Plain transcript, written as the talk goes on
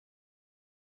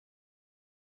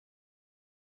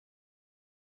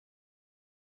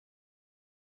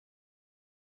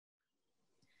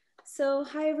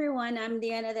Hi everyone, I'm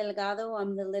Diana Delgado.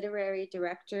 I'm the Literary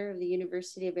Director of the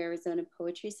University of Arizona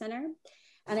Poetry Center.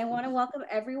 And I want to welcome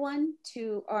everyone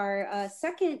to our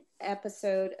second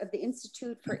episode of the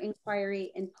Institute for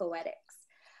Inquiry and Poetics.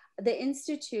 The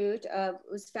Institute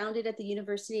was founded at the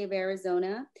University of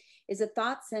Arizona, is a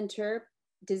thought center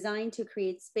designed to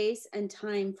create space and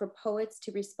time for poets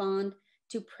to respond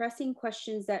to pressing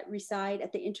questions that reside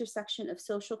at the intersection of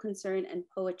social concern and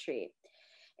poetry.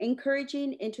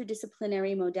 Encouraging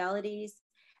interdisciplinary modalities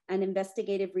and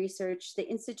investigative research, the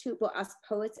Institute will ask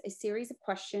poets a series of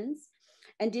questions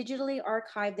and digitally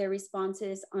archive their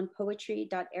responses on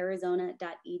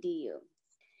poetry.arizona.edu.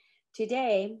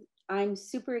 Today, I'm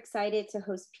super excited to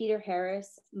host Peter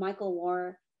Harris, Michael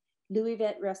Warr,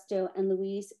 Luivette Resto, and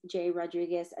Luis J.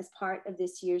 Rodriguez as part of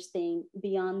this year's theme,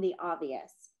 Beyond the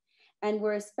Obvious. And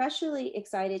we're especially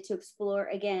excited to explore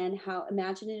again how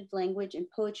imaginative language and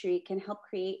poetry can help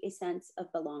create a sense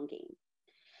of belonging.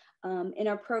 In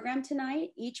our program tonight,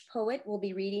 each poet will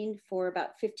be reading for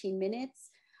about 15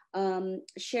 minutes,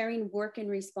 sharing work in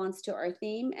response to our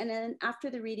theme. And then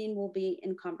after the reading, we'll be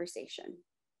in conversation.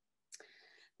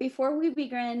 Before we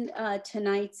begin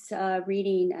tonight's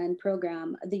reading and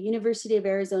program, the University of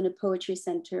Arizona Poetry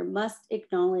Center must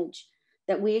acknowledge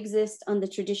that we exist on the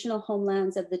traditional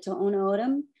homelands of the Tohono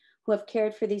O'odham, who have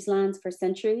cared for these lands for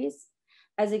centuries.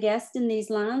 As a guest in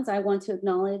these lands, I want to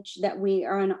acknowledge that we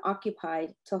are on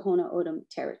occupied Tohono O'odham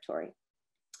territory.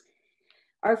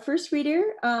 Our first reader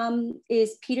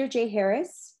is Peter J.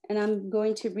 Harris, and I'm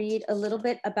going to read a little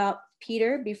bit about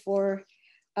Peter before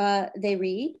they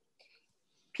read.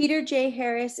 Peter J.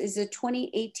 Harris is a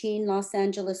 2018 Los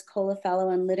Angeles Cola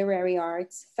Fellow in Literary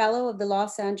Arts, Fellow of the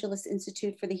Los Angeles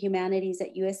Institute for the Humanities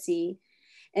at USC,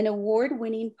 an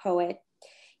award-winning poet.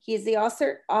 He is the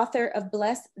author of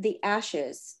Bless the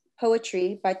Ashes,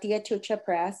 Poetry by Tia Chucha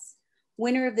Press,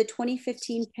 winner of the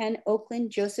 2015 PEN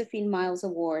Oakland Josephine Miles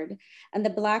Award, and the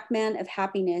Black Man of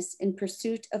Happiness in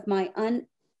Pursuit of My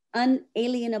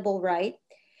Unalienable Right,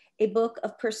 a book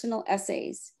of personal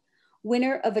essays,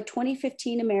 winner of a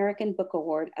 2015 American Book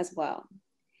Award as well.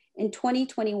 In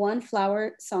 2021,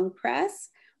 Flower Song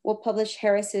Press will publish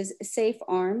Harris's Safe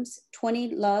Arms,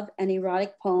 20 love and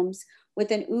erotic poems with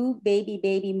an Ooh Baby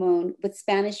Baby Moon with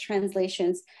Spanish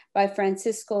translations by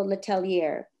Francisco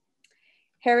Letelier.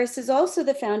 Harris is also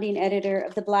the founding editor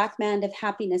of the Black Man of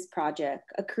Happiness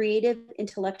Project, a creative,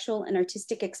 intellectual, and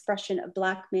artistic expression of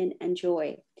Black men and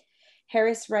joy.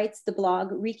 Harris writes the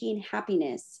blog Wreaking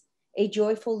Happiness, a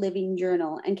joyful living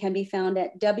journal, and can be found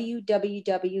at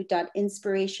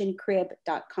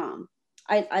www.inspirationcrib.com.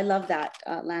 I love that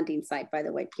landing site, by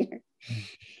the way, Peter.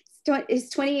 His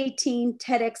 2018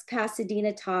 TEDx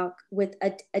Pasadena talk with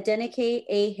Adenike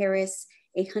A. Harris,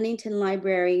 a Huntington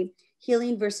Library,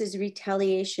 Healing versus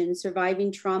Retaliation,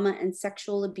 Surviving Trauma and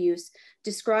Sexual Abuse,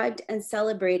 described and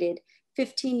celebrated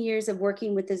 15 years of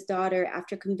working with his daughter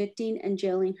after convicting and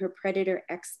jailing her predator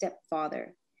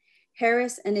ex-stepfather.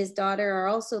 Harris and his daughter are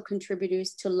also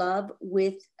contributors to Love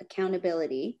with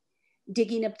Accountability,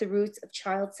 Digging Up the Roots of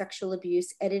Child Sexual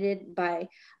Abuse, edited by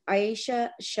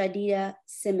Aisha Shadida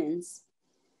Simmons.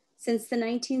 Since the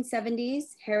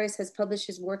 1970s, Harris has published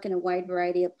his work in a wide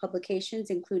variety of publications,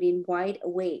 including Wide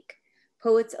Awake,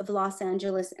 Poets of Los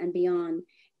Angeles and Beyond,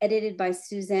 edited by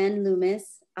Suzanne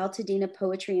Loomis, Altadena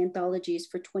Poetry Anthologies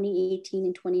for 2018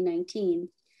 and 2019,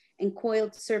 and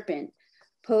Coiled Serpent,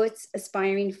 Coiled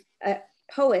Serpent,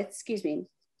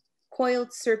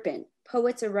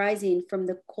 Poets Arising from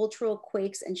the Cultural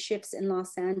Quakes and Shifts in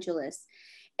Los Angeles,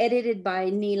 edited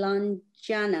by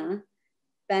Nilanjana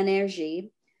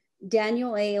Banerjee,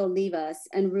 Daniel A. Olivas,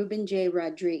 and Ruben J.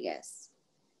 Rodriguez.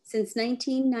 Since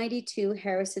 1992,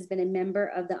 Harris has been a member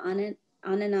of the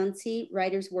Anansi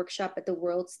Writers Workshop at the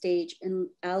World Stage in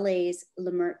LA's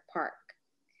Leimert Park.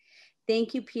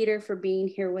 Thank you, Peter, for being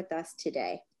here with us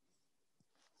today.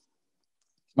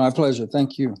 My pleasure,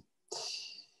 thank you.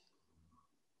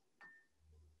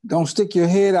 Don't stick your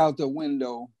head out the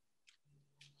window.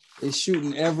 They're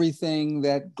shooting everything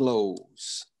that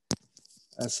glows.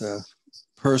 That's a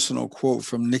personal quote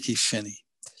from Nikki Finney.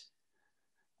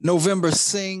 November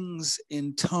sings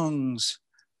in tongues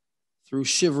through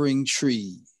shivering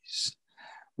trees.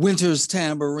 Winter's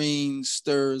tambourine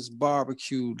stirs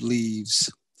barbecued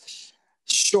leaves.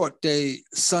 Short day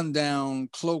sundown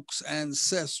cloaks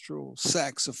ancestral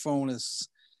saxophonists,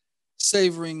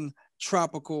 savoring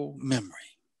tropical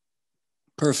memory,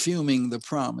 perfuming the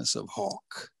promise of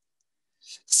hawk,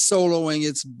 soloing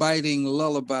its biting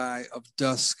lullaby of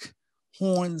dusk,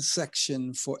 horn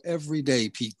section for everyday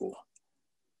people.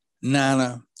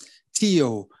 Nana,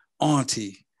 Tio,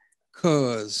 Auntie,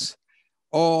 Cuz,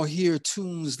 All hear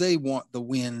tunes they want the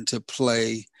wind to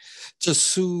play, to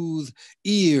soothe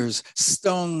ears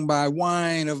stung by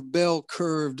wine of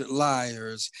bell-curved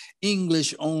lyres,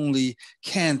 English-only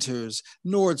cantors,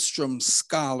 Nordstrom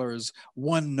scholars,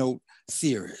 one-note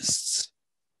theorists.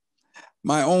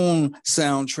 My own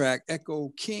soundtrack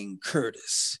echo King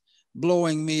Curtis,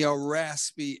 blowing me a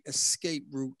raspy escape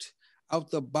route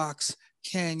out the box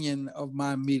canyon of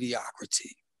my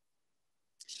mediocrity,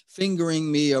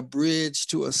 fingering me a bridge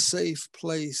to a safe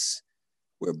place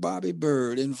where Bobby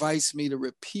Bird invites me to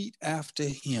repeat after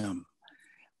him.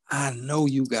 I know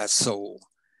you got soul.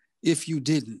 If you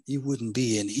didn't, you wouldn't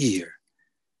be in here.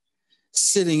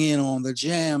 Sitting in on the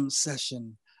jam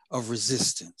session of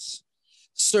resistance,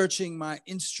 searching my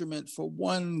instrument for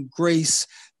one grace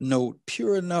note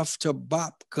pure enough to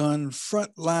bop gun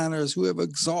frontliners who have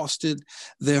exhausted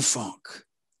their funk.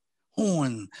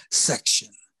 Horn section,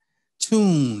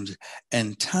 tuned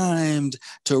and timed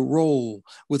to roll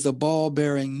with the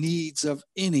ball-bearing needs of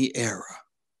any era,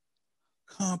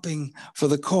 comping for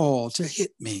the call to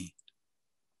hit me,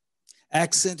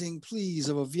 accenting pleas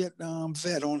of a Vietnam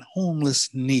vet on homeless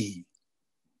knee,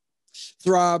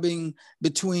 throbbing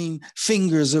between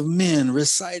fingers of men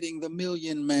reciting the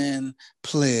Million Man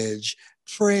Pledge,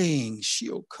 praying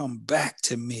she'll come back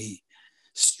to me,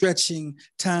 stretching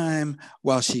time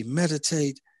while she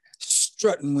meditate,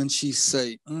 strutting when she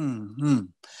say,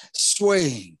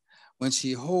 swaying when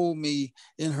she hold me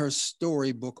in her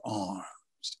storybook arms.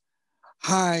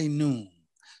 High noon,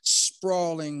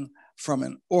 sprawling from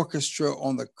an orchestra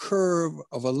on the curve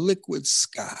of a liquid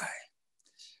sky,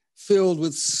 filled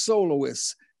with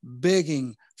soloists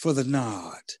begging for the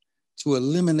nod, to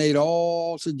eliminate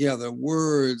all together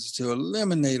words, to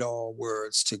eliminate all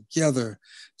words together,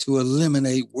 to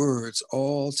eliminate words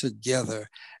all together,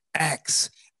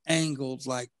 acts angled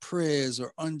like prayers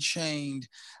or unchained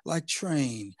like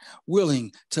train,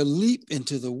 willing to leap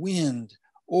into the wind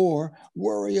or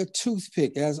worry a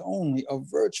toothpick as only a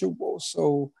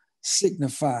virtuoso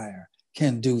signifier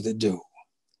can do the do.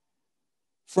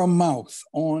 From mouth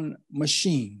on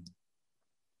machine,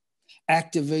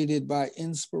 activated by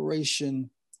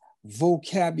inspiration,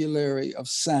 vocabulary of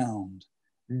sound,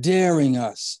 daring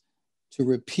us to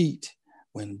repeat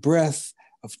when breath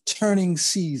of turning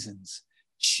seasons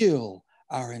chill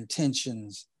our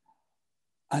intentions.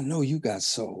 I know you got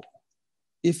soul.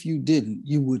 If you didn't,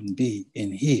 you wouldn't be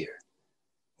in here.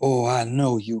 Oh, I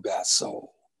know you got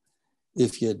soul.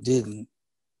 If you didn't,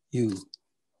 you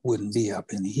wouldn't be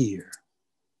up in here.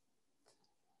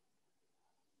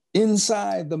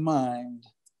 Inside the mind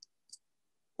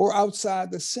or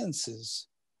outside the senses,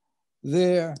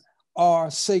 there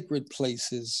are sacred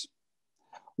places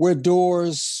where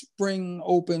doors spring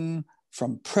open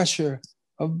from pressure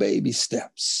of baby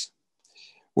steps,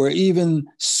 where even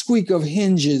squeak of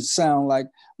hinges sound like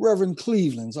Reverend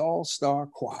Cleveland's all-star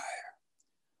choir,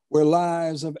 where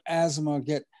lives of asthma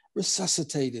get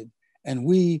resuscitated and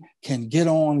we can get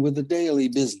on with the daily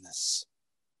business,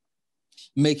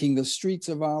 making the streets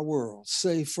of our world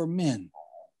safe for men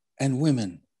and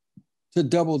women to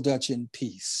double dutch in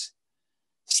peace,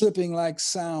 slipping like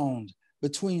sound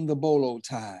between the bolo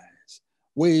ties,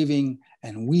 waving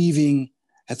and weaving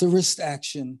at the wrist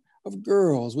action of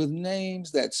girls with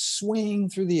names that swing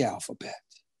through the alphabet.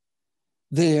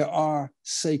 There are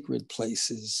sacred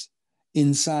places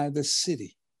inside the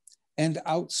city and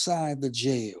outside the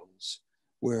jails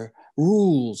where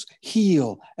rules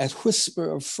heal at whisper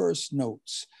of first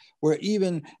notes, where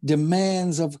even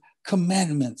demands of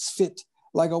commandments fit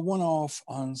like a one-off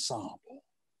ensemble,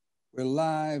 where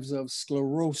lives of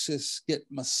sclerosis get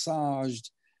massaged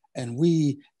and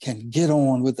we can get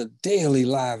on with a daily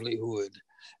livelihood,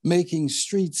 making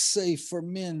streets safe for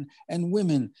men and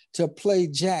women to play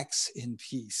jacks in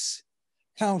peace,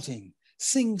 counting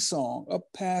sing-song up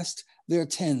past their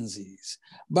tensies,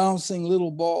 bouncing little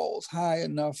balls high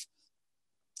enough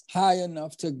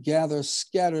to gather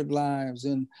scattered lives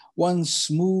in one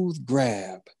smooth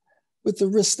grab, with the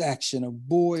wrist action of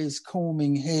boys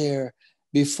combing hair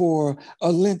before a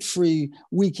lint-free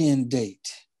weekend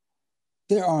date.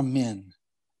 There are men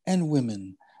and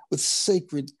women with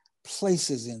sacred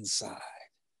places inside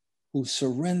who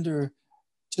surrender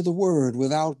to the word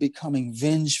without becoming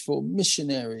vengeful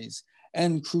missionaries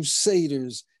and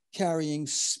crusaders carrying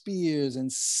spears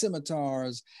and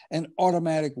scimitars and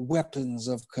automatic weapons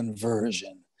of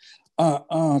conversion.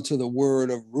 To the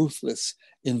word of ruthless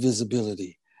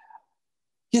invisibility.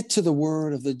 Get to the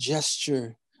word of the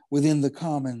gesture within the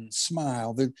common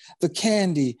smile, the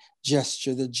candy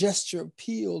gesture, the gesture of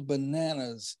peeled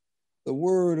bananas, the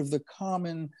word of the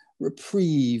common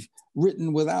reprieve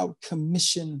written without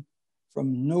commission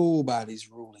from nobody's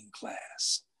ruling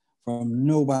class, from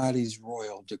nobody's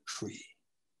royal decree.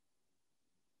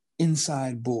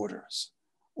 Inside borders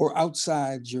or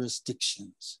outside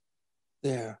jurisdictions,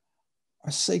 there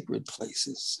are sacred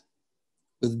places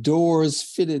with doors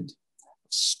fitted of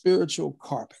spiritual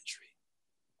carpentry,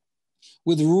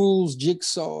 with rules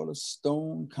jigsawed of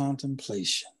stone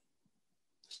contemplation,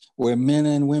 where men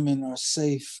and women are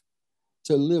safe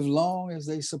to live long as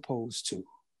they suppose to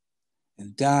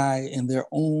and die in their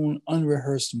own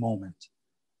unrehearsed moment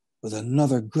with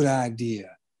another good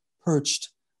idea perched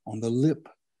on the lip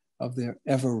of their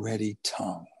ever-ready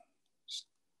tongues.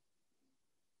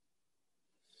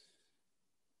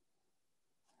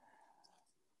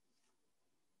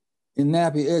 In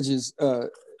Nappy Edges,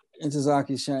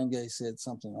 Ntozake Shange said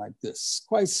something like this: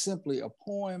 quite simply, a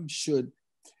poem should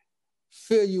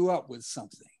fill you up with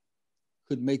something,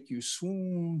 could make you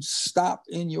swoon, stop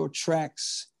in your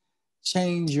tracks,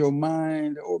 change your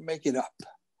mind, or make it up.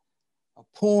 A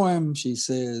poem, she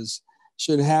says,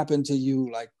 should happen to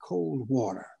you like cold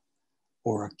water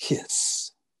or a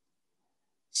kiss,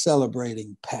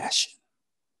 celebrating passion.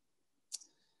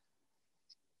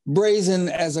 Brazen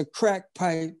as a crack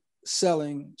pipe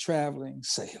selling traveling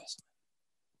salesman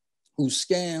who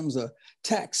scams a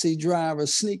taxi driver,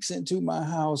 sneaks into my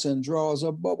house and draws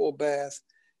a bubble bath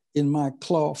in my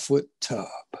clawfoot tub.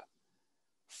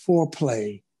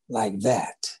 Foreplay like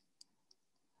that.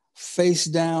 Face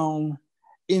down,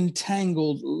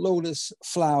 entangled lotus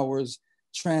flowers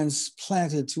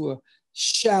transplanted to a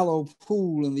shallow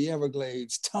pool in the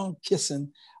Everglades, tongue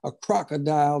kissing a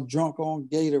crocodile drunk on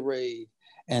Gatorade,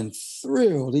 and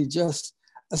thrilled he just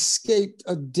escaped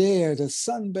a dare to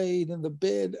sunbathe in the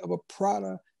bed of a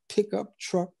Prada pickup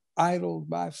truck idled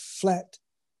by flat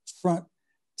front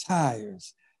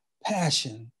tires.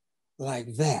 Passion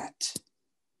like that.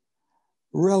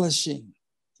 Relishing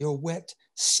your wet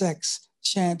sex,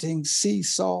 chanting sea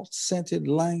salt scented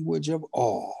language of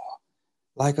awe,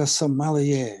 like a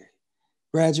sommelier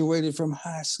graduated from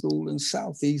high school in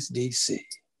Southeast DC.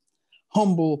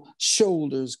 Humble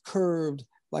shoulders curved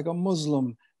like a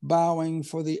Muslim bowing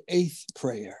for the 8th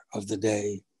prayer of the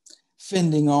day,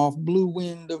 fending off blue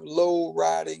wind of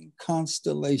low-riding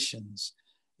constellations,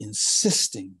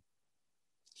 insisting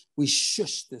we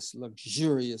shush this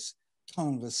luxurious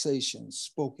conversation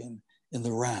spoken in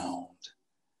the round,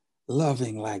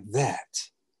 loving like that.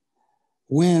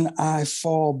 When I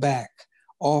fall back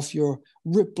off your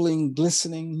rippling,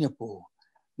 glistening nipple,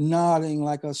 nodding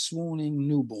like a swooning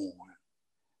newborn,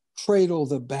 cradle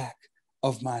the back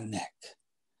of my neck,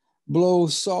 blow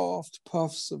soft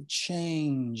puffs of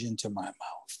change into my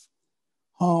mouth,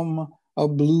 hum a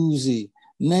bluesy,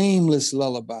 nameless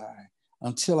lullaby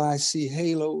until I see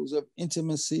halos of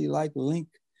intimacy like link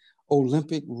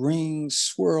Olympic rings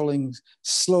swirling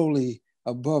slowly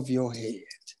above your head.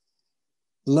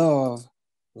 Love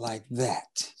like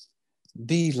that,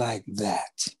 be like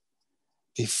that.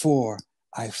 Before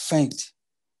I faint,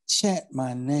 chant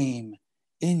my name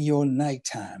in your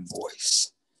nighttime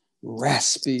voice,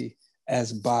 raspy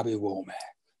as Bobby Womack,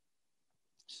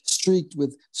 streaked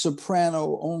with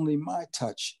soprano only my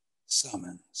touch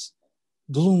summons,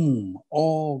 gloom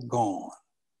all gone,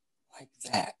 like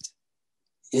that,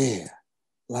 yeah,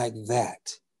 like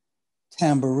that,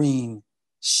 tambourine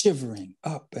shivering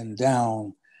up and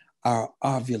down our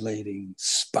ovulating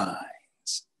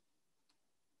spines.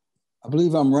 I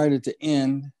believe I'm right at the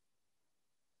end,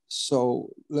 so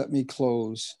let me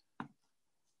close.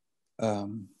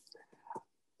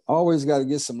 Always got to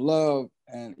get some love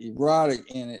and erotic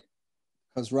in it,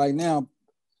 because right now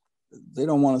they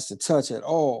don't want us to touch at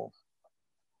all.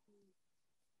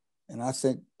 And I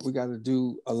think we got to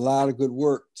do a lot of good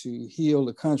work to heal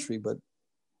the country, but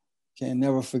can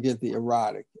never forget the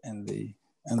erotic and the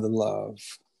love.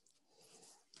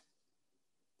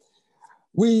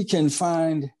 We can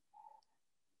find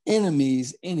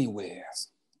enemies anywhere.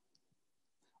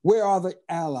 Where are the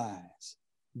allies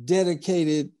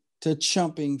dedicated to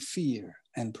chumping fear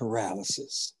and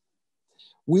paralysis?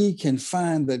 We can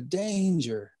find the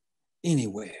danger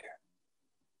anywhere.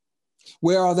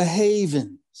 Where are the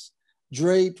havens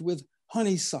draped with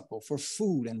honeysuckle for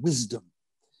food and wisdom?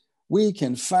 We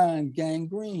can find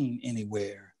gangrene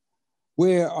anywhere.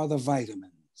 Where are the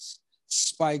vitamins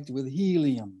spiked with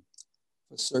helium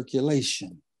for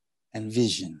circulation and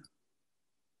vision?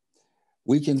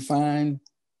 We can find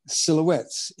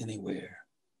silhouettes anywhere.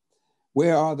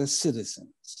 Where are the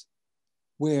citizens?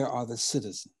 Where are the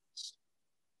citizens?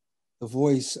 The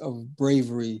voice of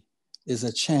bravery is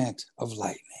a chant of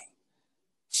lightning,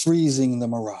 freezing the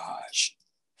mirage,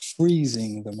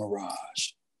 freezing the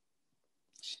mirage.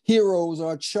 Heroes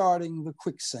are charting the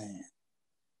quicksand,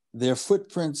 Their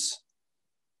footprints,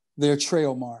 their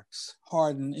trail marks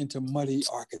harden into muddy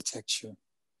architecture.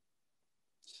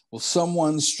 Will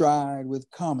someone stride with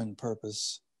common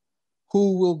purpose?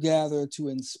 Who will gather to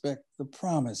inspect the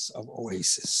promise of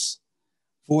oasis?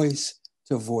 Voice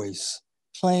to voice,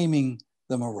 claiming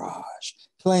the mirage,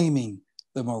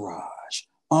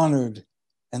 honored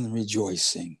and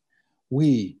rejoicing.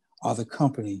 We are the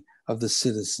company of the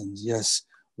citizens. Yes,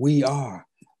 we are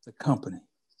the company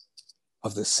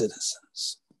of the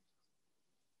citizens.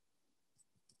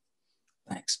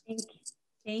 Thanks. Thank you.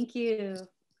 Thank you.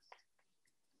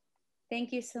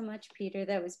 Thank you so much, Peter.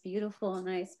 That was beautiful. And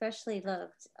I especially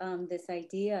loved this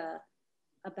idea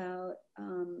about,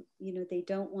 they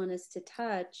don't want us to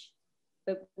touch,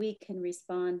 but we can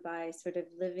respond by sort of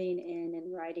living in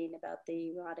and writing about the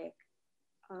erotic.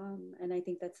 And I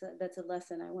think that's a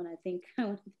lesson I want to think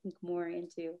more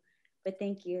into. But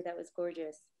thank you. That was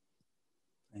gorgeous.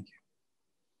 Thank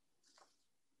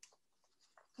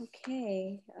you.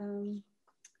 Okay.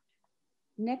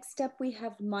 Next up, we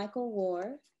have Michael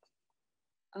Warr.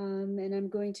 And I'm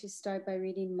going to start by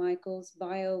reading Michael's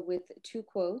bio with 2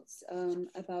 quotes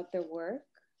about their work.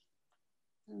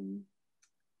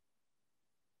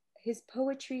 His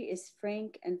poetry is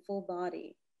frank and full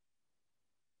body.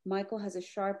 Michael has a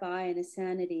sharp eye and a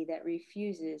sanity that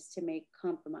refuses to make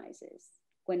compromises.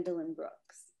 Gwendolyn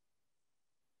Brooks.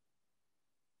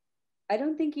 I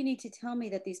don't think you need to tell me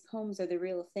that these poems are the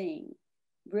real thing,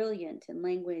 brilliant in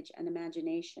language and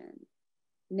imagination,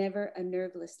 never a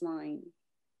nerveless line.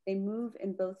 They move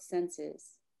in both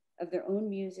senses, of their own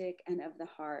music and of the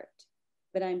heart,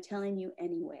 but I'm telling you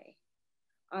anyway.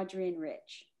 Adrienne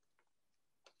Rich.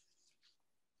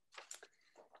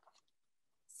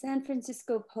 San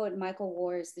Francisco poet Michael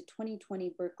Warr is the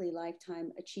 2020 Berkeley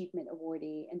Lifetime Achievement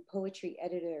Awardee and poetry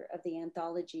editor of the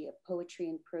anthology of Poetry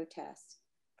and Protest,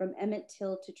 From Emmett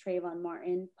Till to Trayvon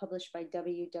Martin, published by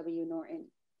W.W. Norton.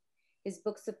 His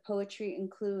books of poetry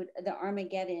include The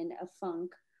Armageddon of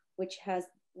Funk, which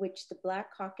the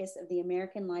Black Caucus of the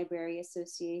American Library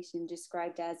Association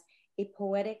described as a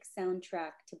poetic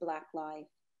soundtrack to Black life.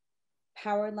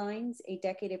 Power Lines, a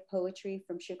decade of poetry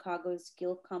from Chicago's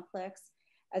Guild Complex,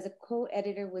 as a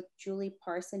co-editor with Julie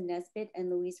Parson Nesbitt and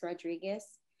Luis Rodriguez,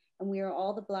 and We Are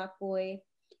All the Black Boy,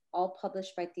 all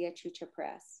published by Tia Chucha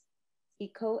Press. He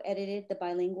co-edited the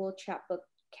bilingual chapbook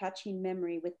Catching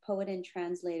Memory with poet and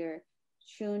translator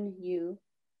Chun Yu.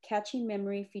 Catching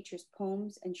Memory features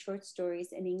poems and short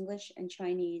stories in English and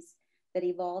Chinese that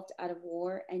evolved out of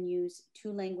war and use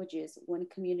 2 languages, 1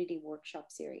 community workshop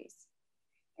series.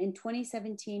 In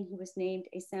 2017, he was named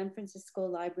a San Francisco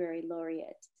Library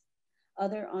Laureate.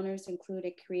 Other honors include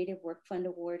a Creative Work Fund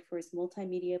Award for his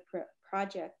multimedia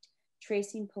project,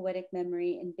 Tracing Poetic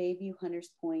Memory in Bayview Hunters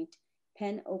Point,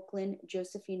 Penn Oakland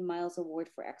Josephine Miles Award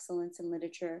for Excellence in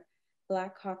Literature,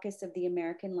 Black Caucus of the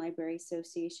American Library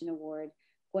Association Award,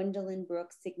 Gwendolyn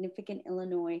Brooks Significant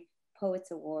Illinois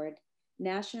Poets Award,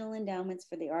 National Endowments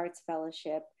for the Arts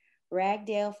Fellowship,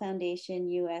 Ragdale Foundation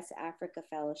U.S. Africa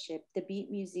Fellowship, the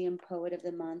Beat Museum Poet of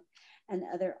the Month, and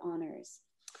other honors.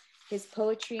 His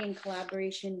poetry in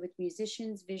collaboration with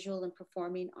musicians, visual and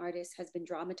performing artists has been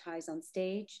dramatized on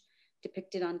stage,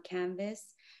 depicted on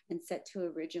canvas, and set to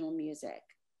original music.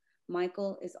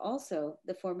 Michael is also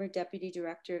the former deputy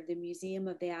director of the Museum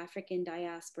of the African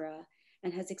Diaspora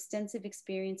and has extensive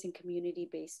experience in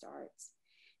community-based arts.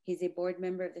 He's a board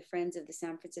member of the Friends of the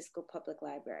San Francisco Public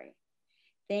Library.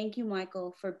 Thank you,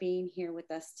 Michael, for being here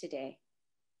with us today.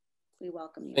 We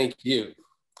welcome you. Thank you.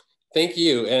 Thank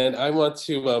you. And I want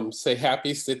to say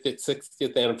happy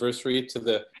 60th anniversary to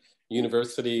the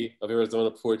University of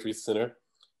Arizona Poetry Center.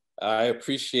 I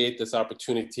appreciate this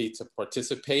opportunity to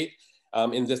participate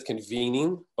in this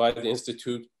convening by the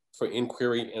Institute for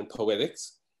Inquiry and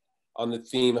Poetics on the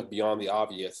theme of Beyond the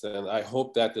Obvious. And I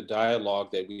hope that the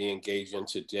dialogue that we engage in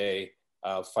today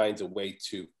finds a way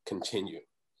to continue.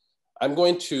 I'm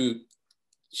going to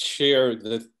share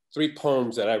the 3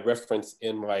 poems that I referenced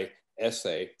in my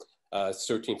essay,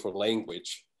 Searching for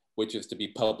Language, which is to be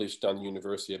published on the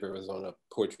University of Arizona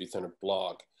Poetry Center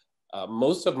blog.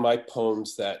 Most of my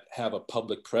poems that have a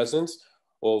public presence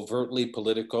are overtly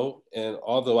political, and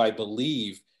although I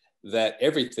believe that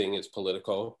everything is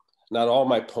political, not all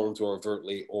my poems are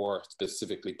overtly or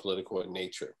specifically political in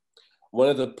nature. One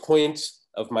of the points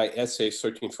of my essay,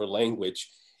 Searching for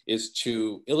Language, is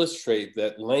to illustrate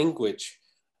that language,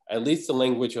 at least the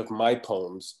language of my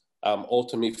poems,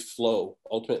 ultimately flow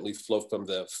from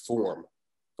the form,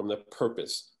 from the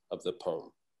purpose of the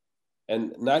poem.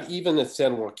 And Not Even the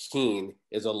San Joaquin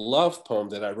is a love poem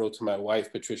that I wrote to my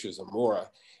wife, Patricia Zamora,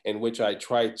 in which I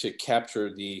tried to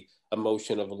capture the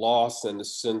emotion of loss and the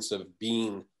sense of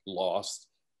being lost,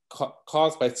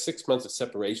 caused by 6 months of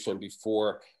separation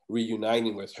before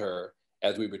reuniting with her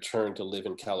as we returned to live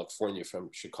in California from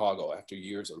Chicago after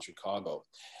years in Chicago.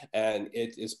 And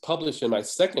it is published in my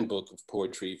second book of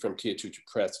poetry from Chucha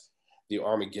Press, The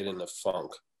Armageddon of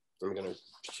Funk. I'm gonna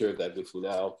share that with you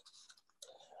now.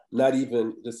 Not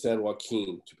even the San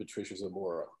Joaquin to Patricia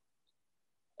Zamora.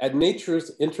 At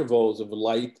nature's intervals of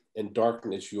light and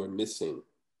darkness you are missing.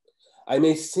 I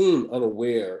may seem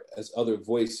unaware as other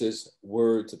voices,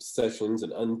 words, obsessions,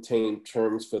 and untamed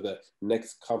terms for the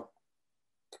next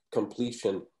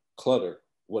completion clutter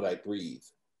what I breathe.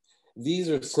 These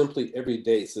are simply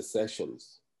everyday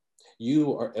secessions.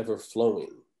 You are ever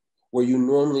flowing. Where you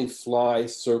normally fly,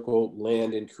 circle,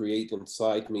 land, and create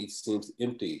inside me seems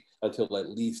empty until at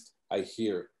least I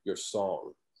hear your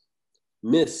song.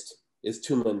 Mist is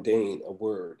too mundane a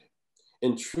word.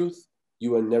 In truth,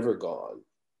 you are never gone.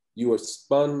 You are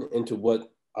spun into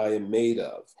what I am made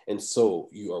of, and so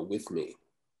you are with me.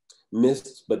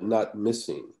 Missed but not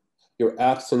missing. Your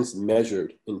absence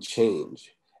measured in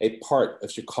change. A part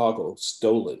of Chicago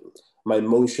stolen. My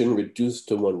motion reduced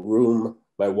to one room.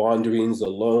 My wanderings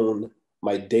alone.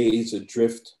 My days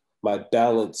adrift. My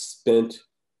balance spent.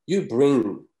 You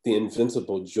bring the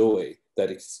invincible joy that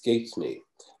escapes me.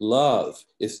 Love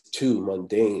is too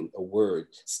mundane a word.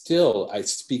 Still, I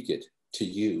speak it to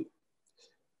you.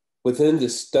 Within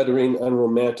this stuttering,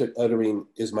 unromantic uttering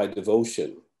is my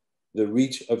devotion. The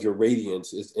reach of your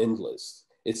radiance is endless.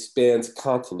 It spans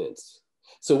continents.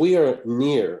 So we are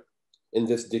near in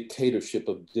this dictatorship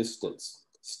of distance.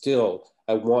 Still,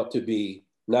 I want to be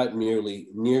not merely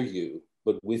near you,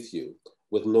 but with you,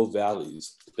 with no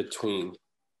valleys between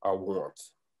our warmth.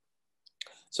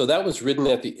 So that was written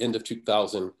at the end of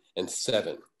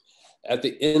 2007. At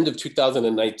the end of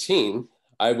 2019,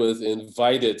 I was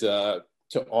invited to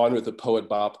honor the poet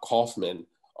Bob Kaufman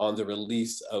on the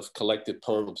release of collected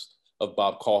poems of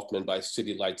Bob Kaufman by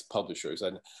City Lights Publishers.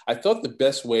 And I thought the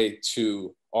best way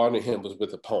to honor him was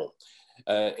with a poem.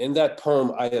 In that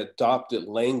poem, I adopted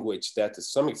language that to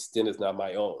some extent is not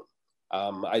my own.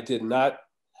 I did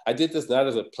this not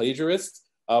as a plagiarist,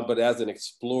 but as an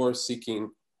explorer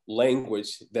seeking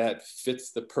language that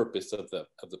fits the purpose of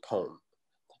the poem.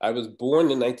 I was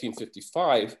born in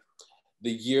 1955,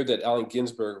 the year that Allen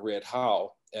Ginsberg read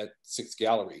Howe at Sixth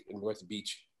Gallery in North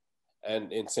Beach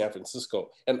and in San Francisco.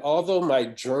 And although my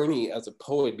journey as a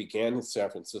poet began in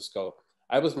San Francisco,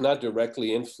 I was not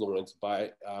directly influenced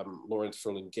by Lawrence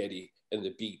Ferlinghetti and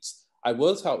the Beats. I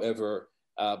was, however,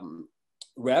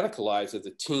 radicalized as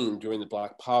a teen during the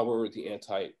Black Power, the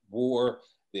anti-war,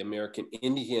 the American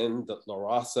Indian, the La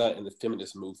Raza, and the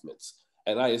feminist movements.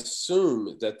 And I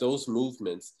assume that those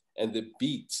movements and the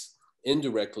beats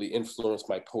indirectly influenced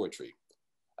my poetry.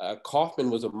 Kaufman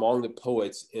was among the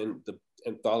poets in the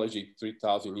anthology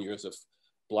 3,000 Years of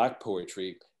Black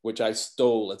Poetry, which I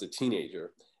stole as a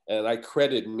teenager. And I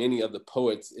credit many of the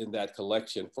poets in that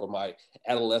collection for my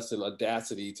adolescent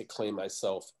audacity to claim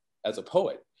myself as a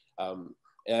poet.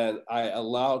 And I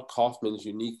allowed Kaufman's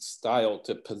unique style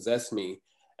to possess me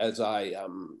as I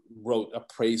wrote a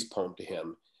praise poem to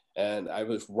him. And I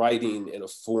was writing in a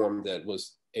form that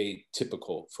was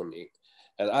atypical for me.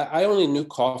 And I only knew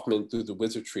Kaufman through the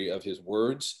wizardry of his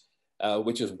words,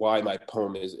 which is why my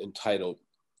poem is entitled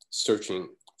Searching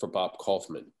for Bob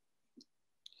Kaufman.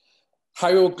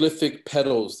 Hieroglyphic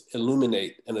petals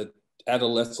illuminate an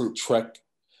adolescent trek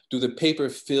through the paper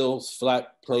fields,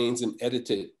 flat plains, and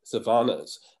edited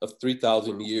savannas of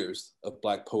 3,000 years of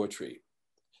Black poetry.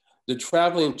 The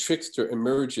traveling trickster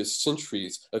emerges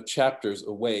centuries of chapters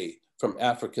away from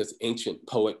Africa's ancient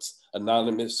poets,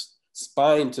 anonymous,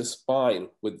 spine to spine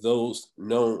with those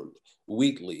known: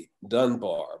 Wheatley,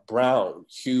 Dunbar, Brown,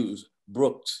 Hughes,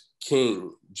 Brooks,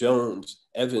 King, Jones,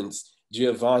 Evans,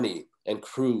 Giovanni, and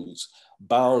Cruz,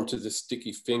 bound to the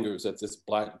sticky fingers of this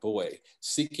Black boy,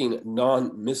 seeking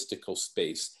non-mystical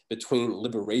space between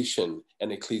liberation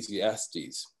and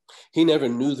Ecclesiastes. He never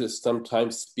knew this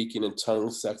sometimes speaking in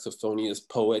tongues saxophonious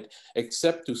poet,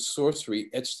 except through sorcery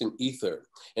etched in ether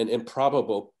and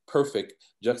improbable perfect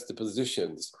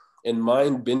juxtapositions, in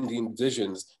mind-bending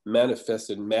visions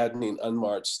manifested maddening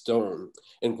unmarked stone,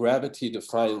 in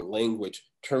gravity-defying language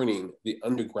turning the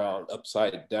underground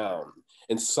upside down,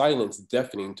 in silence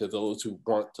deafening to those who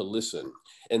want to listen,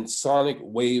 in sonic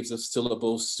waves of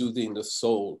syllables soothing the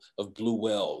soul of blue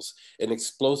wells, in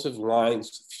explosive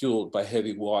lines fueled by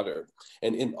heavy water,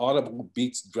 and inaudible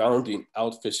beats drowning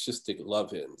out fascistic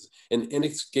love-ins, in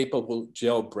inescapable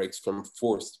jailbreaks from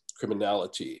forced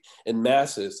criminality, in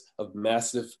masses of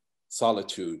massive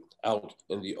solitude out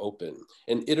in the open,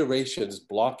 in iterations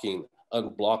blocking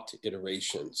unblocked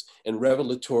iterations, and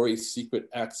revelatory secret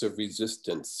acts of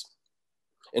resistance.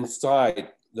 Inside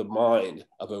the mind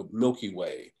of a Milky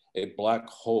Way, a black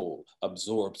hole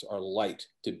absorbs our light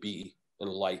to be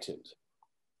enlightened.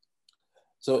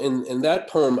 So in that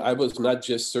poem, I was not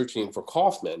just searching for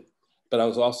Kaufman, but I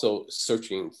was also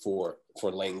searching for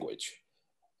language.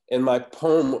 In my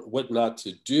poem, What Not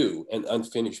to Do, an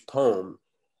unfinished poem,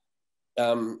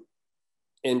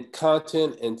 in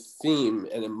content and theme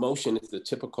and emotion, it's the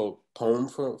typical poem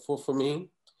for me.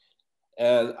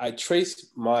 And I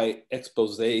traced my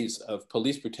exposés of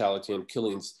police brutality and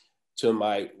killings to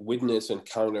my witness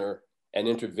encounter and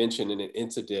intervention in an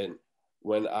incident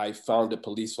when I found a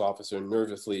police officer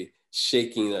nervously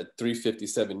shaking a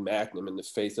 .357 Magnum in the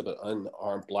face of an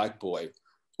unarmed Black boy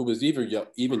who was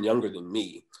even younger than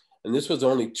me. And this was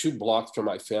only 2 blocks from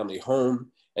my family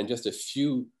home and just a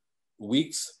few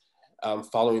weeks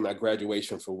following my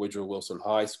graduation from Woodrow Wilson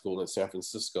High School in San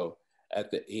Francisco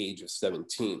at the age of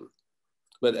 17.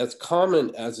 But as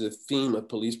common as the theme of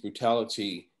police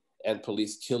brutality and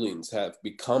police killings have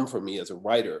become for me as a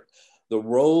writer, the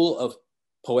role of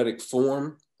poetic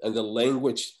form and the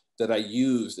language that I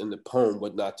used in the poem,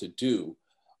 What Not to Do,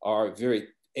 are very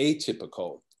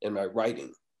atypical in my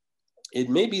writing. It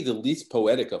may be the least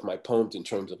poetic of my poems in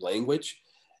terms of language.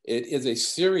 It is a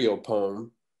serial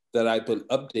poem that I've been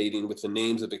updating with the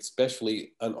names of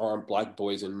especially unarmed Black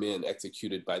boys and men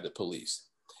executed by the police.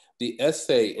 The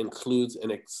essay includes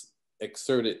an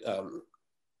excerpted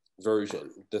version.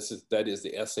 That is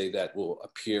the essay that will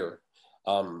appear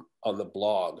on the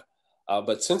blog.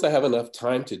 But since I have enough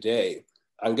time today,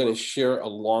 I'm going to share a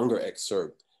longer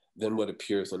excerpt than what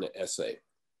appears in the essay.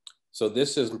 So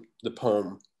this is the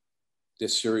poem,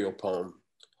 this serial poem,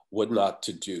 What Not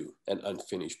to Do, an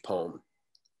unfinished poem.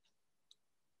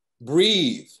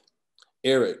 Breathe,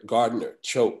 Eric Gardner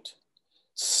choked.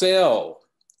 Sell,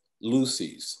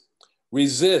 Lucy's.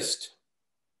 Resist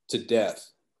to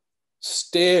death.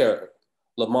 Stare,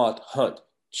 Lamont Hunt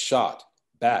shot,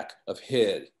 back of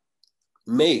head.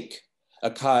 Make,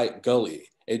 Akai Gully,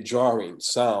 a jarring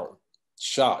sound,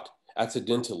 shot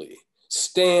accidentally.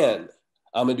 Stand,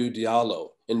 Amadou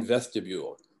Diallo, in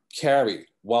vestibule. Carry,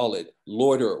 wallet,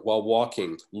 loiter while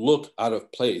walking, look out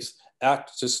of place,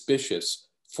 act suspicious,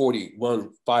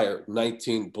 41 fire,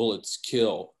 19 bullets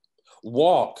kill.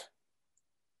 Walk,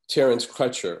 Terrence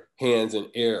Crutcher, hands in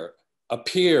air,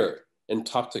 appear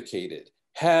intoxicated,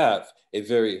 have a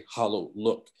very hollow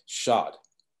look, shot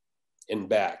in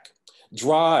back.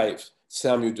 Drive,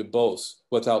 Samuel DuBose,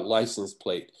 without license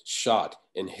plate, shot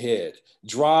in head.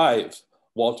 Drive,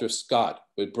 Walter Scott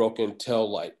with broken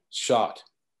tail light, shot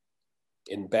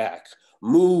in back.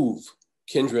 Move,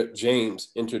 Kendra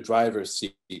James into driver's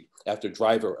seat after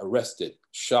driver arrested,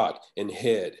 shot in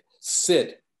head.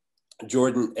 Sit,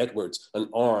 Jordan Edwards,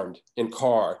 unarmed, in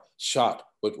car, shot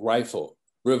with rifle.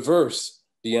 Reverse,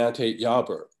 Deontay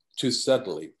Yauber, too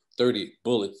suddenly, 30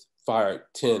 bullets fired,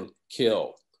 10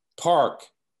 kill. Park,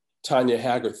 Tanya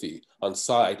Haggerty, on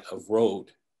side of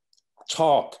road.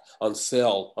 Talk, on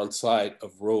cell, on side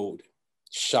of road.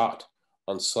 Shot,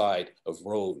 on side of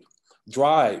road.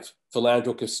 Drive,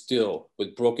 Philandro Castile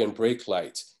with broken brake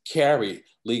lights. Carry,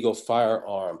 legal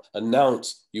firearm.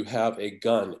 Announce you have a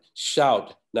gun.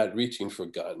 Shout, not reaching for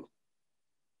gun.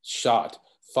 Shot,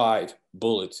 5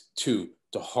 bullets, 2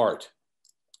 to heart.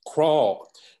 Crawl,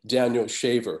 Daniel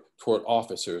Shaver toward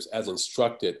officers as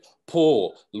instructed.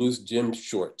 Pull loose gym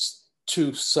shorts,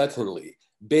 too suddenly.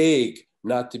 Beg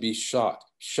not to be shot,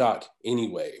 shot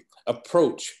anyway.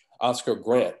 Approach, Oscar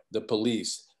Grant, the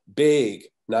police. Beg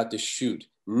not to shoot,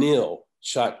 kneel,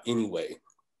 shot anyway.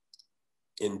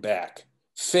 In back.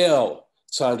 Fail,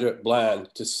 Sandra Bland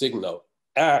to signal.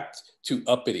 Act too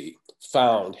uppity,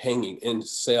 found hanging in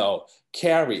cell.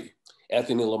 Carry,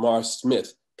 Anthony Lamar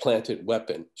Smith, planted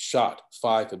weapon, shot,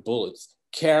 5 bullets.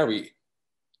 Carry,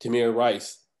 Tamir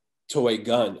Rice, toy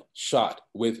gun, shot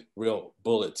with real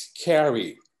bullets.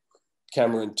 Carry,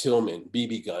 Cameron Tillman,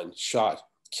 BB gun, shot.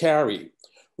 Carry,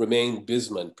 Romaine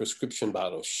Bisman, prescription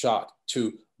bottle, shot,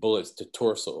 2 bullets to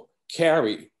torso.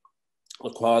 Carry,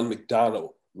 Laquan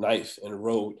McDonald, knife and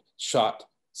road, shot,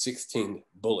 16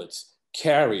 bullets.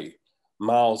 Carry,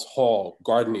 Miles Hall,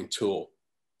 gardening tool.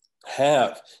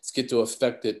 Have,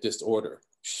 schizoaffective disorder,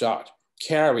 shot.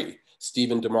 Carry,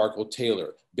 Stephen DeMarco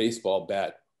Taylor, baseball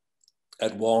bat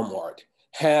at Walmart.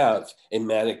 Have, a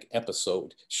manic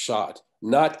episode, shot.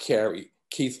 Not carry,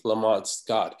 Keith Lamont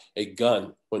Scott, a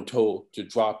gun when told to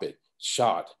drop it,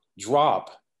 shot. Drop,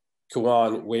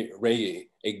 Kawan Reye,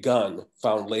 a gun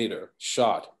found later,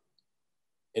 shot.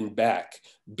 In back.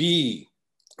 B,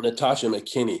 Natasha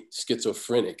McKinney,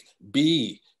 schizophrenic.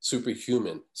 B,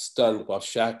 superhuman, stunned while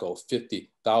shackled,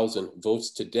 50,000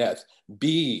 votes to death.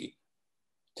 B,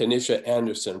 Tanisha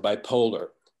Anderson, bipolar,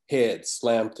 head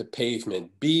slammed to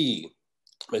pavement. B,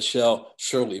 Michelle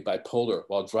Shirley, bipolar,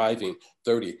 while driving,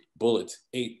 30 bullets,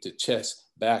 8 to chest,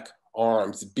 back,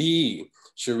 arms. B,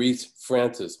 Sharice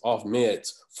Francis, off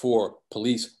meds, 4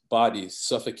 police bodies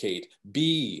suffocate.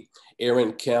 B,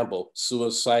 Aaron Campbell,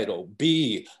 suicidal.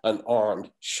 B,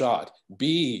 unarmed, shot.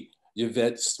 B,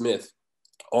 Yvette Smith,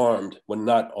 armed when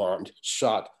not armed,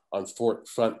 shot on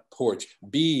front porch.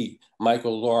 B,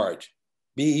 Michael Large.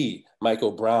 B,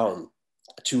 Michael Brown,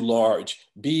 too large.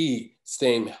 B,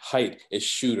 same height as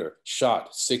shooter,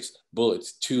 shot, 6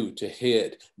 bullets, 2 to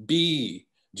head. B,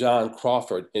 John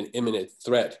Crawford, an imminent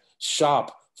threat,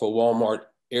 shop for Walmart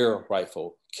air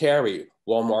rifle, carry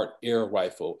Walmart air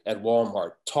rifle at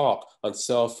Walmart, talk on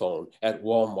cell phone at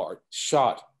Walmart,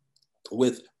 shot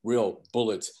with real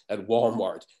bullets at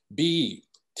Walmart. B,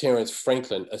 Terrence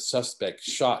Franklin, a suspect,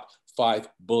 shot, 5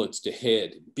 bullets to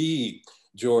head. B,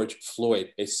 George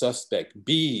Floyd, a suspect.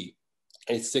 B,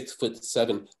 a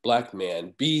 6'7" Black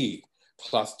man. B,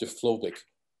 claustrophobic,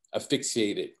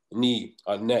 asphyxiated, knee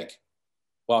on neck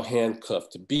while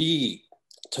handcuffed. B,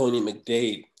 Tony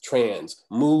McDade, trans,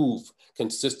 move,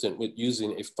 consistent with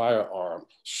using a firearm,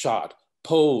 shot,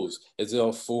 pose,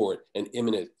 Ezell Ford, an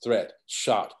imminent threat,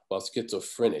 shot while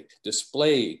schizophrenic,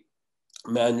 display,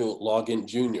 Manuel Logan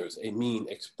Jr.'s, a mean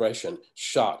expression,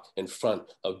 shot in front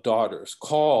of daughters,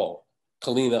 call,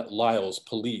 Kalina Lyles,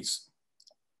 police,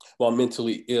 while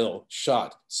mentally ill,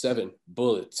 shot, 7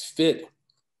 bullets, fit,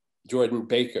 Jordan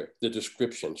Baker, the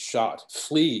description, shot,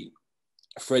 flee,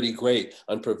 Freddie Gray,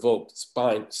 unprovoked,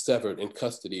 spine severed in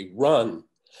custody, run,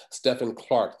 Stephen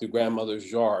Clark, the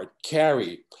grandmother's yard,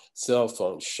 carry, cell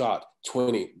phone, shot,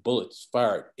 20 bullets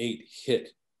fired, 8 hit,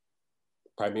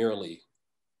 primarily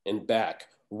in back,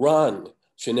 run,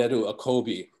 Shinedu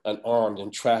Akobi, unarmed in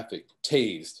traffic,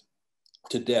 tased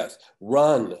to death,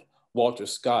 run, Walter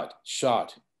Scott,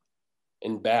 shot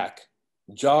in back,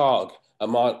 jog,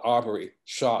 Ahmaud Arbery,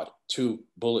 shot, 2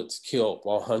 bullets, killed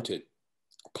while hunted,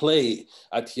 play,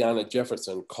 Atiana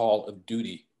Jefferson, Call of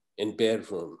Duty in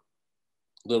bedroom,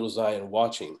 Little Zion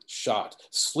watching, shot,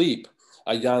 sleep,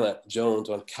 Ayanna Jones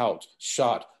on couch,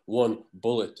 shot, 1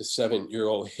 bullet to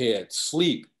 7-year-old head,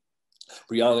 sleep,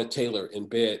 Breonna Taylor in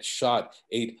bed, shot,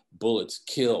 8 bullets,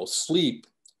 kill, sleep,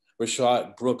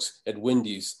 Rashad Brooks at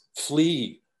Wendy's,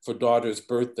 flee for daughter's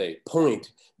birthday,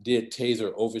 point, did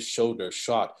taser over shoulder,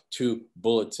 shot, 2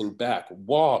 bullets in back,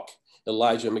 walk,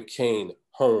 Elijah McCain,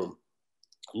 home,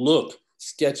 look,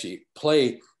 sketchy,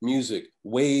 play music,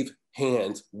 wave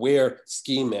hands, wear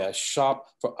ski mask, shop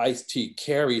for iced tea,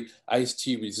 carry iced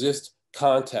tea, resist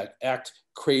contact, act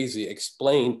crazy,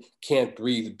 explain, can't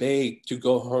breathe, beg to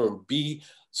go home, be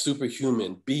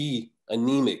superhuman, be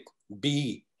anemic,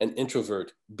 be an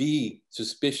introvert, be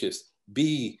suspicious,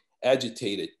 be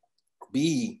agitated,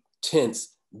 be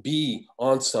tense, be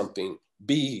on something,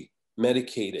 be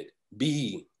medicated,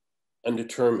 be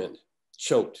undetermined,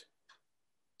 choked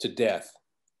to death,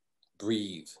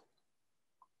 breathe.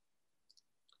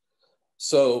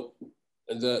 So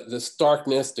the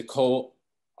starkness, the cold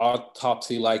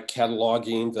autopsy-like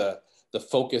cataloging, the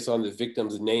focus on the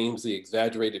victims' names, the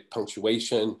exaggerated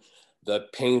punctuation, the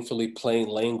painfully plain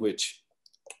language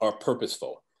are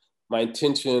purposeful. My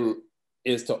intention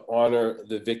is to honor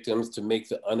the victims, to make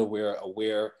the unaware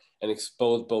aware, and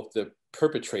expose both the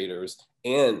perpetrators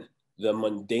and the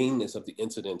mundaneness of the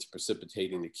incidents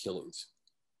precipitating the killings.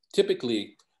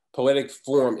 Typically, poetic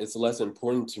form is less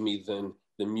important to me than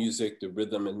the music, the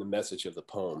rhythm, and the message of the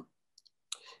poem.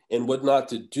 And what not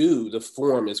to do, the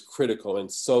form is critical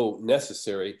and so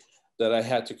necessary that I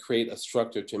had to create a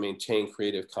structure to maintain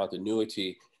creative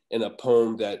continuity in a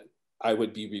poem that I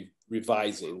would be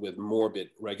revising with morbid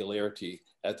regularity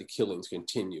as the killings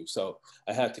continue. So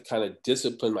I had to kind of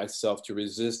discipline myself to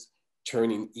resist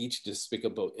turning each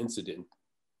despicable incident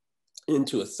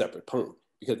into a separate poem,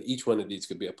 because each one of these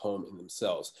could be a poem in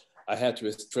themselves. I had to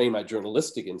restrain my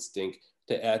journalistic instinct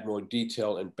to add more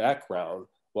detail and background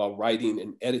while writing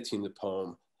and editing the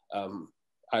poem.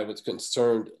 I was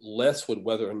concerned less with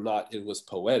whether or not it was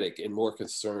poetic and more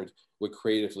concerned with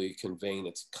creatively conveying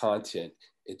its content,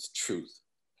 its truth.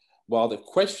 While the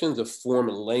questions of form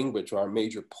and language are a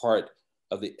major part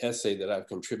of the essay that I've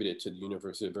contributed to the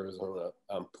University of Arizona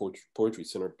Poetry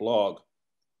Center blog,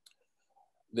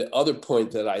 the other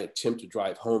point that I attempt to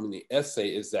drive home in the essay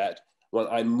is that when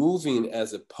I'm moving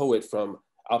as a poet from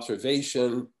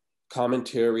observation,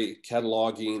 commentary,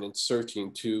 cataloging, and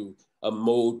searching to a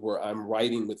mode where I'm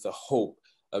writing with the hope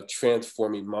of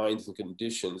transforming minds and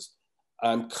conditions,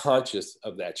 I'm conscious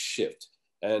of that shift.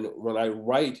 And when I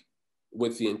write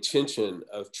with the intention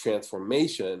of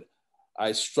transformation,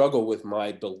 I struggle with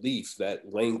my belief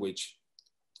that language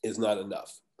is not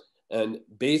enough. And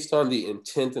based on the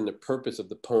intent and the purpose of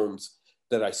the poems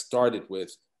that I started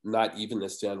with, Not Even the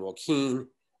San Joaquin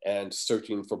and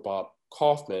Searching for Bob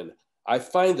Kaufman, I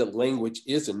find that language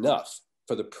is enough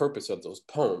for the purpose of those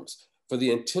poems. For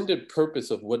the intended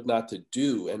purpose of What Not to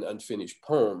Do, an unfinished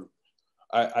poem,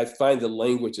 I find the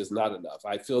language is not enough.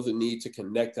 I feel the need to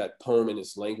connect that poem and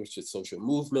its language to social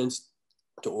movements,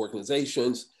 to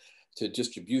organizations, to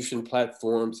distribution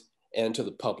platforms, and to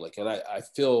the public. And I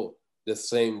feel the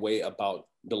same way about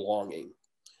belonging.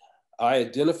 I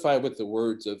identify with the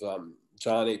words of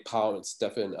John A. Powell and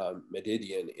Stephen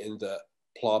Medidian in the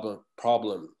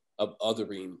problem of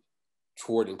othering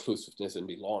toward inclusiveness and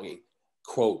belonging.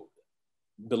 Quote,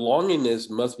 belongingness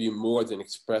must be more than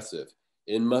expressive.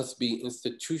 It must be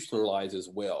institutionalized as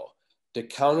well. To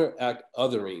counteract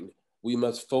othering, we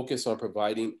must focus on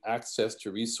providing access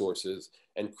to resources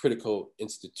and critical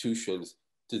institutions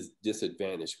to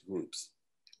disadvantaged groups.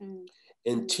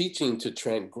 In Teaching to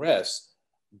Transgress,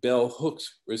 Bell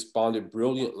Hooks responded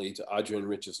brilliantly to Adrienne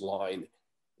Rich's line,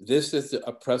 "This is the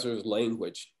oppressor's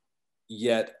language,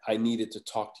 yet I needed to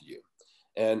talk to you."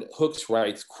 And Hooks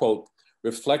writes, quote,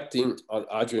 reflecting on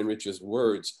Adrienne Rich's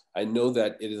words, I know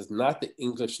that it is not the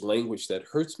English language that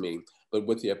hurts me, but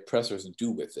what the oppressors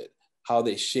do with it, how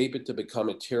they shape it to become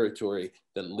a territory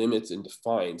that limits and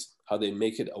defines, how they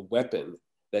make it a weapon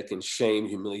that can shame,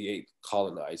 humiliate,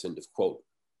 colonize, end of quote.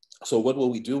 So what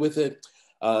will we do with it?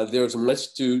 There's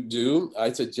much to do.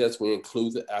 I suggest we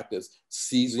include the act of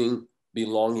seizing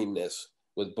belongingness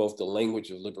with both the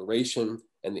language of liberation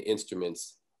and the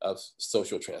instruments of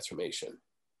social transformation.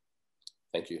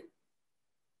 Thank you.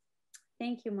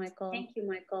 Thank you, Michael. Thank you,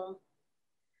 Michael.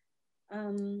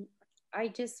 I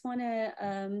just want to,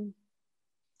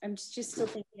 I'm just still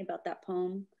thinking about that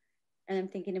poem, and I'm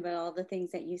thinking about all the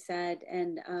things that you said,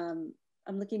 and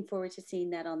I'm looking forward to seeing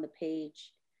that on the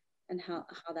page and how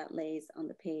that lays on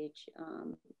the page,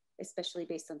 especially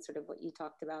based on sort of what you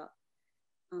talked about.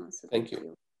 So thank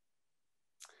you.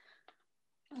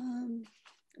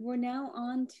 We're now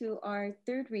on to our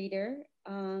third reader,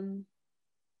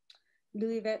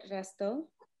 Luivette Resto.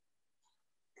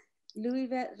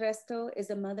 Luivette Resto is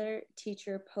a mother,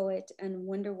 teacher, poet, and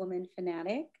Wonder Woman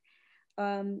fanatic.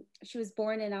 She was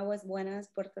born in Aguas Buenas,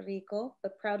 Puerto Rico,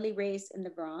 but proudly raised in the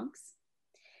Bronx.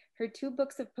 Her 2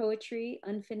 books of poetry,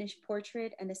 Unfinished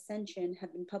Portrait and Ascension,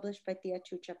 have been published by Tia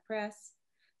Chucha Press.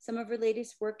 Some of her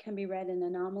latest work can be read in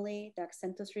Anomaly, the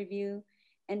Accentos Review,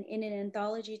 and in an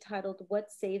anthology titled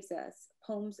What Saves Us?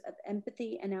 Poems of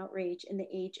Empathy and Outrage in the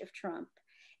Age of Trump,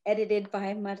 edited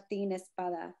by Martín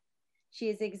Espada. She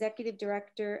is executive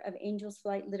director of Angel's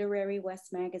Flight Literary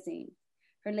West magazine.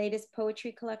 Her latest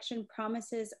poetry collection,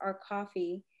 Promises Are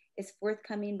Coffee, is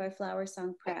forthcoming by Flower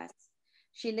Song Press.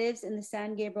 She lives in the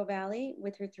San Gabriel Valley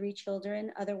with her 3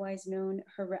 children, otherwise known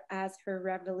as her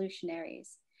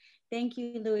revolutionaries. Thank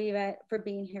you, Luivette, for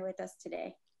being here with us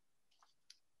today.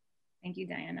 Thank you,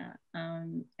 Diana.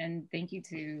 And thank you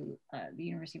to the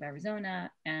University of Arizona.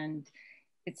 And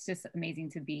it's just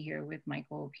amazing to be here with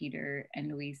Michael, Peter, and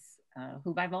Luis,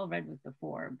 who I've all read with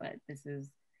before, but this is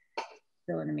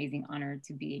still an amazing honor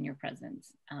to be in your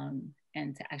presence.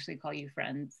 And to actually call you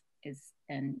friends is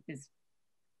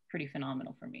pretty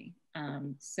phenomenal for me.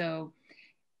 So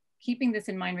keeping this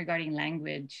in mind regarding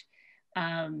language,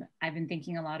 I've been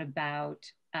thinking a lot about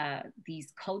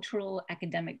these cultural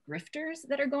academic grifters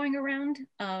that are going around.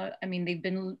 I mean, they've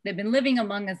been living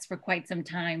among us for quite some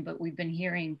time, but we've been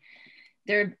hearing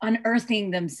they're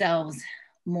unearthing themselves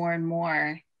more and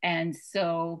more. And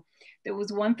so there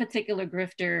was one particular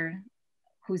grifter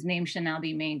whose name shall now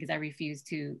be named, because I refuse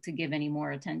to give any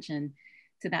more attention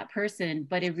to that person,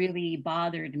 but it really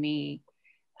bothered me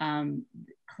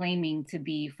claiming to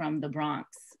be from the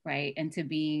Bronx, right? And to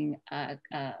being a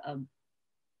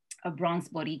Bronx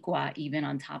Boricua even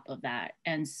on top of that.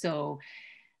 And so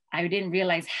I didn't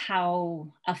realize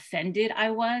how offended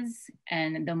I was.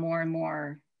 And the more and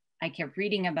more I kept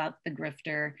reading about the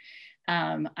grifter,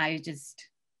 I just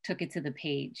took it to the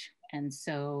page. And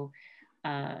so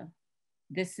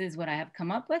this is what I have come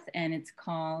up with, and it's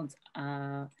called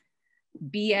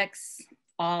BX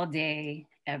All Day,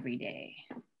 Every Day.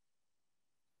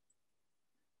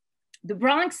 The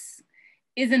Bronx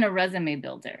isn't a resume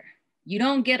builder. You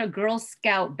don't get a Girl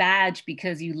Scout badge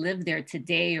because you lived there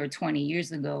today or 20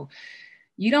 years ago.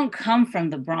 You don't come from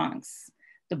the Bronx.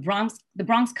 The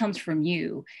Bronx comes from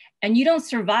you, and you don't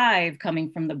survive coming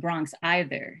from the Bronx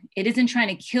either. It isn't trying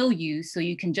to kill you so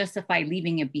you can justify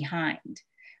leaving it behind.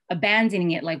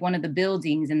 abandoning it like one of the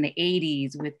buildings in the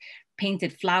 80s with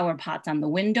painted flower pots on the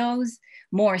windows,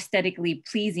 more aesthetically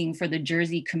pleasing for the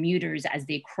Jersey commuters as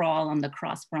they crawl on the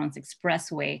Cross Bronx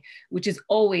Expressway, which is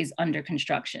always under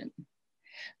construction.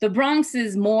 The Bronx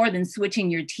is more than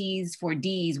switching your T's for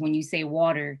D's when you say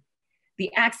water.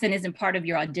 The accent isn't part of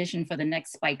your audition for the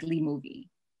next Spike Lee movie.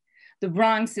 The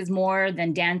Bronx is more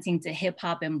than dancing to hip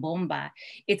hop and bomba.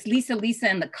 It's Lisa Lisa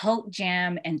and the Cult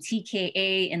Jam and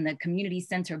TKA in the community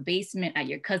center basement at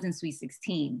your cousin's Sweet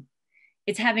 16.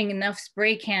 It's having enough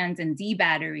spray cans and D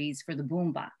batteries for the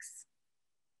boombox.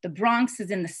 The Bronx is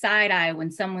in the side eye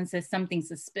when someone says something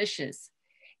suspicious.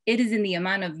 It is in the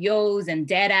amount of yos and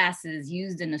dead asses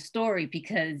used in a story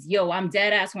because, yo, I'm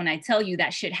dead ass when I tell you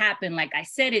that shit happened like I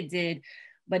said it did,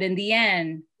 but in the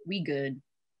end, we good.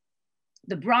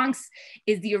 The Bronx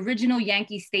is the original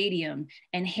Yankee Stadium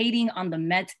and hating on the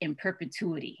Mets in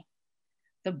perpetuity.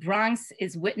 The Bronx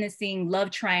is witnessing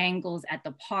love triangles at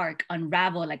the park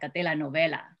unravel like a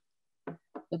telenovela.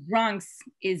 The Bronx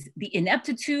is the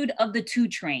ineptitude of the 2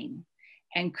 train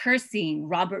and cursing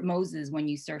Robert Moses when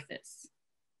you surface.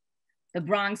 The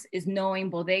Bronx is knowing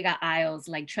bodega aisles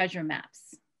like treasure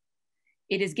maps.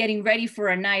 It is getting ready for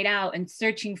a night out and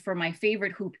searching for my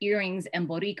favorite hoop earrings and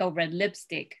Boricua red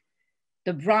lipstick.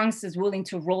 The Bronx is willing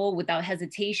to roll without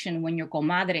hesitation when your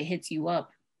comadre hits you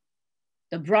up.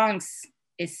 The Bronx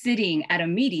is sitting at a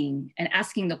meeting and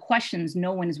asking the questions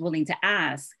no one is willing to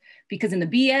ask because in the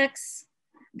BX,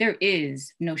 there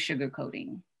is no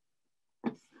sugarcoating.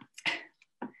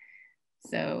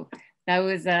 So that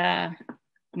was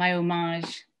my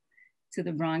homage to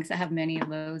the Bronx. I have many of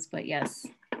those, but yes,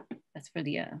 that's for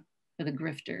the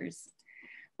grifters.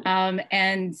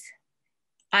 And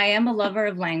I am a lover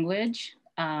of language.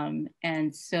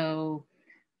 And so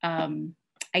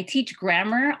I teach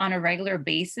grammar on a regular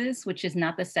basis, which is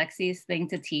not the sexiest thing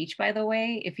to teach, by the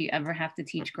way. If you ever have to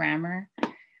teach grammar,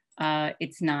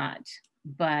 it's not.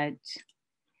 But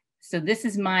so this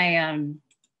is my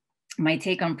my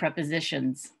take on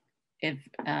prepositions. If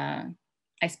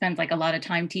I spent like a lot of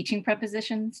time teaching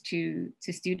prepositions to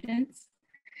students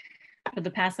for the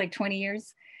past like 20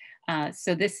 years.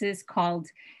 So this is called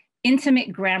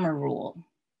Intimate Grammar Rule,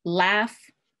 laugh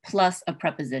plus a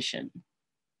preposition.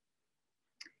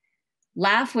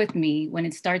 Laugh with me when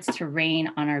it starts to rain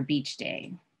on our beach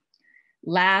day.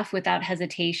 Laugh without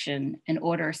hesitation and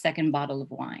order a second bottle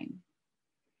of wine.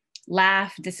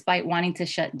 Laugh despite wanting to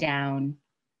shut down.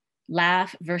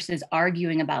 Laugh versus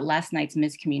arguing about last night's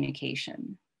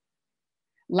miscommunication.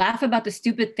 Laugh about the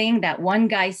stupid thing that one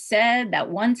guy said that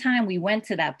one time we went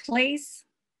to that place.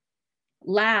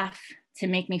 Laugh to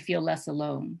make me feel less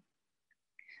alone.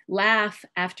 Laugh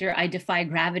after I defy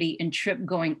gravity and trip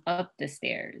going up the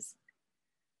stairs.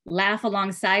 Laugh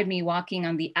alongside me walking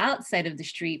on the outside of the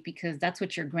street because that's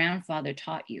what your grandfather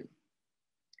taught you.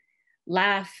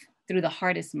 Laugh through the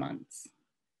hardest months.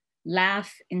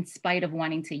 Laugh in spite of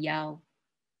wanting to yell.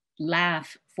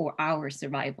 Laugh for our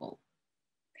survival.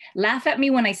 Laugh at me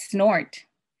when I snort.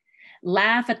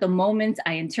 Laugh at the moments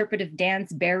I interpretive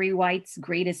dance Barry White's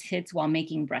greatest hits while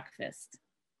making breakfast.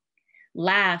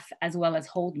 Laugh as well as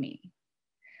hold me.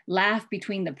 Laugh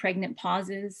between the pregnant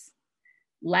pauses.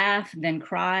 Laugh, then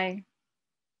cry.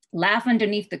 Laugh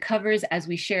underneath the covers as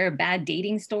we share bad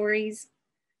dating stories.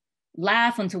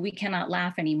 Laugh until we cannot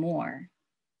laugh anymore.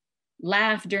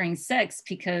 Laugh during sex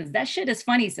because that shit is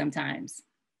funny sometimes.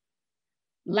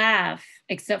 Laugh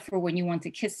except for when you want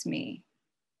to kiss me.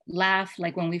 Laugh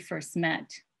like when we first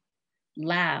met.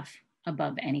 Laugh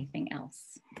above anything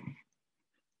else.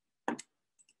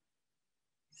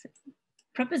 So,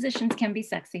 prepositions can be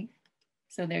sexy.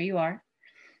 So there you are.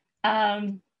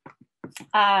 I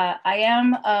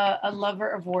am a lover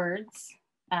of words,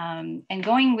 and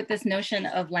going with this notion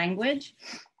of language,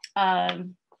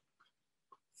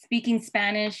 speaking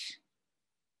Spanish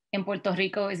in Puerto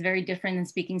Rico is very different than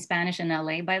speaking Spanish in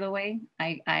LA, by the way.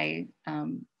 I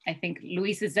think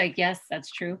Luis is like, yes, that's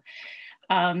true.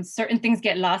 Certain things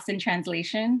get lost in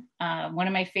translation. One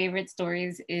of my favorite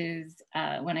stories is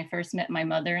when I first met my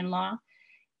mother-in-law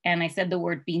and I said the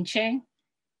word pinche,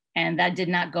 and that did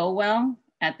not go well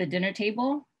at the dinner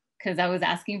table because I was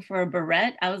asking for a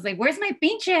barrette. I was like, where's my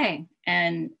pinche?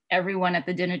 And everyone at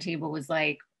the dinner table was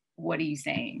like, what are you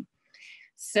saying?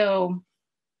 So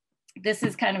this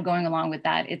is kind of going along with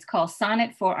that. It's called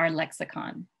Sonnet for Our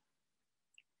Lexicon.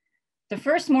 The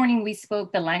first morning we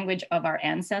spoke the language of our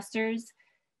ancestors,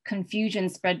 confusion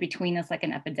spread between us like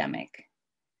an epidemic.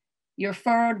 Your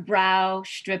furrowed brow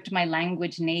stripped my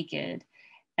language naked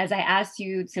as I asked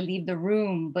you to leave the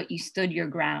room, but you stood your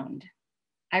ground.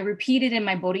 I repeated in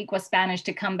my Boricua Spanish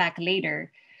to come back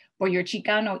later, but your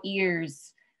Chicano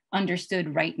ears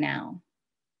understood right now.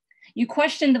 You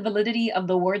questioned the validity of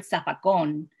the word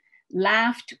zapacón,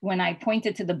 laughed when I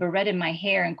pointed to the beret in my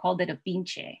hair and called it a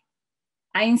pinche.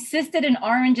 I insisted an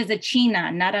orange is a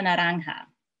china, not a naranja.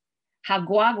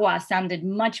 Jaguagua sounded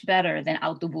much better than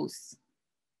autobús.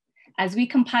 As we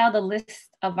compiled a list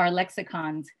of our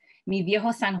lexicons, Mi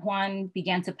Viejo San Juan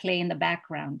began to play in the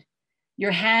background.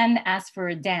 Your hand asked for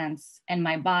a dance, and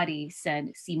my body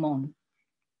said, Simón.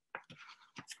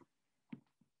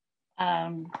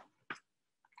 I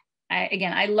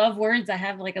love words. I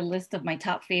have like a list of my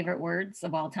top favorite words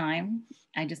of all time.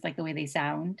 I just like the way they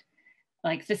sound.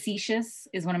 Like facetious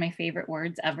is one of my favorite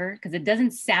words ever because it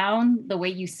doesn't sound the way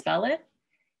you spell it,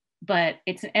 but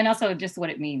it's, and also just what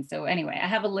it means. So anyway, I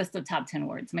have a list of top 10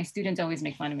 words. My students always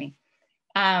make fun of me.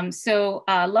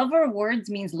 Lover of words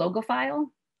means logophile.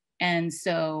 And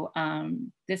so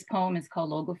this poem is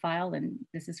called Logophile, and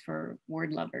this is for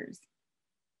word lovers.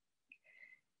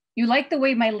 You like the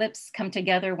way my lips come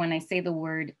together when I say the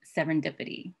word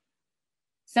serendipity.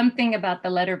 Something about the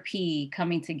letter P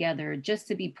coming together just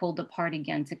to be pulled apart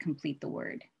again to complete the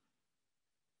word.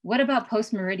 What about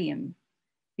post-meridian?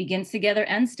 Begins together,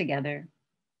 ends together.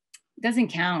 Doesn't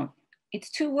count. It's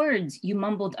 2 words you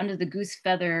mumbled under the goose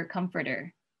feather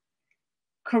comforter.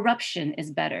 Corruption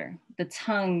is better. The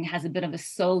tongue has a bit of a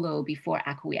solo before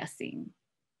acquiescing.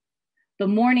 The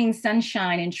morning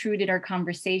sunshine intruded our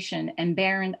conversation and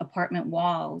barren apartment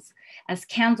walls as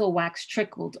candle wax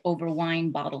trickled over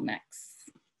wine bottlenecks.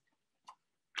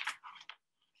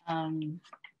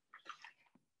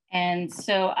 And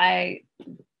so I,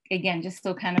 again, just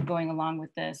still kind of going along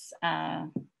with this,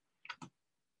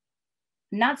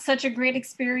 not such a great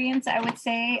experience, I would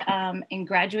say, in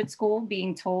graduate school,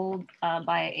 being told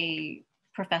by a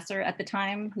professor at the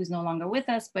time, who's no longer with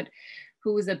us, but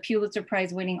who was a Pulitzer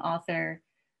Prize winning author,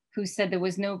 who said there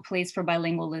was no place for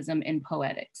bilingualism in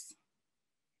poetics.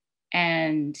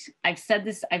 And I've said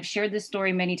this, I've shared this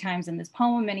story many times in this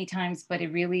poem many times, but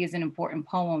it really is an important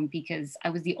poem because I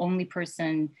was the only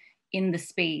person in the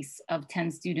space of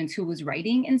 10 students who was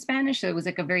writing in Spanish. So it was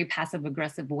like a very passive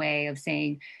aggressive way of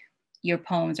saying, your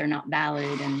poems are not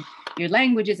valid and your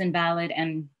language isn't valid.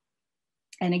 And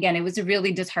again, it was a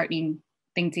really disheartening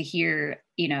thing to hear.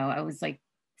 You know, I was like,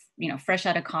 you know, fresh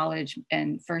out of college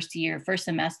and first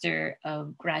semester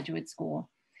of graduate school.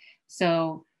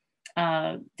 So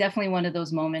definitely one of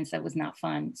those moments that was not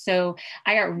fun. So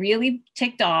I got really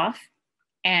ticked off,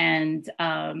 and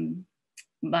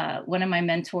one of my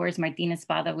mentors, Martin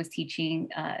Espada, was teaching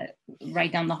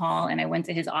right down the hall, and I went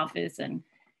to his office and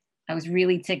I was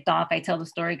really ticked off. I tell the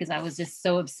story because I was just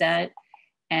so upset.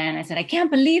 And I said, I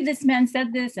can't believe this man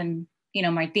said this. And, you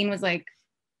know, Martin was like,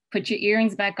 put your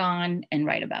earrings back on and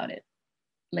write about it.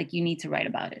 Like, you need to write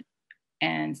about it.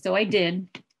 And so I did.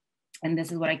 And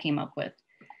this is what I came up with.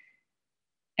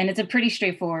 And it's a pretty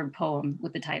straightforward poem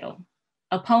with the title,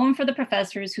 A Poem for the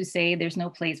Professors Who Say There's No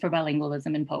Place for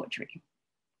Bilingualism in Poetry.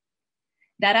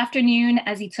 That afternoon,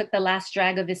 as he took the last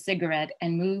drag of his cigarette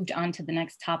and moved on to the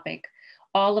next topic,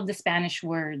 all of the Spanish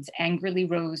words angrily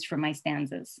rose from my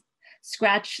stanzas,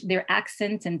 scratched their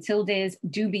accents and tildes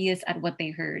dubious at what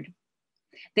they heard.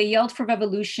 They yelled for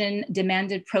revolution,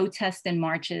 demanded protests and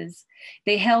marches.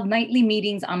 They held nightly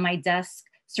meetings on my desk,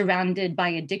 surrounded by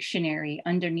a dictionary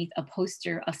underneath a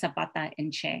poster of Zapata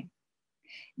and Che.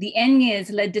 The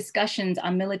Enyes led discussions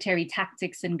on military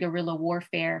tactics and guerrilla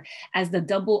warfare as the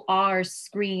double R's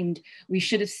screamed, we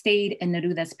should have stayed in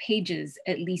Neruda's pages,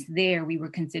 at least there we were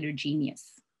considered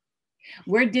genius.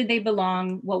 Where did they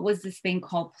belong? What was this thing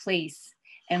called place?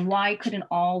 And why couldn't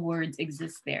all words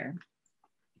exist there?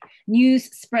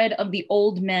 News spread of the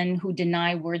old men who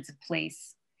deny words of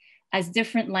place, as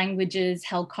different languages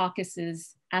held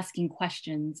caucuses asking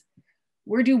questions.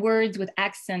 Where do words with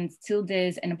accents,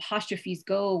 tildes, and apostrophes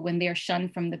go when they are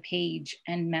shunned from the page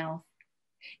and mouth?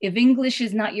 If English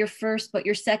is not your first, but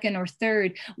your second or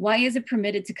third, why is it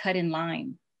permitted to cut in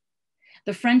line?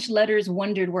 The French letters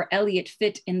wondered where Eliot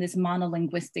fit in this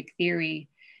monolinguistic theory.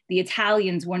 The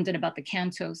Italians wondered about the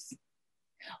cantos.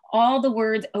 All the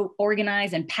words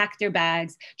organized and packed their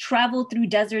bags, traveled through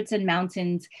deserts and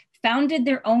mountains, founded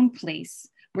their own place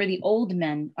where the old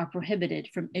men are prohibited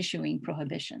from issuing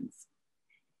prohibitions.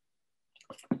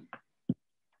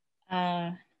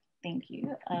 Thank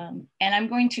you. And I'm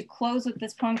going to close with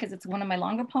this poem because it's one of my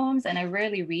longer poems and I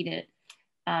rarely read it,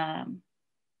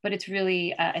 but it's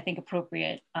really, I think,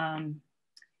 appropriate.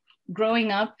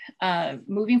 Growing up,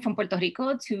 moving from Puerto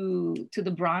Rico to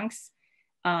the Bronx,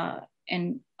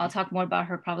 and I'll talk more about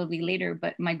her probably later,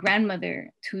 but my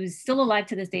grandmother, who's still alive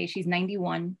to this day, she's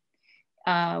 91,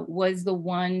 was the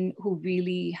one who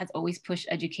really has always pushed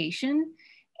education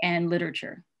and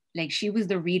literature. Like she was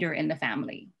the reader in the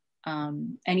family.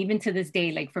 And even to this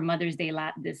day, like for Mother's Day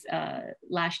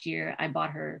last year, I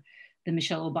bought her the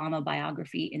Michelle Obama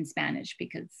biography in Spanish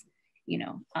because, you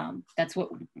know, that's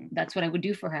what I would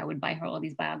do for her. I would buy her all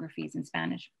these biographies in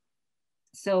Spanish.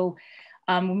 So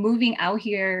moving out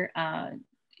here,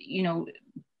 you know,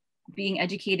 being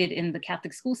educated in the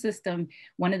Catholic school system,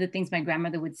 one of the things my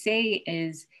grandmother would say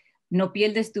is, no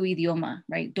pierdes tu idioma,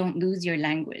 right? Don't lose your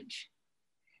language.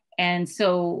 And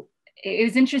so it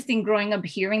was interesting growing up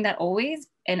hearing that always,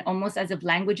 and almost as if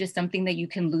language is something that you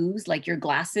can lose, like your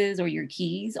glasses or your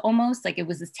keys, almost like it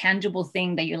was this tangible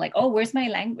thing that you're like, oh, where's my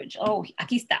language? Oh,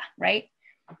 aquí está, right?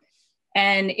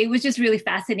 And it was just really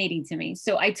fascinating to me.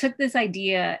 So I took this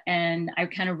idea and I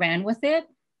kind of ran with it.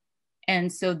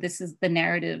 And so this is the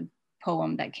narrative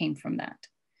poem that came from that.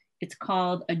 It's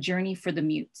called A Journey for the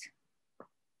Mute.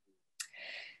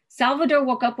 Salvador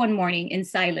woke up one morning in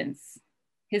silence.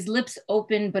 His lips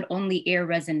opened, but only air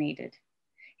resonated.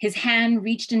 His hand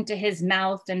reached into his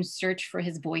mouth and searched for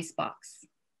his voice box.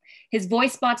 His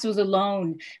voice box was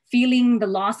alone, feeling the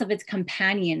loss of its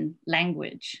companion,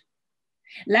 language.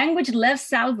 Language left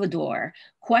Salvador.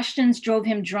 Questions drove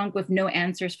him drunk with no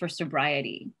answers for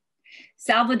sobriety.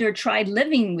 Salvador tried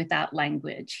living without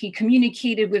language. He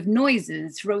communicated with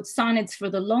noises, wrote sonnets for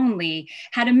the lonely,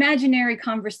 had imaginary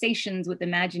conversations with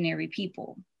imaginary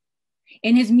people.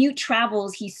 In his mute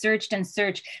travels, he searched and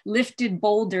searched, lifted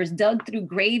boulders, dug through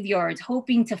graveyards,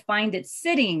 hoping to find it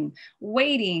sitting,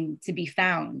 waiting to be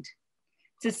found.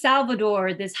 To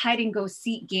Salvador, this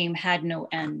hide-and-go-seek game had no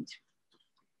end.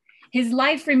 His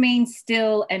life remained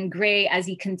still and gray as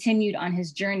he continued on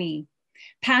his journey.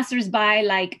 Passers-by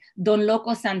like Don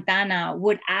Loco Santana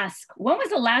would ask, when was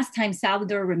the last time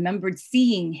Salvador remembered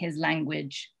seeing his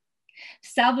language?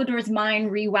 Salvador's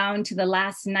mind rewound to the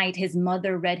last night his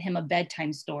mother read him a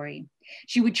bedtime story.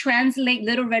 She would translate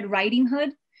Little Red Riding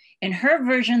Hood. In her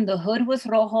version, the hood was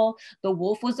rojo, the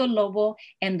wolf was a lobo,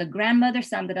 and the grandmother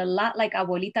sounded a lot like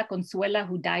Abuelita Consuela,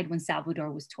 who died when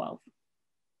Salvador was 12.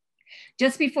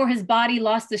 Just before his body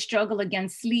lost the struggle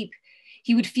against sleep,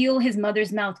 he would feel his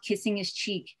mother's mouth kissing his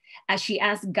cheek as she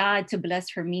asked God to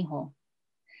bless her mijo.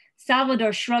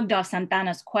 Salvador shrugged off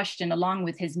Santana's question along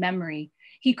with his memory.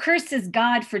 He cursed his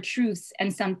God for truths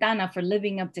and Santana for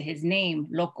living up to his name,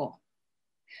 Loco.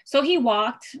 So he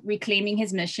walked, reclaiming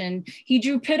his mission. He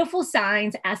drew pitiful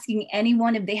signs, asking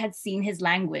anyone if they had seen his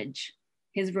language.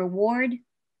 His reward,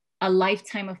 a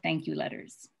lifetime of thank you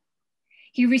letters.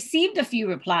 He received a few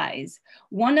replies,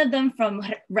 one of them from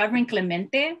Reverend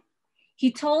Clemente.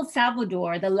 He told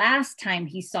Salvador the last time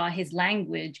he saw his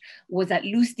language was at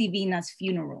Luz Divina's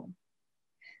funeral.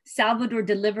 Salvador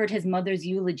delivered his mother's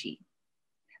eulogy,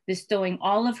 bestowing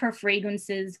all of her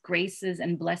fragrances, graces,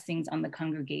 and blessings on the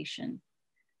congregation.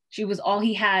 She was all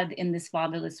he had in this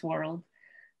fatherless world.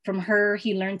 From her,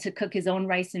 he learned to cook his own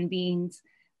rice and beans,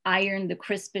 iron the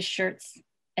crispest shirts,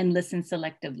 and listen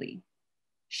selectively.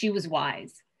 She was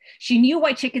wise. She knew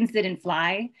why chickens didn't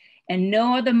fly, and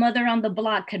no other mother on the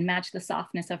block could match the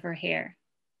softness of her hair.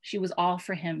 She was all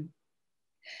for him.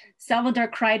 Salvador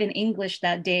cried in English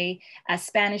that day as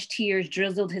Spanish tears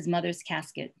drizzled his mother's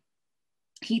casket.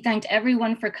 He thanked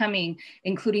everyone for coming,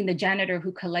 including the janitor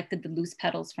who collected the loose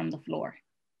petals from the floor.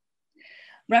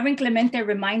 Reverend Clemente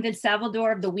reminded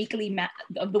Salvador of the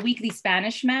weekly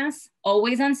Spanish Mass.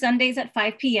 Always on Sundays at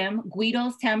 5 p.m.,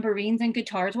 guidos, tambourines, and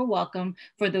guitars were welcome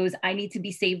for those I need to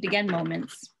be saved again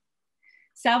moments.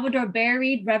 Salvador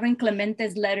buried Reverend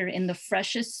Clemente's letter in the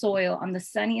freshest soil on the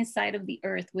sunniest side of the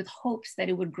earth with hopes that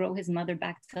it would grow his mother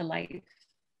back to life.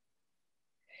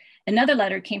 Another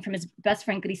letter came from his best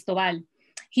friend Cristobal.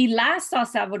 He last saw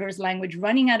Salvador's language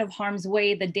running out of harm's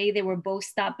way the day they were both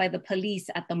stopped by the police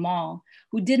at the mall,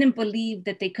 who didn't believe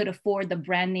that they could afford the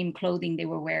brand name clothing they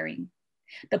were wearing.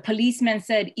 The policeman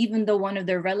said even though one of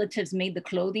their relatives made the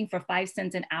clothing for 5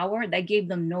 cents an hour, that gave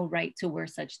them no right to wear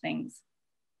such things.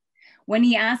 When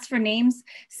he asked for names,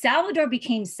 Salvador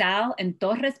became Sal and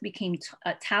Torres became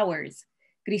Towers.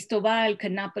 Cristobal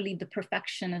could not believe the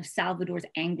perfection of Salvador's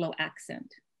Anglo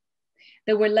accent.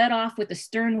 They were let off with a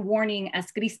stern warning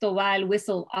as Cristobal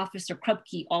whistled Officer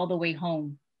Krupke all the way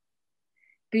home.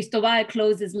 Cristobal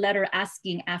closed his letter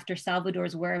asking after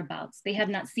Salvador's whereabouts. They had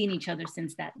not seen each other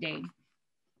since that day.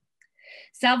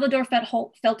 Salvador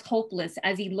felt hopeless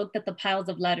as he looked at the piles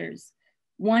of letters.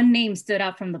 One name stood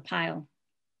out from the pile.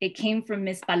 It came from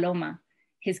Miss Paloma,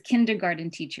 his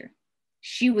kindergarten teacher.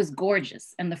 She was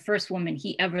gorgeous and the first woman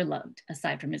he ever loved,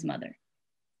 aside from his mother.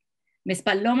 Miss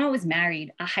Paloma was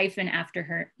married, a hyphen after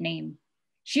her name.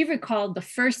 She recalled the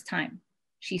first time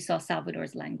she saw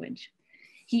Salvador's language.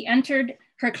 He entered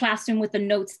her classroom with a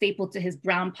note stapled to his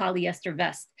brown polyester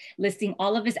vest, listing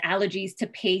all of his allergies to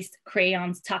paste,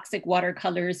 crayons, toxic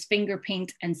watercolors, finger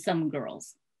paint, and some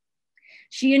girls.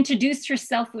 She introduced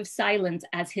herself with silence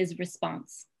as his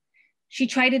response. She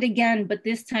tried it again, but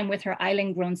this time with her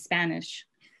island-grown Spanish.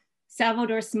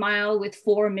 Salvador smiled with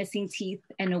 4 missing teeth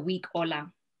and a weak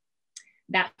hola.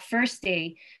 That first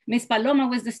day, Miss Paloma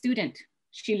was the student.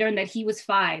 She learned that he was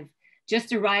 5,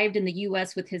 just arrived in the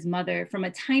US with his mother from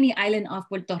a tiny island off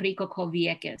Puerto Rico called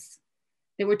Vieques.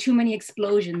 There were too many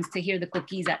explosions to hear the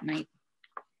coquis at night.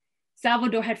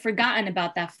 Salvador had forgotten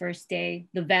about that first day,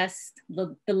 the vest,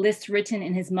 the list written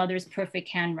in his mother's perfect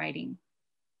handwriting.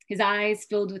 His eyes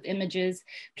filled with images,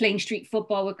 playing street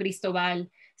football with Cristobal,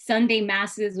 Sunday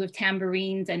masses with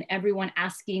tambourines, and everyone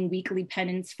asking weekly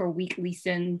penance for weekly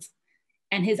sins.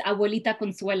 And his abuelita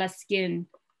Consuela's skin,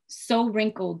 so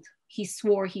wrinkled, he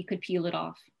swore he could peel it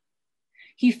off.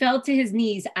 He fell to his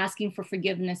knees asking for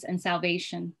forgiveness and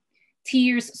salvation.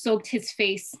 Tears soaked his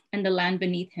face and the land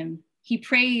beneath him. He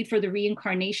prayed for the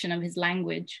reincarnation of his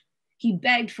language. He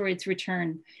begged for its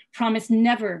return, promised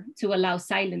never to allow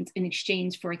silence in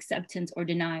exchange for acceptance or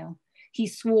denial. He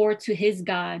swore to his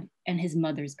God and his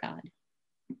mother's God.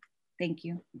 Thank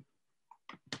you.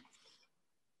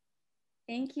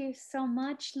 Thank you so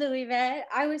much, Luivette.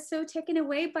 I was so taken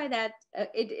away by that.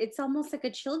 It's almost like a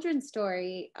children's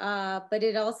story, but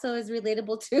it also is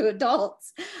relatable to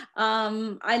adults.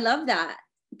 I love that.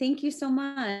 Thank you so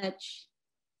much.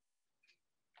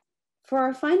 For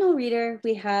our final reader,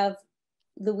 we have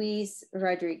Luis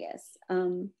Rodriguez.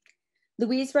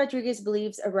 Luis Rodriguez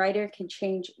believes a writer can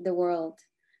change the world.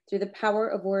 Through the power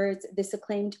of words, this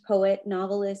acclaimed poet,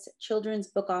 novelist, children's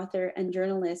book author, and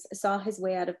journalist saw his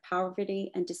way out of poverty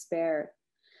and despair.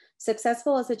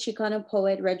 Successful as a Chicano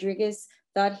poet, Rodriguez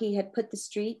thought he had put the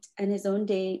street and his own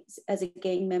days as a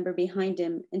gang member behind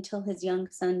him until his young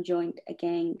son joined a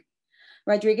gang.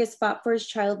 Rodriguez fought for his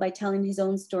child by telling his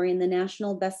own story in the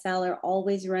national bestseller,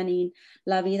 Always Running,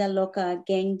 La Vida Loca,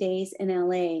 Gang Days in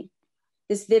LA.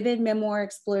 This vivid memoir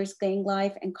explores gang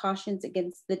life and cautions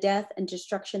against the death and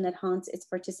destruction that haunts its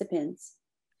participants.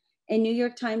 A New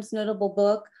York Times notable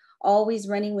book, Always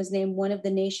Running, was named one of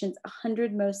the nation's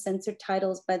 100 most censored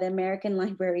titles by the American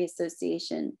Library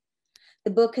Association.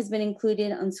 The book has been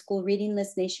included on school reading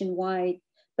lists nationwide,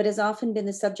 but has often been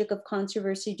the subject of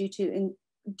controversy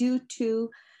due to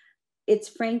its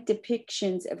frank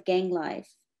depictions of gang life.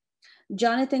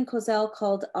 Jonathan Kozell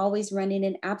called Always Running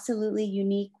an absolutely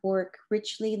unique work,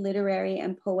 richly literary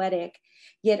and poetic,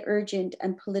 yet urgent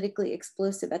and politically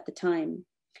explosive at the time,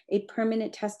 a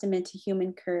permanent testament to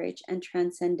human courage and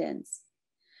transcendence.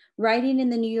 Writing in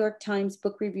the New York Times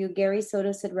book review, Gary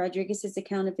Soto said Rodriguez's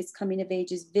account of his coming of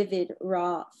age is vivid,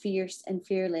 raw, fierce, and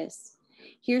fearless.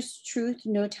 Here's truth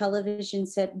no television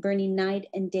set burning night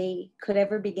and day could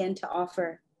ever begin to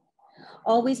offer.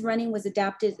 Always Running was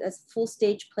adapted as a full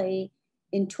stage play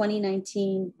in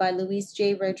 2019 by Luis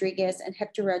J. Rodriguez and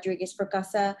Hector Rodriguez for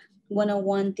Casa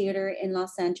 101 Theater in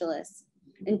Los Angeles.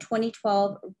 In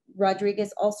 2012,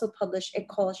 Rodriguez also published It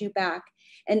Calls You Back,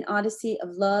 an odyssey of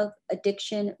love,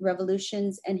 addiction,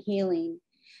 revolutions, and healing.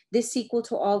 This sequel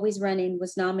to Always Running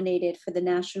was nominated for the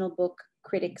National Book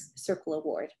Critics Circle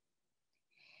Award.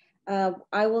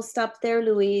 I will stop there,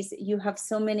 Luis. You have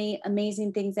so many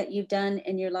amazing things that you've done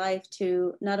in your life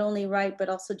to not only write, but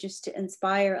also just to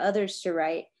inspire others to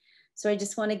write. So I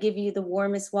just want to give you the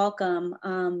warmest welcome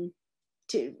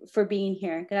for being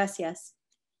here. Gracias.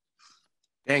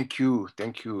 Thank you.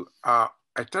 Thank you. I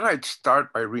thought I'd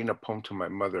start by reading a poem to my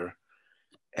mother.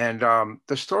 And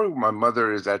the story of my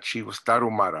mother is that she was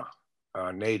Tarahumara,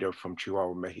 a native from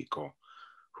Chihuahua, Mexico,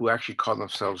 who actually called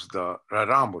themselves the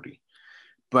Rarámuri.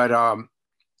 But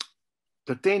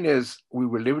the thing is, we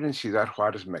were living in Ciudad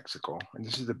Juarez, Mexico, and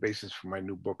this is the basis for my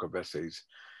new book of essays.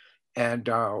 And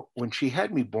when she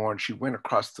had me born, she went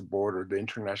across the border, the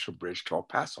international bridge to El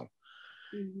Paso.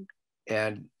 Mm-hmm.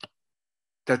 And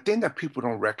the thing that people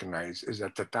don't recognize is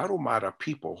that the Tarahumara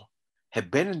people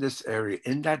have been in this area,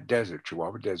 in that desert,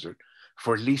 Chihuahua Desert,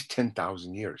 for at least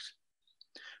 10,000 years.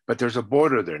 But there's a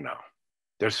border there now.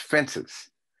 There's fences.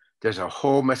 There's a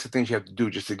whole mess of things you have to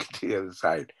do just to get to the other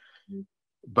side. Mm-hmm.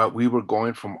 But we were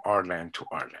going from our land to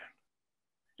our land.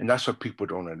 And that's what people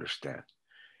don't understand.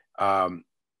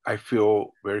 I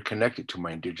feel very connected to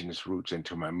my indigenous roots and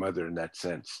to my mother in that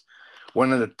sense.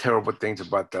 One of the terrible things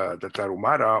about the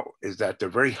Tarahumara is that they're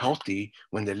very healthy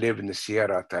when they live in the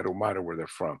Sierra Tarahumara where they're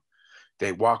from.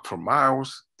 They walk for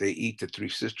miles. They eat the Three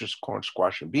Sisters, corn,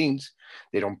 squash, and beans.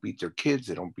 They don't beat their kids.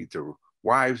 They don't beat their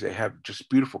wives. They have just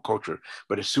beautiful culture.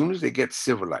 But as soon as they get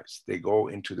civilized, they go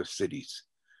into the cities.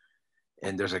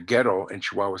 And there's a ghetto in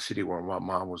Chihuahua City where my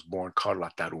mom was born called La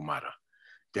Tarahumara.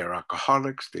 They're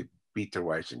alcoholics. They beat their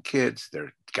wives and kids.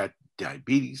 They're got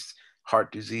diabetes,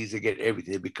 heart disease. They get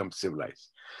everything. They become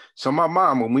civilized. So my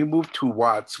mom, when we moved to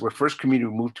Watts, the first community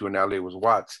we moved to in LA was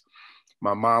Watts.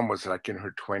 My mom was like in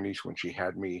her 20s when she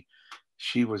had me.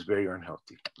 She was very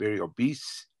unhealthy, very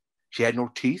obese. She had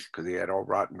no teeth because they had all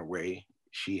rotten away.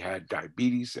 She had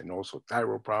diabetes and also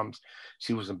thyroid problems.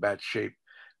 She was in bad shape.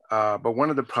 But one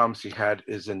of the problems she had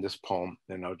is in this poem,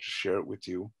 and I'll just share it with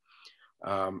you.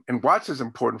 And Watts is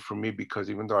important for me because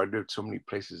even though I lived so many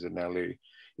places in LA,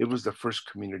 it was the first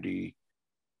community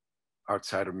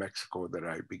outside of Mexico that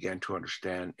I began to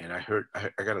understand. And I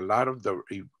got a lot of the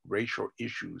racial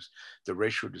issues, the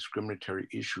racial discriminatory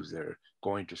issues there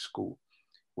going to school,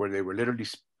 where they would literally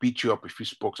beat you up if you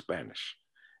spoke Spanish,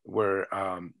 where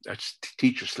a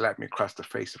teacher slapped me across the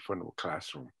face in front of a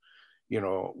classroom, you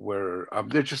know, where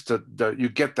they're just, you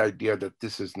get the idea that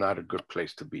this is not a good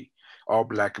place to be, all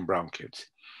Black and brown kids.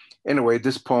 Anyway,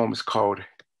 this poem is called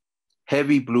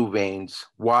Heavy Blue Veins,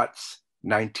 Watts,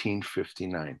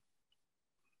 1959.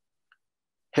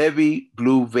 Heavy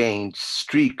blue veins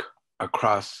streak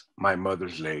across my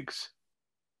mother's legs,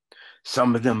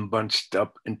 some of them bunched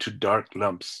up into dark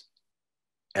lumps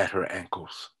at her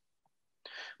ankles.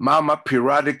 Mama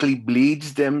periodically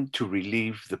bleeds them to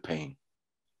relieve the pain.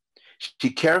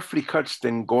 She carefully cuts the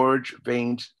engorged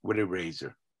veins with a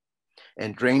razor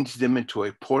and drains them into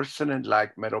a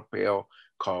porcelain-like metal pail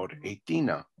called a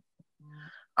tina.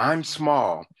 I'm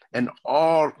small, and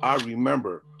all I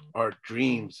remember are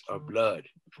dreams of blood.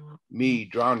 Me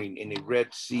drowning in a red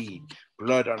sea,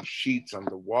 blood on sheets on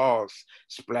the walls,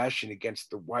 splashing against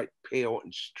the white pail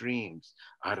in streams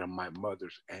out of my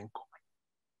mother's ankle.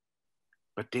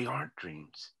 But they aren't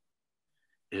dreams.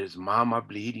 It is Mama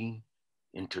bleeding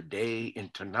into day,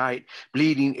 into night,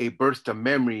 bleeding a burst of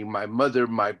memory, my mother,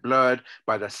 my blood,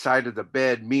 by the side of the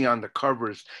bed, me on the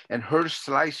covers, and her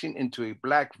slicing into a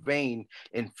black vein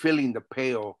and filling the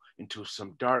pail into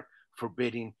some dark,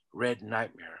 forbidding red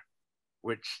nightmare,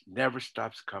 which never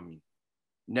stops coming,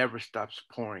 never stops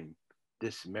pouring,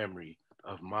 this memory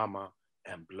of Mama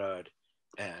and blood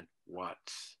and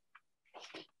Watts.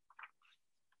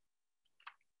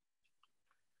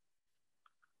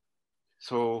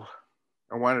 So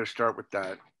I wanted to start with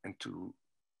that and to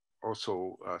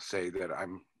also say that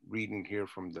I'm reading here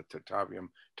from the Tataviam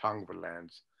Tongva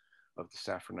lands of the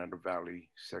San Fernando Valley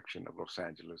section of Los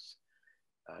Angeles,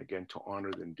 again, to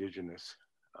honor the indigenous.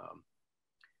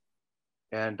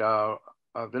 The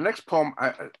next poem,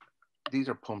 these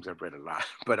are poems I've read a lot,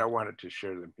 but I wanted to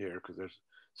share them here because there's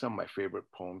some of my favorite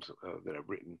poems that I've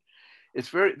written.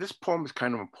 This poem is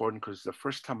kind of important because it's the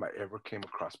first time I ever came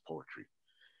across poetry.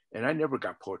 And I never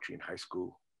got poetry in high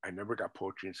school. I never got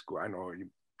poetry in school. I know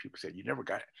people say, you never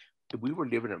got it. We were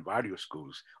living in barrio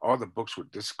schools. All the books were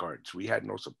discards. We had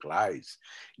no supplies.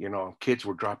 You know, kids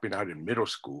were dropping out in middle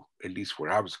school, at least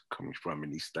where I was coming from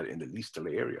in the East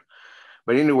LA area.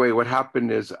 But anyway, what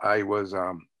happened is I was,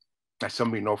 as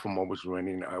somebody know from what was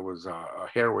running, I was a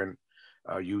heroin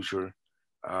user,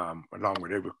 along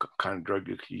with every kind of drug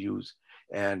you could use.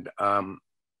 And I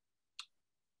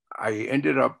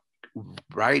ended up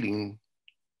writing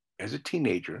as a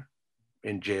teenager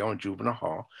in jail and juvenile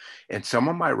hall, and some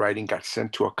of my writing got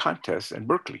sent to a contest in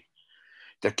Berkeley,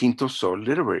 the Quinto Sol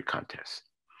Literary Contest.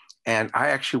 And I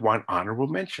actually won honorable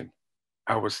mention.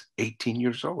 I was 18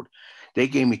 years old. They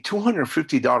gave me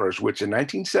 $250, which in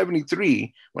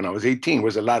 1973, when I was 18,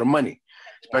 was a lot of money,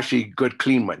 especially good,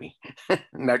 clean money,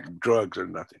 not drugs or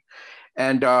nothing.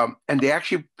 And they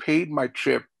actually paid my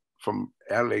trip from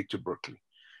LA to Berkeley.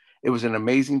 It was an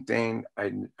amazing thing.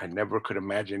 I never could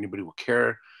imagine anybody would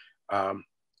care.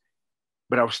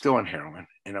 But I was still on heroin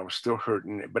and I was still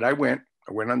hurting. But I went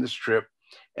on this trip.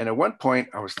 And at one point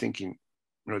I was thinking,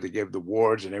 you know, they gave the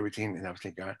awards and everything. And I was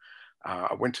thinking,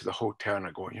 I went to the hotel and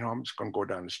I go, you know, I'm just going to go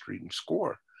down the street and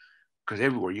score. Because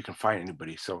everywhere you can find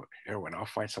anybody. So heroin, I'll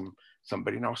find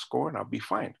somebody and I'll score and I'll be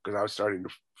fine. Because I was starting to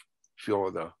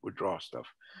feel the withdrawal stuff.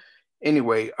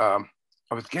 Anyway,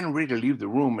 I was getting ready to leave the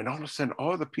room, and all of a sudden,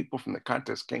 all the people from the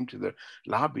contest came to the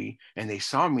lobby, and they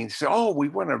saw me and said, "Oh, we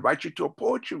want to invite you to a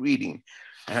poetry reading."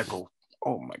 And I go,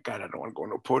 "Oh my God, I don't want to go to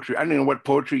no poetry. I don't know what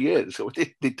poetry is." So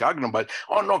they talking about,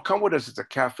 "Oh no, come with us. It's a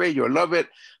cafe. You'll love it."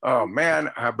 Oh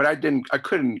man, but I didn't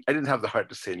have the heart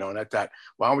to say no. And I thought,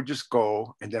 well, I would just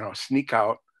go, and then I'll sneak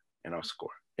out and I'll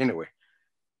score anyway.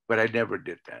 But I never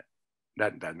did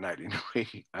that night.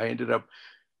 Anyway, I ended up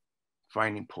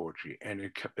finding poetry,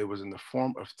 and it was in the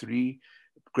form of three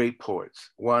great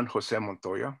poets. One, Jose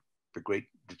Montoya, the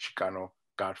Chicano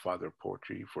godfather of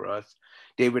poetry for us.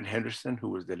 David Henderson, who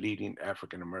was the leading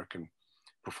African-American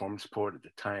performance poet at the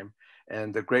time,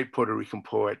 and the great Puerto Rican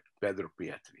poet, Pedro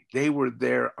J. They were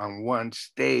there on one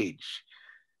stage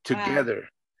together. Wow.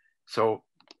 So,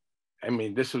 I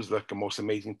mean, this was like the most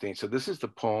amazing thing. So this is the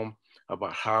poem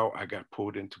about how I got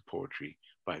pulled into poetry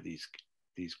by these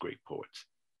great poets.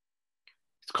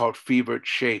 It's called Fevered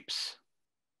Shapes.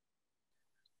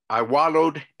 I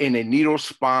wallowed in a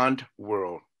needle-spawned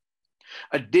world,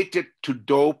 addicted to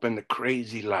dope and the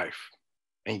crazy life.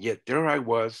 And yet there I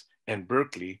was in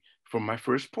Berkeley for my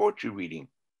first poetry reading.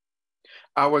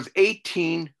 I was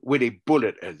 18 with a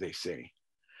bullet, as they say.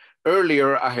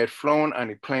 Earlier, I had flown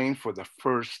on a plane for the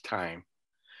first time.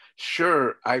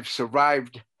 Sure, I've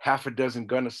survived half a dozen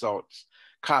gun assaults,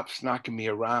 cops knocking me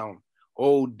around,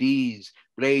 ODs,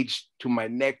 blades to my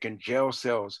neck and jail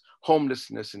cells,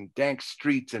 homelessness and dank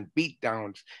streets and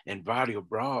beatdowns and barrio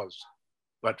brawls.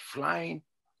 But flying,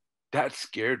 that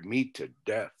scared me to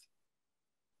death.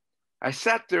 I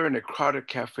sat there in a crowded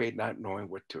cafe not knowing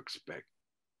what to expect.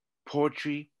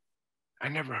 Poetry, I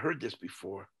never heard this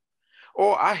before.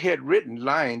 Oh, I had written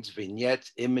lines,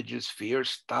 vignettes, images,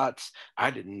 fears, thoughts. I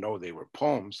didn't know they were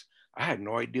poems. I had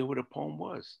no idea what a poem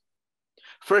was.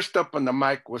 First up on the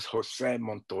mic was Jose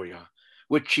Montoya,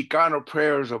 with Chicano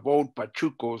prayers of old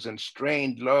pachucos and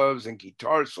strained loves and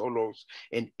guitar solos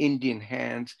and Indian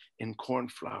hands in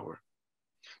cornflower.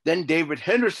 Then David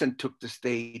Henderson took the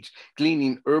stage,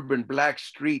 gleaning urban black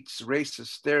streets, racist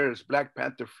stares, Black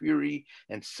Panther fury,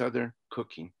 and Southern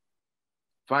cooking.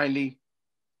 Finally,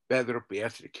 Pedro J.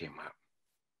 came out,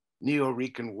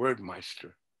 Neo-Rican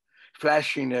wordmeister,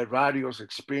 flashing at radio's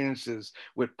experiences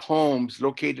with poems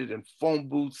located in phone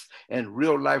booths and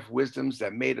real-life wisdoms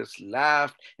that made us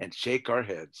laugh and shake our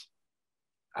heads.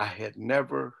 I had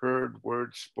never heard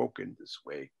words spoken this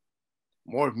way.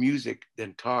 More music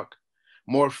than talk,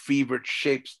 more fevered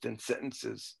shapes than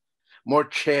sentences, more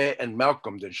Che and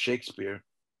Malcolm than Shakespeare.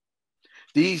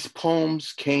 These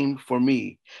poems came for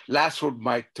me, lassoed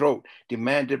my throat,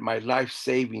 demanded my life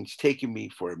savings, taking me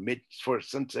for a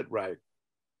sunset ride.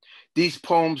 These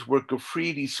poems were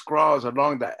graffiti scrawls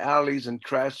along the alleys and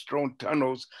trash-strewn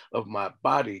tunnels of my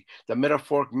body, the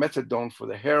metaphoric methadone for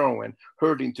the heroin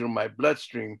hurtling through my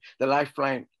bloodstream, the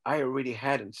lifeline I already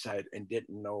had inside and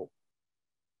didn't know.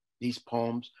 These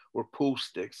poems were pool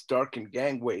sticks, darkened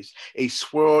gangways, a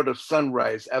swirl of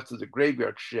sunrise after the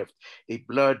graveyard shift, a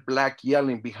blood black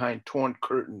yelling behind torn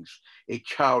curtains, a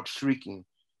child shrieking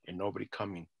and nobody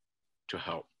coming to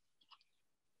help.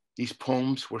 These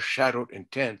poems were shadowed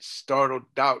intents, startled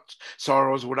doubts,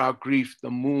 sorrows without grief, the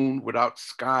moon without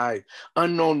sky,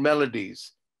 unknown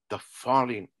melodies, the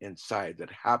falling inside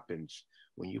that happens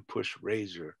when you push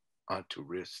razor onto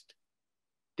wrist.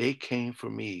 They came for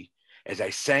me as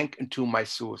I sank into my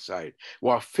suicide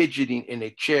while fidgeting in a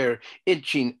chair,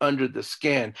 inching under the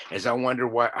skin as I wonder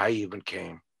why I even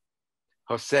came.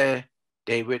 Jose,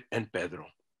 David, and Pedro.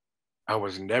 I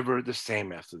was never the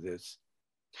same after this.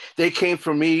 They came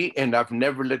for me and I've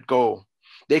never let go.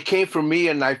 They came for me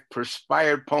and I've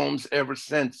perspired poems ever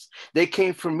since. They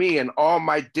came for me and all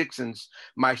my Dixons,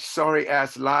 my sorry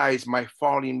ass lies, my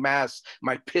falling masks,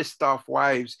 my pissed off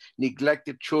wives,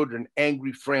 neglected children,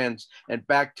 angry friends, and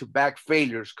back-to-back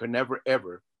failures could never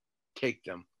ever take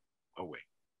them away.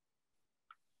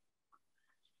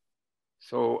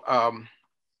 So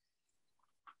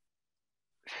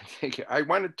I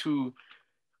wanted to,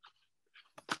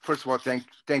 first of all,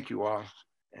 thank you all.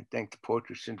 And thank the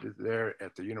poetry center there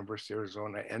at the University of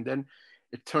Arizona. And then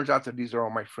it turns out that these are all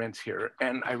my friends here.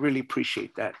 And I really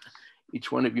appreciate that.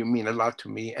 Each one of you mean a lot to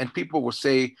me. And people will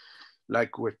say,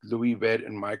 like with Luivette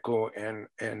and Michael and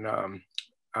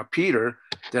Peter,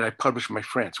 that I publish my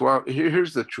friends. Well,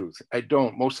 here's the truth. I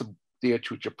don't. Most of the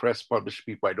Chucha Press publish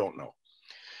people I don't know.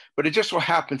 But it just so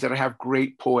happens that I have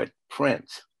great poet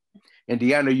friends. And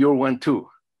Diana, you're one too.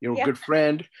 You're a good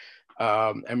friend.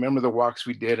 I remember the walks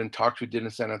we did and talks we did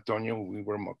in San Antonio when we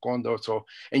were in Macondo. So,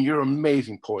 and you're an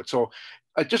amazing poet. So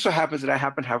it just so happens that I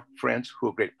happen to have friends who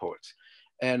are great poets.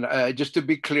 And just to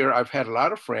be clear, I've had a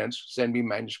lot of friends send me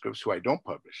manuscripts who I don't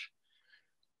publish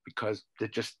because they're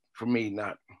just, for me,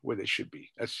 not where they should be.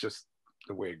 That's just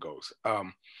the way it goes.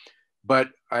 But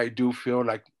I do feel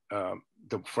like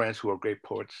the friends who are great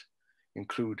poets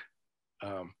include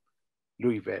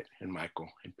Luivette and Michael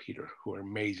and Peter, who are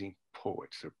amazing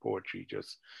poets. Their poetry,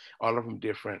 just all of them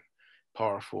different,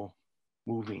 powerful,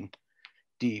 moving,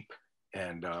 deep,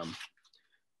 and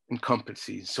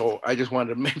encompassing. So I just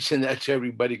wanted to mention that to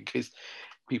everybody in case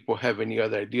people have any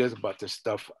other ideas about this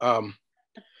stuff. I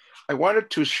wanted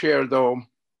to share though,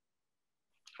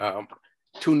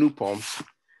 2 new poems.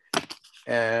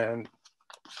 And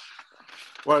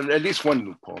well, at least one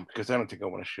new poem, because I don't think I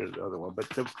want to share the other one. But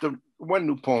the one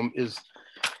new poem is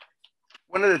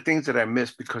one of the things that I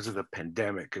missed because of the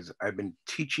pandemic. Is I've been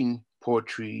teaching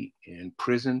poetry in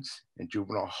prisons and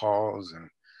juvenile halls and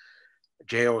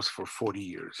jails for 40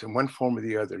 years in one form or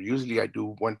the other. Usually I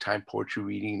do one-time poetry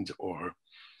readings or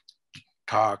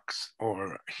talks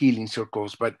or healing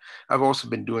circles, but I've also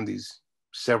been doing these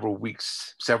several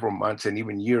weeks, several months, and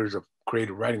even years of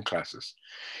creative writing classes.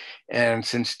 And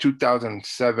since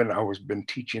 2007, I was been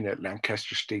teaching at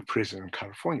Lancaster State Prison in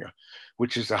California,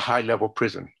 which is a high level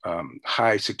prison,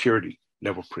 high security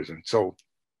level prison. So,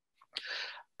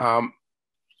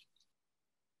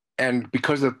 and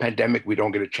because of the pandemic, we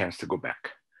don't get a chance to go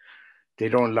back. They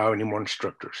don't allow any more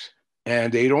instructors,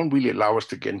 and they don't really allow us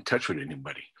to get in touch with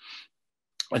anybody.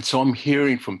 And so I'm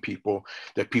hearing from people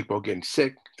that people are getting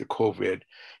sick. The COVID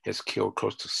has killed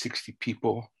close to 60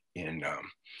 people in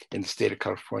the state of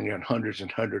California, and hundreds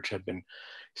have been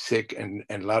sick. And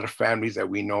a lot of families that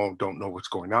we know don't know what's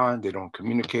going on. They don't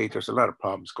communicate. There's a lot of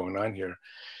problems going on here.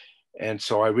 And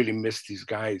so I really miss these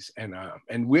guys and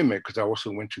women, because I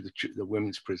also went to the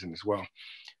women's prison as well.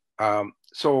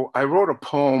 So I wrote a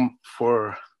poem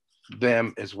for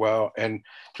them as well. And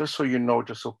just so you know,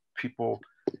 just so people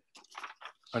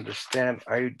understand,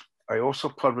 I also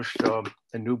published a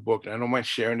new book, and I don't mind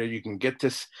sharing it. You can get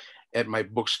this at my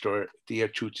bookstore,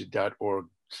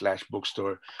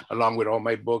 theachucha.org/bookstore, along with all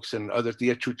my books and other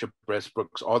Thea Chucha Press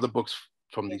books. All the books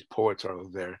from these poets are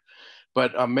there.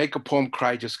 But Make a Poem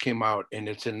Cry just came out, and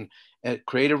it's in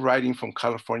creative writing from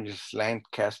California's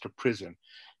Lancaster Prison.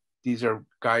 These are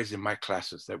guys in my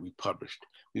classes that we published.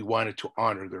 We wanted to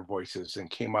honor their voices, and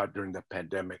came out during the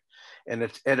pandemic. And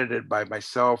it's edited by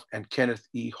myself and Kenneth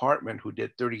E. Hartman, who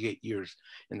did 38 years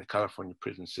in the California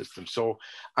prison system. So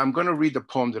I'm going to read the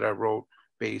poem that I wrote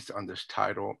based on this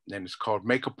title, and it's called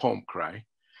Make a Poem Cry.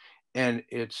 And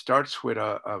it starts with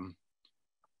an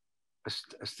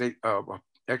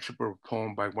excerpt of a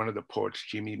poem by one of the poets,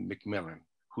 Jimmy McMillan,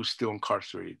 who's still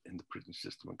incarcerated in the prison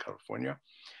system in California.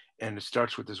 And it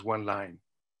starts with this one line: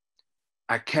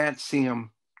 I can't see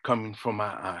him coming from my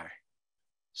eye,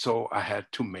 so I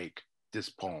had to make this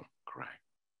poem cry.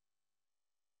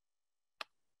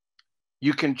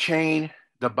 You can chain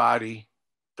the body,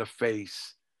 the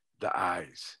face, the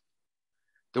eyes,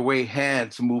 the way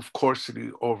hands move coarsely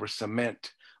over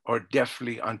cement or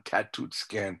deftly on tattooed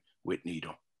skin with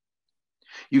needle.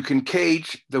 You can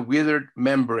cage the withered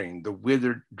membrane, the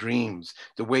withered dreams,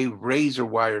 the way razor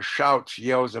wire shouts,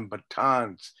 yells, and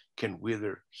batons can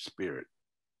wither spirit.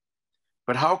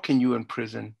 But how can you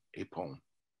imprison a poem?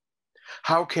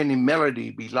 How can a melody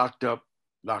be locked up,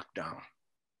 locked down?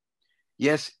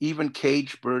 Yes, even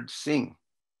caged birds sing,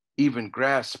 even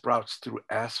grass sprouts through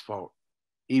asphalt,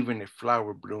 even a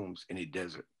flower blooms in a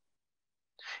desert.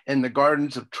 And the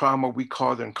gardens of trauma we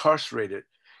call the incarcerated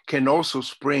can also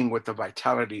spring with the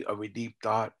vitality of a deep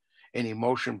thought, an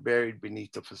emotion buried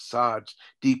beneath the facades,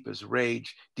 deep as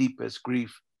rage, deep as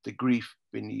grief, the grief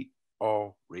beneath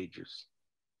all rages.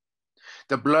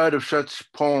 The blood of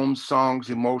such poems, songs,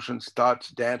 emotions,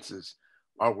 thoughts, dances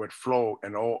are what flow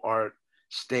in all art,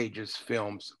 stages,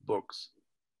 films, books.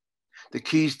 The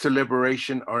keys to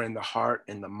liberation are in the heart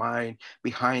and the mind,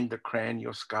 behind the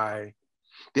cranial sky.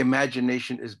 The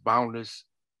imagination is boundless,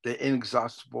 the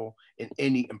inexhaustible in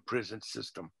any imprisoned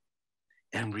system.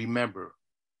 And remember,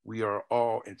 we are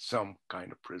all in some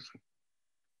kind of prison.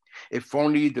 If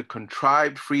only the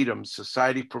contrived freedoms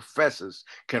society professes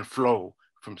can flow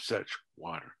from such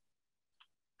water.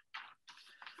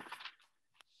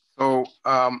 So,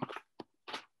 and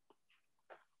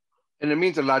it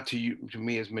means a lot to you, to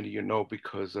me, as many of you know,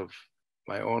 because of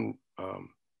my own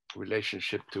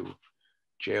relationship to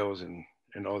jails and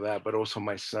all that, but also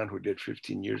my son, who did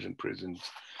 15 years in prisons,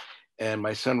 and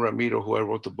my son Ramiro, who I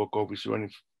wrote the book over,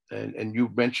 and you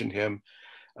mentioned him.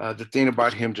 The thing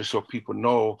about him, just so people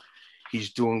know,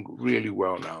 he's doing really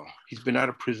well now. He's been out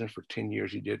of prison for 10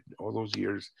 years. He did all those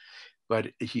years,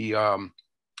 but he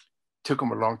took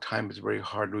him a long time. It's very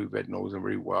hard. Luivette knows him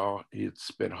very well. It's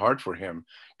been hard for him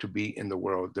to be in the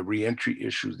world. The reentry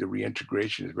issues, the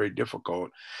reintegration is very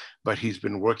difficult, but he's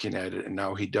been working at it. And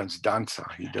now he does danza.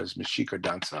 He does Mexica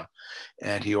danza.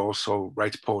 And he also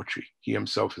writes poetry. He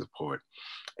himself is a poet.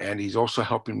 And he's also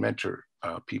helping mentor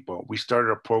people. We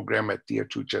started a program at Thea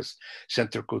Chucha's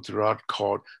Centro Cultural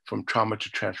called From Trauma to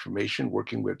Transformation,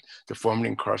 working with the formerly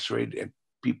incarcerated and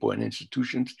people in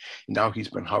institutions. And now he's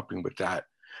been helping with that.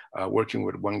 Working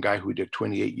with one guy who did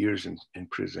 28 years in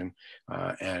prison,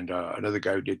 and another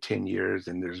guy who did 10 years,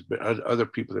 and there's been other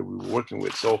people that we were working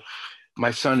with. So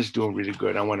my son is doing really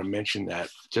good. I want to mention that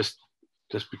just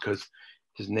because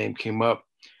his name came up.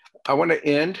 I want to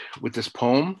end with this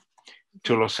poem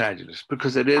to Los Angeles,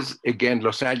 because it is, again,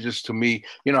 Los Angeles to me,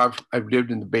 you know, I've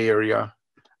lived in the Bay Area.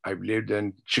 I've lived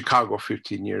in Chicago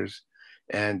 15 years,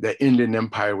 and the Inland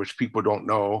Empire, which people don't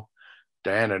know,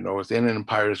 Diana knows, the Inland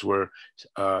Empire is where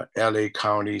LA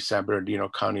County, San Bernardino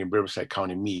County, and Riverside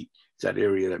County meet. It's that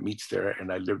area that meets there,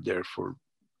 and I lived there for a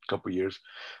couple of years.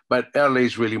 But LA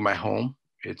is really my home.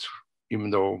 It's, even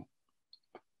though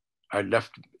I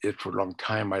left it for a long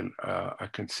time, I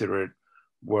consider it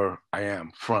where I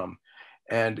am from.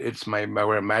 And it's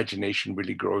where imagination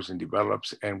really grows and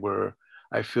develops, and where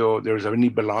I feel there's any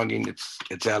belonging,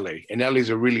 it's LA. And LA is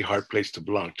a really hard place to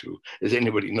belong to, as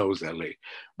anybody knows LA,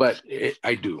 but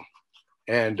I do.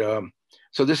 And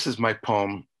so this is my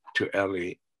poem to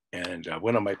LA, and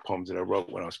one of my poems that I wrote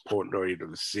when I was Poet Laureate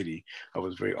of the city. I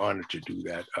was very honored to do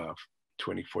that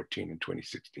 2014 and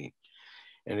 2016.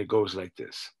 And it goes like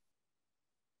this.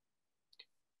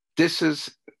 This is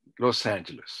Los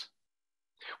Angeles,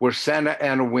 where Santa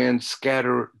Ana winds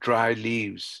scatter dry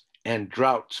leaves and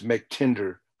droughts make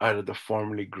tinder out of the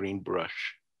formerly green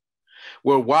brush,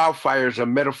 where wildfires are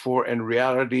metaphor and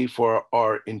reality for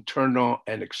our internal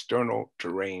and external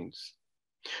terrains,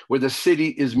 where the city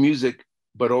is music,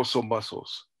 but also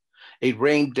muscles, a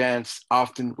rain dance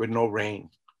often with no rain,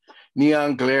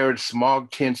 neon glared smog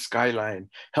tint skyline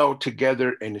held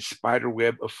together in a spider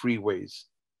web of freeways.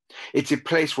 It's a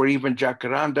place where even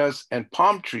jacarandas and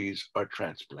palm trees are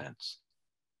transplants.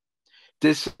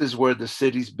 This is where the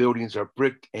city's buildings are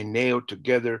bricked and nailed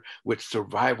together with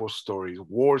survival stories,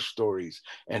 war stories,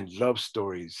 and love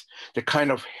stories, the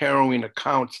kind of harrowing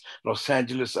accounts Los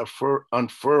Angeles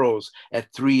unfurls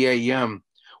at 3 a.m.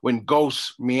 when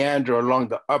ghosts meander along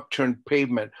the upturned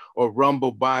pavement or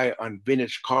rumble by on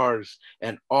vintage cars,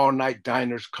 and all-night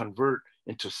diners convert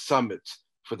into summits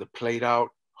for the played out,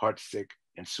 heartsick,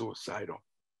 and suicidal.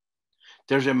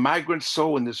 There's a migrant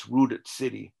soul in this rooted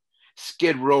city.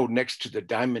 Skid Row next to the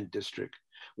Diamond District,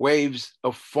 waves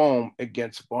of foam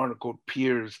against barnacled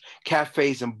piers,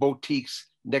 cafes and boutiques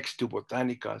next to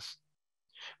botanicas.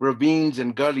 Ravines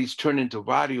and gullies turn into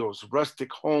barrios,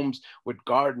 rustic homes with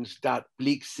gardens dot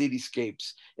bleak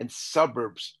cityscapes, and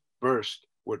suburbs burst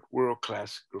with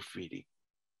world-class graffiti.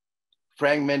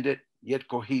 Fragmented yet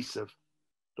cohesive,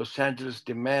 Los Angeles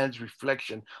demands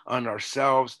reflection on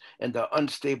ourselves and the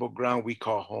unstable ground we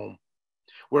call home,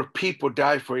 where people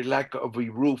die for a lack of a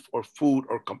roof or food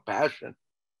or compassion.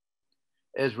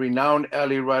 As renowned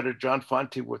LA writer John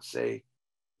Fonte would say,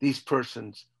 these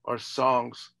persons are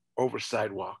songs over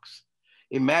sidewalks,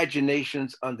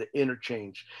 imaginations on the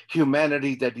interchange,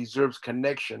 humanity that deserves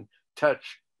connection,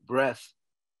 touch, breath.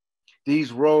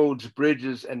 These roads,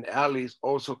 bridges, and alleys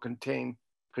also contain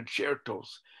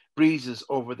concertos. Breezes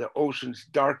over the ocean's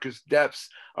darkest depths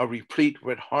are replete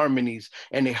with harmonies,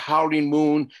 and a howling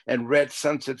moon and red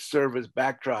sunset serve as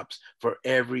backdrops for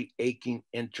every aching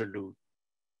interlude.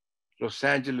 Los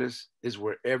Angeles is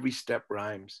where every step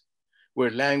rhymes, where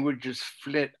languages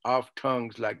flit off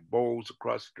tongues like bowls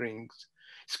across strings.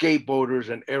 Skateboarders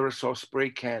and aerosol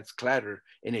spray cans clatter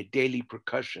in a daily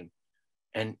percussion,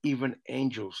 and even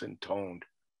angels intoned,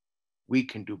 "We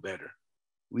can do better,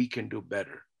 we can do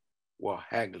better," while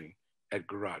haggling at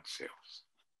garage sales.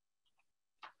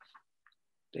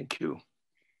 Thank you.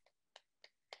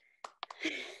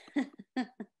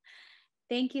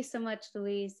 Thank you so much,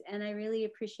 Luis. And I really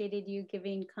appreciated you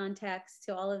giving context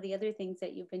to all of the other things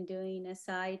that you've been doing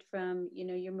aside from,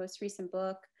 your most recent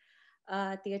book,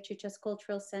 the Chucha's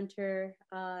Cultural Center,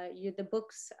 the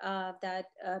books that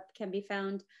can be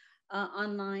found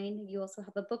online. You also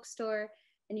have a bookstore,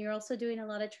 and you're also doing a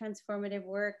lot of transformative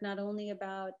work, not only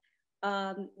about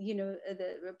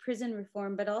the prison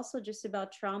reform, but also just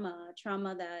about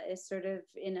trauma that is sort of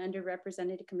in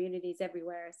underrepresented communities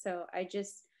everywhere. So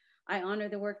I honor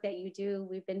the work that you do.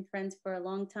 We've been friends for a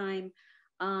long time.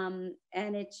 And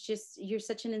it's just, you're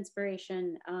such an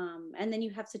inspiration. And then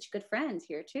you have such good friends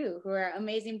here too, who are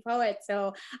amazing poets.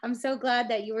 So I'm so glad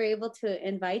that you were able to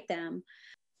invite them.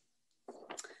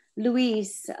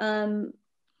 Luis,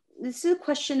 this is a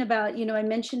question about, I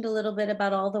mentioned a little bit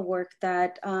about all the work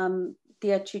that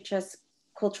the Chucha's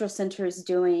Cultural Center is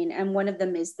doing, and one of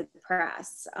them is the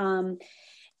press.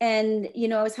 And,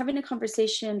 I was having a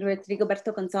conversation with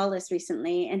Rigoberto Gonzalez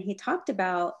recently, and he talked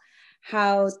about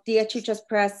how the Chucha's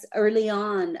Press early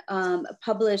on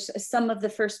published some of the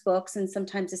first books and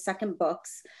sometimes the second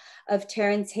books of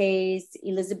Terrence Hayes,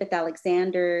 Elizabeth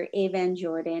Alexander, Evan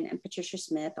Jordan, and Patricia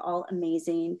Smith, all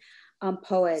amazing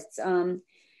poets.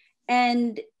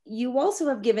 And you also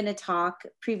have given a talk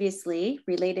previously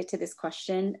related to this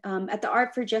question at the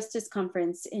Art for Justice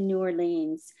conference in New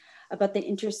Orleans about the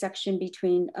intersection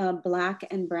between Black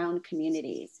and Brown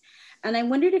communities. And I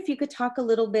wondered if you could talk a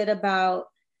little bit about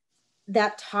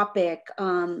that topic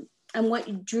and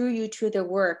what drew you to the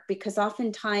work, because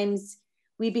oftentimes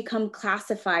we become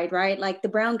classified, right? Like the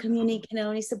Brown community can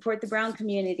only support the Brown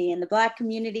community and the Black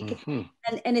community can,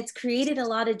 and it's created a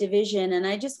lot of division. And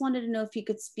I just wanted to know if you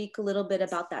could speak a little bit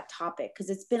about that topic, because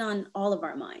it's been on all of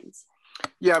our minds.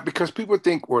 Yeah, because people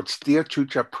think, well, it's Tia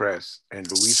Chucha Press and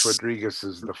Luis Rodriguez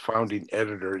is the founding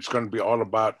editor. It's going to be all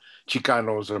about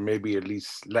Chicanos or maybe at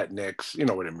least Latinx, you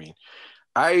know what I mean?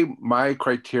 My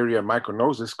criteria, Michael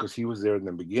knows this because he was there in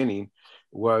the beginning,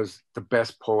 was the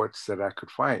best poets that I could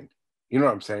find. You know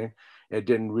what I'm saying? I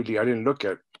didn't look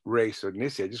at race or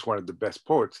ethnicity. I just wanted the best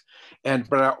poets.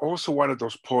 But I also wanted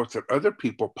those poets that other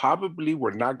people probably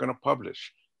were not going to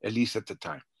publish, at least at the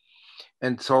time.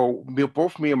 And so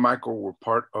both me and Michael were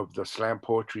part of the slam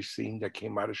poetry scene that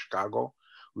came out of Chicago.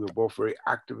 We were both very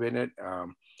active in it.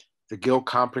 The Guild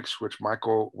Complex, which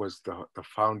Michael was the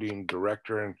founding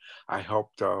director, and I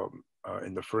helped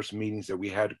in the first meetings that we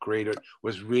had created,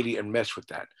 was really enmeshed with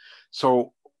that.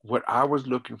 So what I was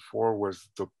looking for was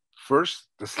the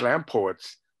slam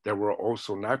poets that were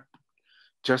also not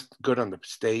just good on the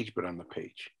stage, but on the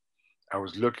page. I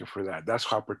was looking for that. That's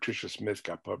how Patricia Smith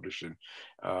got published, and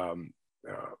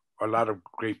a lot of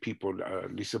great people,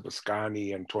 Lisa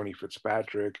Boscani and Tony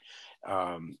Fitzpatrick,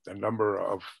 a number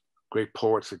of great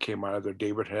poets that came out of there,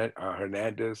 David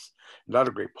Hernandez, a lot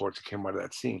of great poets that came out of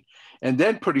that scene. And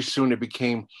then pretty soon it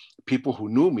became people who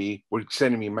knew me were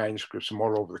sending me manuscripts from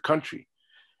all over the country,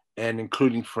 and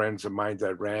including friends of mine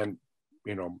that ran,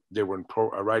 they were in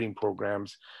writing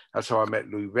programs. That's how I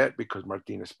met Luivette, because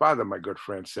Martina Espada, my good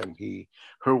friend, sent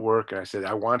her work, and I said,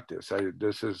 I want this.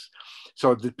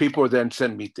 So the people then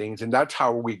sent me things, and that's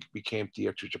how we became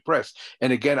Tia Chucha Press.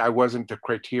 And again, the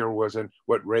criteria wasn't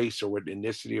what race or what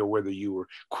ethnicity or whether you were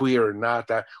queer or not.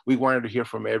 That we wanted to hear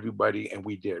from everybody, and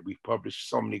we did. We published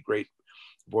so many great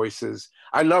voices.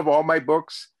 I love all my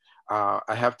books.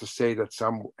 I have to say that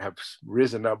some have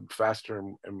risen up faster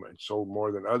and sold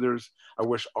more than others. I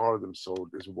wish all of them sold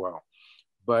as well.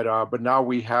 But now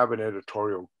we have an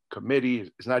editorial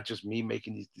committee. It's not just me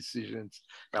making these decisions.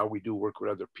 Now we do work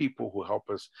with other people who help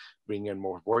us bring in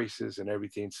more voices and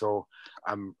everything. So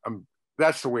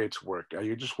that's the way it's worked.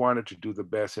 You just wanted to do the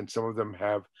best, and some of them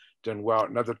have done well.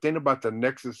 Now the thing about the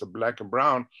nexus of Black and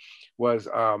Brown was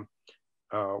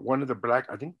one of the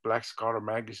Black Scholar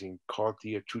magazine called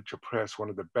the Chucha Press one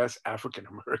of the best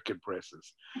African-American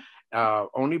presses,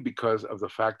 only because of the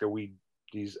fact that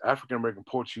these African-American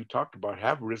poets you talked about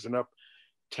have risen up.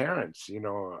 Terrence,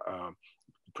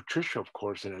 Patricia, of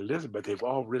course, and Elizabeth, they've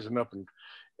all risen up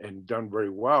and done very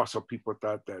well. So people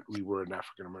thought that we were an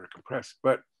African-American press.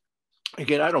 But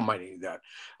again, I don't mind any of that.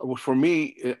 For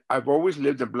me, I've always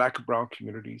lived in Black and Brown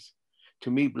communities.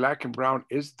 To me, Black and Brown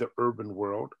is the urban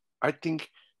world. I think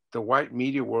the white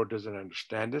media world doesn't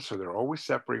understand this, so they're always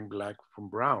separating Black from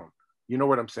Brown. You know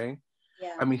what I'm saying?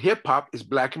 Yeah. I mean, hip hop is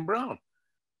Black and Brown.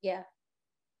 Yeah.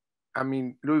 I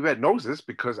mean, Luivette knows this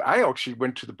because I actually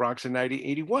went to the Bronx in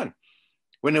 1981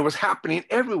 when it was happening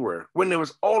everywhere, when it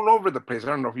was all over the place. I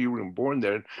don't know if you were even born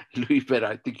there, Luivette,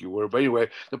 I think you were. But anyway,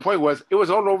 the point was, it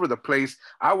was all over the place.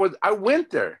 I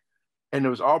went there, and it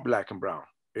was all Black and Brown.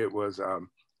 It was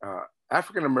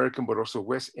African-American, but also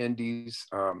West Indies,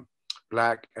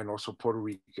 Black, and also Puerto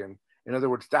Rican. In other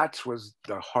words, that was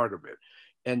the heart of it.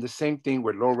 And the same thing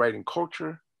with low-writing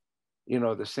culture,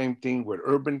 the same thing with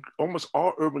almost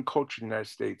all urban culture in the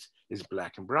United States is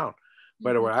Black and Brown. Mm-hmm.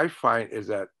 But what I find is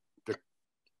that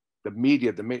the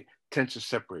media tends to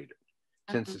separate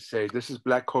it, tends to say, this is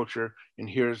Black culture and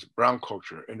here's Brown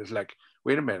culture. And it's like,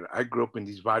 wait a minute, I grew up in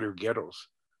these barrio ghettos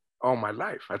all my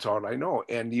life. That's all I know.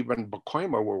 And even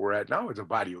Pacoima, where we're at now, is a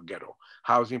barrio ghetto.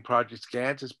 Housing project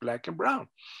scans is Black and Brown.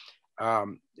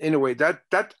 Anyway, that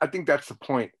I think that's the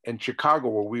point. In Chicago,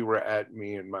 where we were at,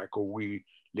 me and Michael, we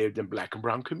lived in Black and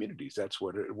Brown communities. That's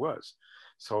what it was.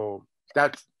 So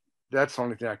that's the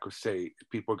only thing I could say.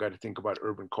 People got to think about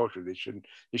urban culture. They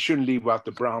shouldn't leave out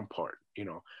the Brown part.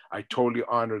 I totally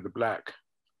honor the Black.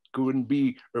 Couldn't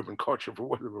be urban culture for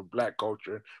whatever Black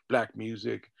culture, Black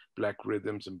music, Black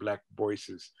rhythms, and Black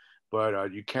voices.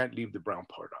 But you can't leave the Brown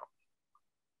part out.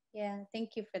 Yeah,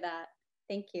 thank you for that.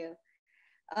 Thank you.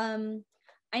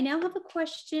 I now have a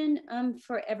question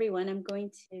for everyone. I'm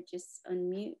going to just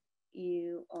unmute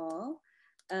you all.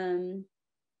 I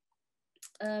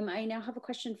now have a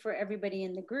question for everybody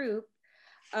in the group.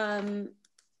 And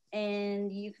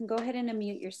you can go ahead and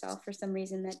unmute yourself. For some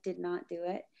reason that did not do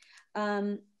it.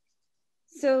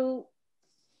 So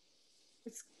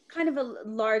it's kind of a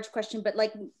large question, but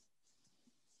like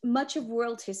much of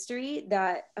world history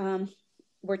that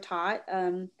we're taught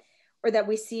or that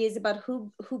we see is about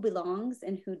who belongs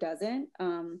and who doesn't,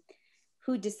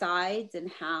 who decides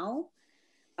and how.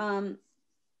 Can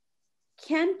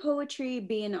poetry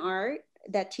be an art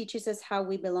that teaches us how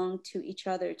we belong to each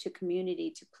other, to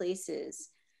community, to places,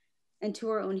 and to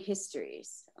our own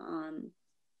histories?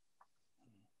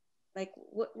 Like,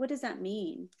 what does that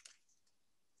mean?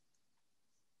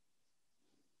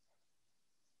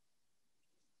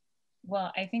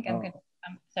 Well, I think I'm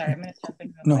sorry, I'm gonna jump in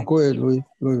real No, quick. go ahead, Louis.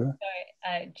 Sorry,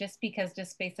 just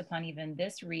based upon even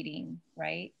this reading,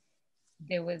 right?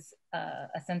 There was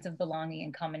a sense of belonging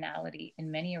and commonality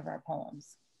in many of our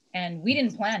poems. And we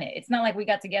didn't plan it. It's not like we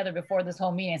got together before this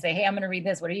whole meeting and say, hey, I'm gonna read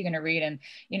this, what are you gonna read? And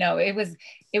it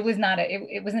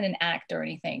wasn't an act or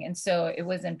anything. And so it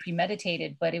wasn't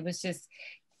premeditated, but it was just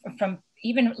from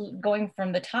even going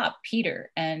from the top,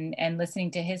 Peter, and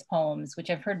listening to his poems, which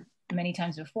I've heard many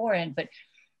times before,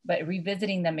 but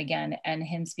revisiting them again and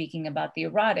him speaking about the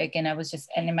erotic. And and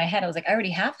in my head, I was like, I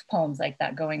already have poems like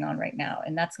that going on right now.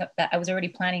 And that I was already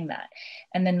planning that.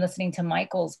 And then listening to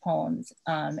Michael's poems,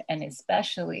 and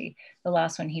especially the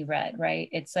last one he read, right?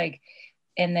 It's like,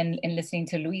 and then in listening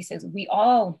to Luis's, we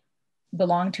all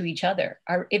belong to each other.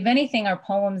 If anything, our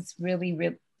poems really,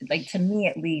 like, to me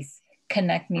at least,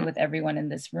 connect me with everyone in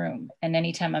this room. And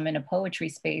anytime I'm in a poetry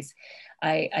space,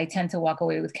 I tend to walk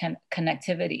away with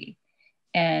connectivity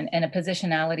and a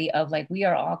positionality of, like, we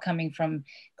are all coming from,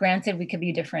 granted, we could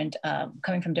be different,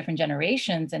 coming from different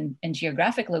generations and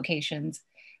geographic locations,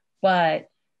 but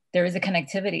there is a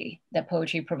connectivity that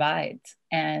poetry provides.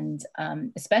 And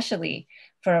especially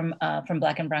from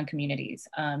Black and Brown communities,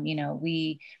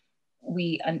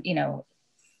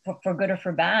 for good or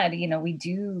for bad, we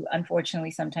do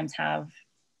unfortunately sometimes have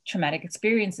traumatic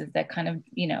experiences that kind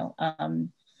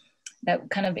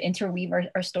of interweave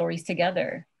our stories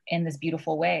together in this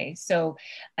beautiful way. So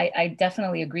I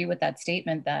definitely agree with that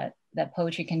statement that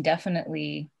poetry can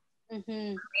definitely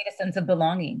create a sense of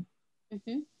belonging. I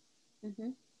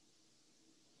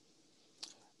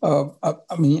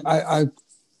mean,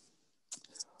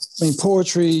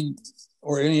 poetry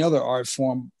or any other art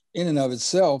form in and of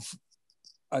itself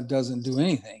doesn't do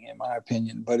anything, in my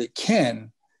opinion, but it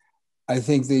can. I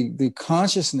think the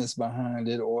consciousness behind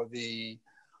it, or the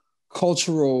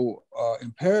cultural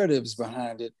imperatives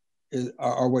behind it,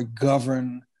 are what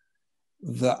govern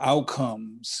the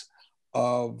outcomes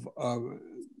of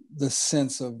the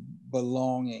sense of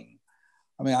belonging.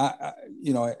 I mean,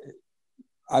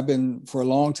 I've been for a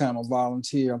long time a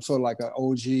volunteer. I'm sort of like an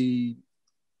OG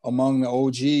among the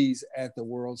OGs at the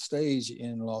world stage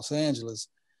in Los Angeles.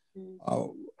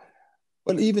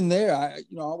 But even there, I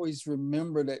always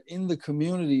remember that in the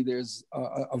community, there's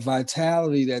a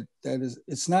vitality that is,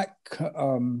 it's not,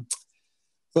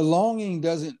 belonging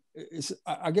doesn't,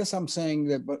 I guess I'm saying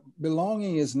that, but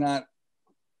belonging is not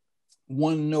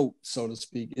one note, so to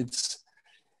speak. It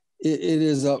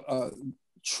is a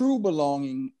true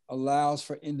belonging allows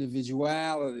for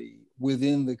individuality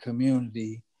within the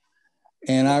community.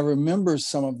 And I remember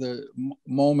some of the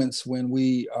moments when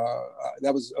we, I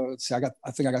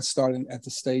think I got started at the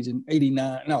stage in 90,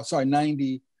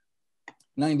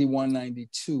 91,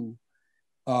 92.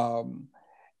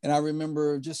 And I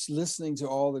remember just listening to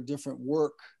all the different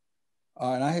work.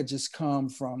 And I had just come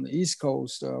from the East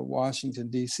Coast,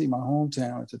 Washington, D.C., my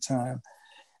hometown at the time.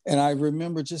 And I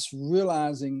remember just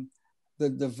realizing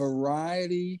the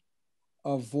variety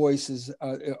of voices,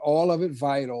 all of it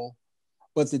vital,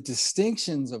 but the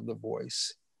distinctions of the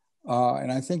voice.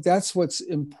 And I think that's what's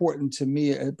important to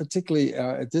me, particularly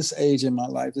at this age in my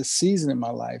life, this season in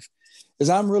my life, is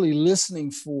I'm really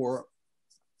listening for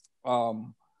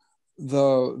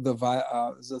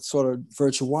the sort of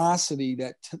virtuosity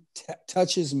that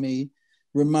touches me,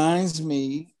 reminds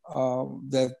me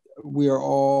that we are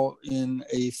all in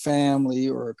a family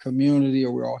or a community,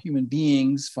 or we're all human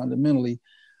beings fundamentally.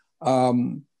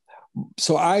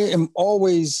 So I am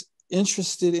always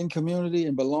interested in community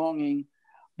and belonging,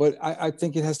 but I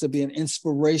think it has to be an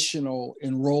inspirational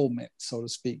enrollment, so to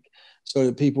speak, so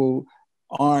that people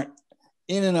aren't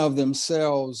in and of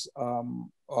themselves,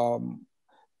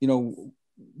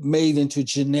 made into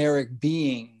generic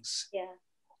beings. Yeah.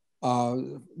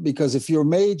 Because if you're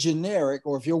made generic,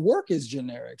 or if your work is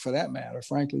generic, for that matter,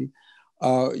 frankly,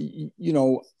 frankly,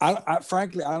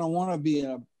 I don't want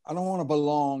to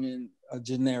belong in a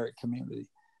generic community.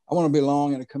 I want to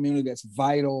belong in a community that's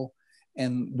vital,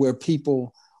 and where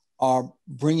people are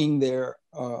bringing their,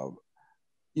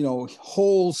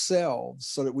 whole selves,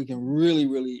 so that we can really,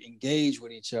 really engage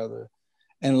with each other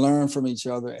and learn from each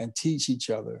other and teach each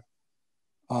other.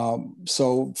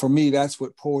 So for me, that's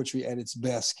what poetry at its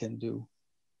best can do.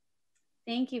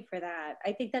 Thank you for that.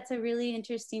 I think that's a really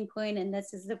interesting point, and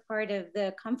this is the part of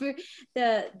the comfort,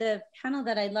 the panel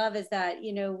that I love is that,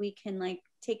 you know, we can like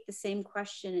take the same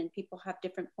question and people have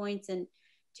different points. And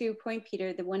to your point,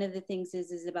 Peter, one of the things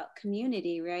is about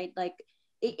community, right? Like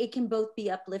it can both be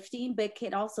uplifting, but it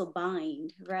can also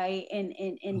bind, right? And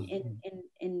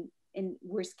in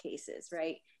worst cases,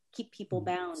 right? Keep people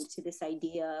bound to this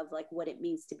idea of like what it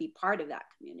means to be part of that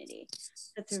community.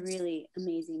 That's a really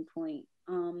amazing point.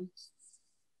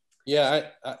 Yeah,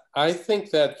 I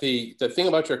think that the thing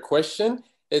about your question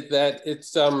is that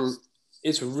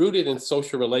it's rooted in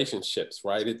social relationships,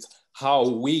 right? It's how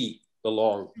we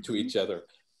belong to each other,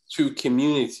 to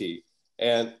community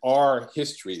and our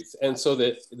histories. And so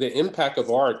that the impact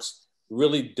of arts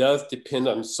really does depend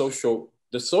on the social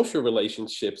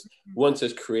relationships once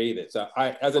it's created. So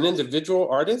as an individual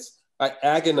artist, I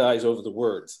agonize over the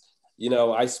words. You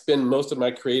know, I spend most of my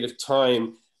creative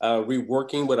time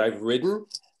reworking what I've written.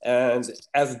 And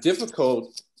as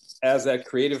difficult as that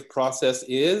creative process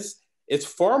is, it's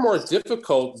far more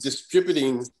difficult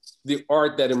distributing the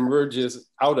art that emerges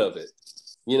out of it.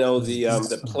 You know,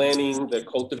 the planning, the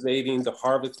cultivating, the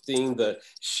harvesting, the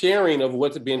sharing of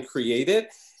what's been created.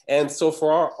 And so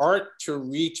for our art to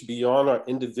reach beyond our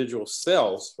individual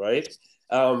selves, right?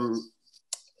 Beyond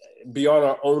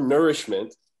our own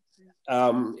nourishment,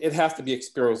 it has to be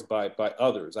experienced by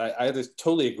others. I just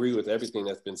totally agree with everything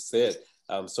that's been said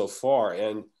so far.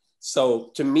 And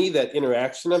so to me, that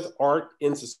interaction of art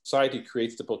in society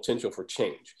creates the potential for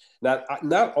change. Not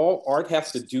all art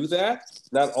has to do that.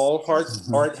 Not all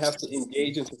art has to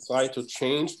engage in societal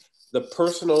change. The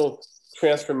personal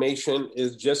transformation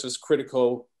is just as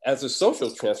critical as the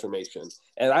social transformation.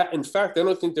 And in fact, I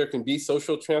don't think there can be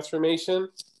social transformation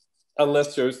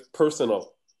unless there's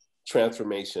personal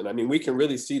transformation. I mean, we can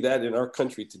really see that in our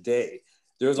country today.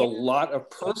 There's a lot of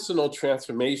personal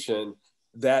transformation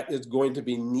that is going to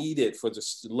be needed for the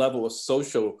level of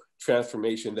social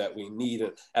transformation that we need.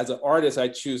 And as an artist, I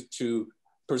choose to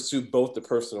pursue both the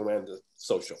personal and the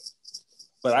social.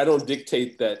 But I don't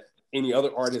dictate that any other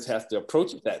artist has to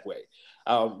approach it that way.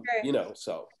 You know,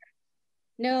 so.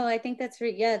 No, I think that's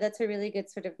that's a really good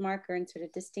sort of marker and sort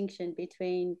of distinction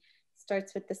between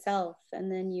starts with the self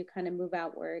and then you kind of move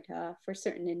outward for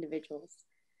certain individuals.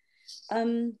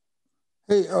 Hey,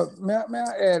 may I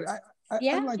add?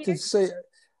 I'd like to say,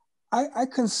 I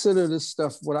consider this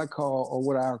stuff what I call, or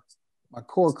what my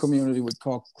core community would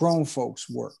call grown folks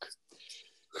work.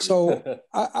 So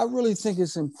I really think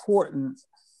it's important.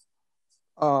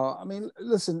 I mean,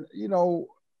 listen, you know,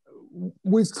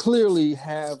 we clearly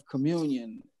have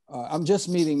communion. I'm just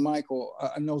meeting Michael.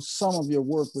 I know some of your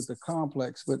work with the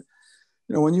complex, but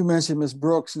you know, when you mentioned Miss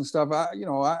Brooks and stuff,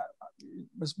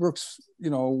 Miss Brooks, you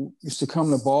know, used to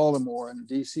come to Baltimore and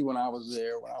DC when I was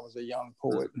there, when I was a young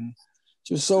poet, and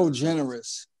she was so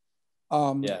generous.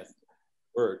 Yes.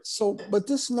 Word. So, but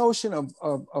this notion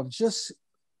of just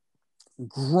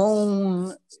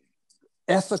grown,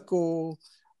 ethical,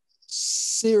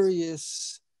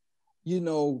 serious, you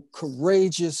know,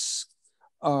 courageous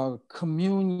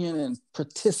communion and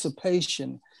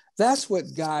participation, that's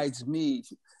what guides me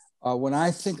when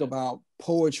I think about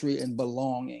poetry and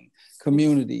belonging,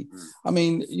 community. I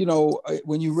mean, you know,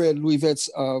 when you read Luivette's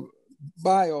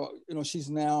bio, you know, she's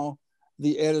now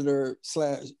the editor /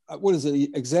 what is it,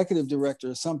 executive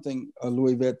director or something,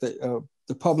 Luivette,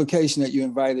 the publication that you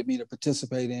invited me to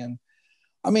participate in.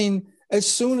 I mean, as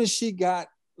soon as she got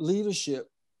leadership,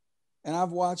 and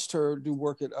I've watched her do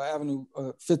work at Avenue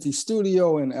 50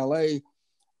 Studio in LA,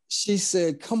 she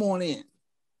said, come on in,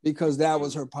 because that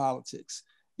was her politics.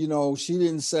 You know, she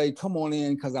didn't say, come on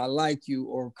in because I like you,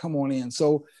 or come on in.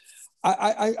 So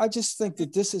I just think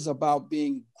that this is about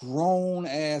being grown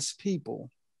ass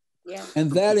people. Yeah. And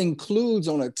that includes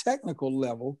on a technical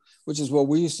level, which is what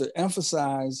we used to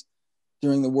emphasize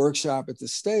during the workshop at the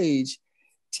stage.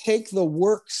 Take the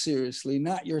work seriously,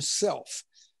 not yourself,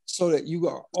 so that you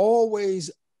are always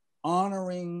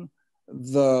honoring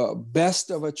the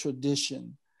best of a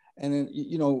tradition. And then,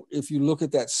 you know, if you look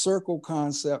at that circle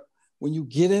concept, when you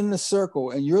get in the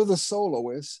circle and you're the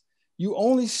soloist, you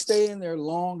only stay in there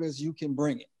long as you can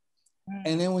bring it.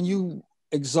 And then when you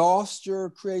exhaust your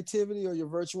creativity or your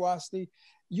virtuosity,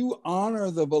 you honor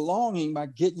the belonging by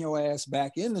getting your ass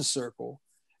back in the circle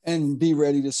and be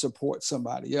ready to support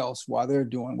somebody else while they're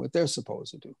doing what they're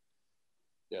supposed to do.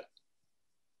 Yeah.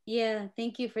 Yeah,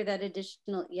 thank you for that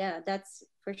additional, that's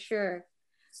for sure.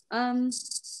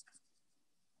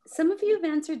 Some of you have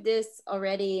answered this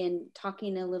already in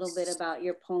talking a little bit about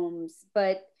your poems,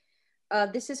 but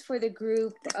this is for the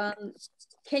group.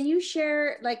 can you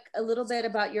share like a little bit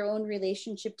about your own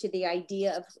relationship to the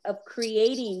idea of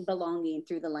creating belonging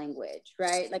through the language,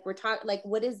 right? Like we're talking, like,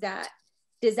 what is that?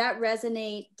 Does that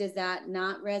resonate? Does that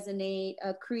not resonate?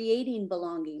 Creating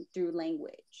belonging through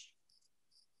language.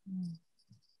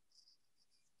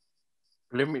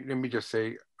 Let me just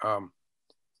say,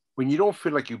 when you don't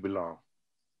feel like you belong,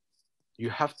 you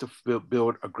have to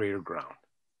build a greater ground,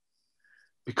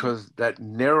 because that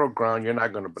narrow ground, you're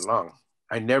not going to belong.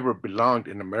 I never belonged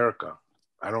in America.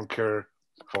 I don't care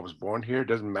if I was born here, it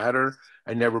doesn't matter.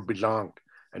 I never belonged.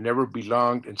 I never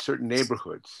belonged in certain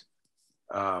neighborhoods.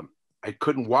 I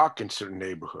couldn't walk in certain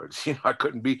neighborhoods. You know, I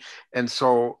couldn't be. And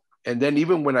so, and then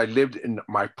even when I lived in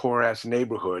my poor ass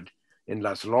neighborhood in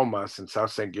Las Lomas in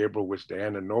South San Gabriel, which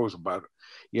Diana knows about,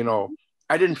 you know,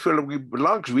 I didn't feel like we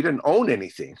belonged because we didn't own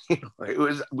anything. You know,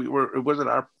 it wasn't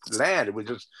our land. It was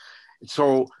just,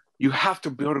 so you have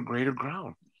to build a greater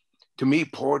ground. To me,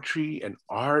 poetry and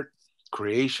art,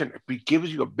 creation, it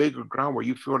gives you a bigger ground where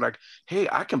you feel like, hey,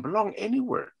 I can belong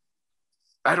anywhere.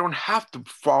 I don't have to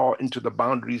fall into the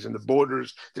boundaries and the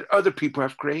borders that other people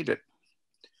have created.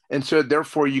 And so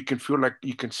therefore you can feel like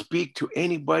you can speak to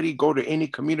anybody, go to any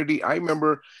community. I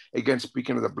remember, again,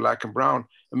 speaking of the Black and Brown,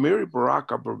 Amiri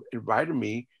Baraka invited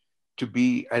me to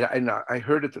be, and I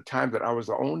heard at the time that I was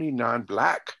the only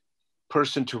non-Black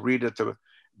person to read at the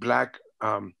Black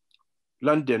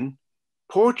London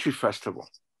Poetry Festival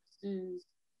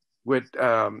with,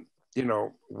 you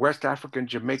know, West African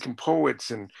Jamaican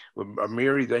poets, and with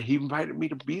Amiri, that he invited me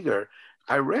to be there.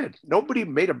 I read. Nobody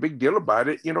made a big deal about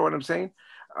it. You know what I'm saying?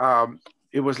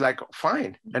 It was like,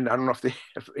 fine. And I don't know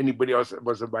if anybody else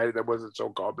was invited that wasn't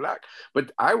so-called Black,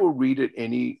 but I will read it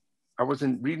I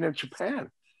wasn't reading in Japan.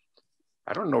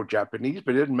 I don't know Japanese,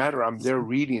 but it didn't matter. I'm there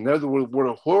reading. In other words,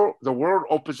 the world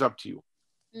opens up to you.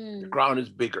 The ground is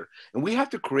bigger. And we have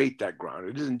to create that ground.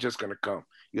 It isn't just going to come.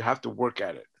 You have to work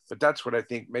at it. But that's what I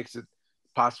think makes it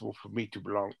possible for me to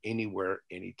belong anywhere,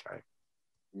 anytime.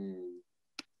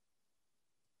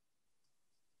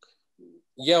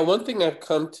 Yeah, one thing I've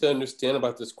come to understand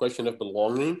about this question of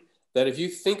belonging, that if you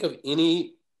think of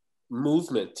any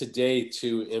movement today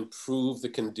to improve the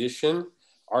condition,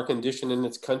 our condition in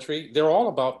this country, they're all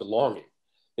about belonging.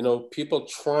 You know, people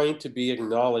trying to be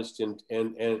acknowledged and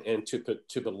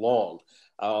to belong.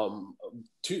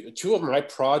 Two of my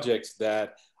projects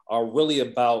that are really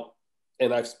about,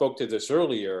 and I've spoke to this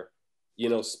earlier, you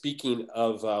know, speaking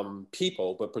of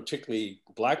people, but particularly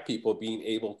Black people being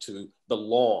able to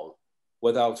belong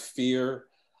without fear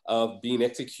of being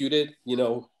executed, you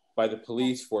know, by the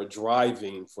police for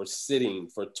driving, for sitting,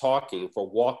 for talking, for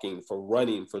walking, for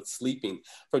running, for sleeping,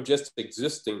 for just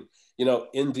existing. You know,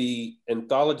 in the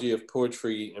anthology of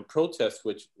poetry and protest,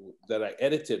 that I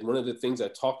edited, one of the things I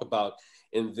talk about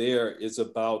in there is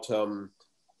about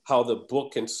how the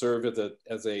book can serve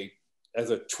as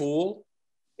a tool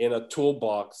in a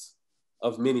toolbox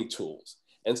of many tools.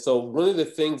 And so one of the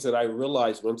things that I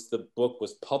realized once the book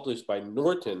was published by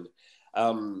Norton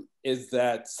is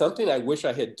that something I wish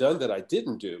I had done that I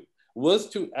didn't do was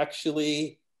to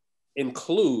actually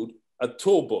include a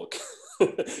tool book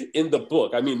in the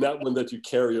book. I mean, not one that you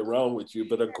carry around with you,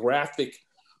 but a graphic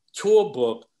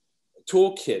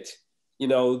toolkit, you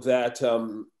know, that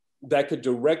could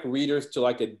direct readers to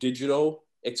like a digital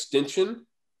extension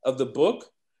of the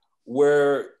book,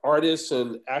 where artists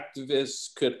and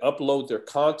activists could upload their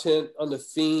content on the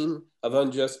theme of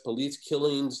unjust police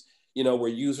killings, you know,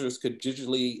 where users could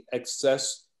digitally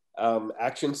access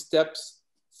action steps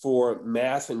for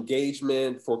mass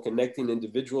engagement, for connecting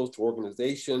individuals to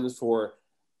organizations, for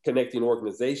connecting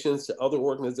organizations to other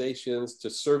organizations, to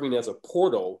serving as a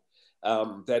portal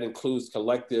that includes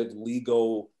collective,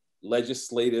 legal,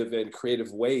 legislative, and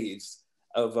creative ways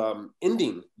of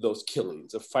ending those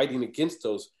killings, of fighting against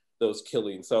those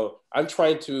killings. So I'm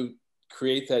trying to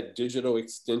create that digital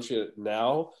extension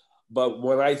now. But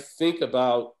when I think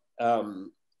about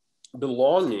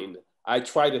belonging, I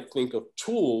try to think of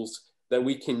tools that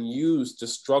we can use to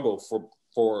struggle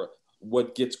for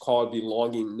what gets called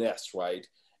belongingness, right?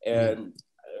 And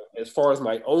as far as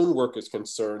my own work is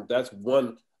concerned, that's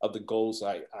one of the goals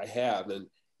I have. And,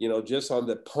 you know, just on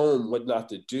the poem, What Not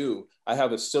to Do, I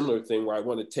have a similar thing where I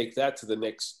want to take that to the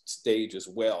next stage as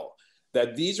well.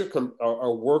 That these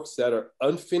are works that are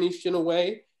unfinished in a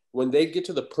way. When they get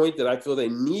to the point that I feel they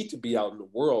need to be out in the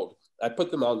world, I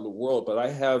put them out in the world, but I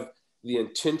have the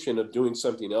intention of doing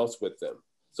something else with them.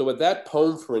 So with that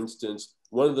poem, for instance,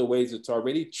 one of the ways it's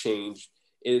already changed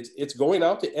is it's going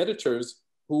out to editors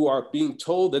who are being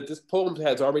told that this poem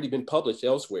has already been published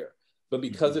elsewhere. But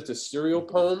because it's a serial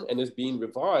poem and it's being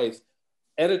revised,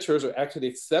 editors are actually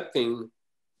accepting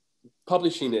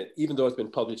publishing it, even though it's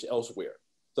been published elsewhere.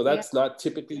 So that's not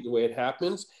typically the way it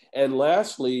happens. And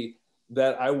lastly,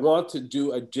 that I want to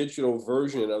do a digital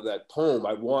version of that poem.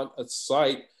 I want a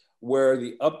site where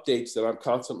the updates that I'm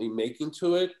constantly making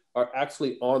to it are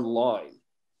actually online,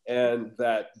 and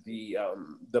that the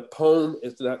poem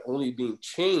is not only being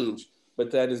changed,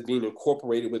 but that is being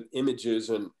incorporated with images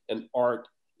and art,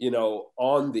 you know,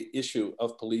 on the issue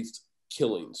of police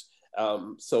killings.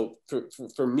 So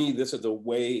for me, this is a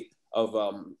way of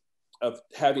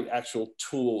having actual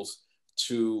tools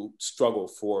to struggle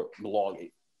for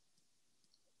belonging.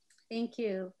 Thank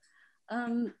you.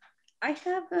 I've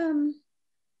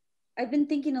been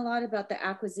thinking a lot about the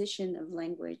acquisition of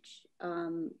language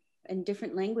and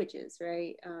different languages,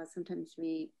 right? Sometimes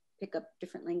we pick up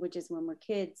different languages when we're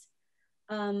kids.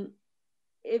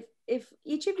 If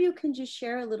each of you can just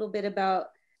share a little bit about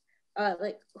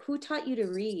like who taught you to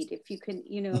read, if you can,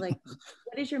 you know, like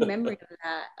what is your memory of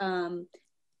that?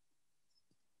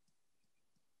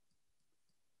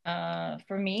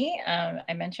 For me,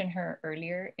 I mentioned her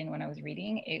earlier in when I was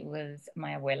reading, it was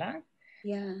my abuela.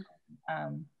 Yeah.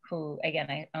 Who, again,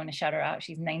 I want to shout her out.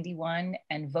 She's 91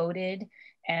 and voted,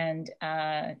 and,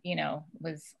 you know,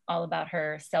 was all about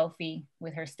her selfie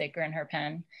with her sticker and her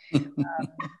pen.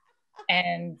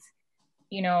 And,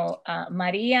 you know,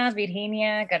 Maria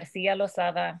Virginia Garcia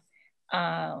Lozada,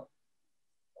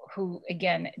 who,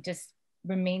 again, just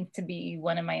remains to be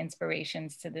one of my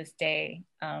inspirations to this day.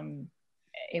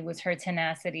 It was her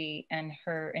tenacity and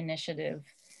her initiative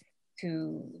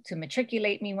to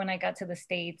matriculate me when I got to the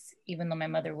States, even though my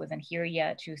mother wasn't here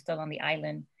yet. She was still on the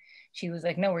island. She was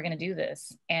like, no, we're going to do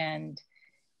this. And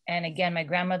again, my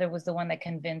grandmother was the one that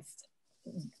convinced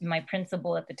my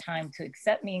principal at the time to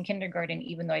accept me in kindergarten,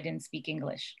 even though I didn't speak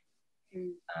English.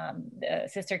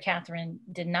 Sister Catherine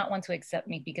did not want to accept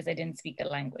me because I didn't speak the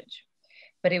language.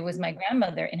 But it was my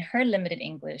grandmother in her limited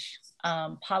English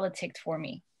politicked for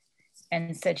me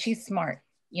and said, she's smart.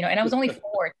 You know, and I was only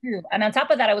 4 too. And on top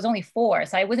of that, I was only 4.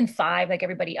 So I wasn't 5 like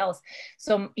everybody else.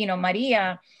 So, you know,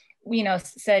 Maria, you know,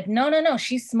 said, no,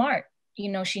 she's smart.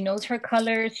 You know, she knows her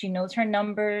colors, she knows her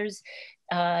numbers,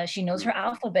 she knows her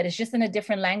alphabet. It's just in a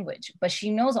different language, but she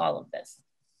knows all of this.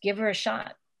 Give her a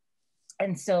shot.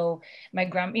 And so my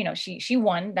grandma, you know, she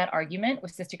won that argument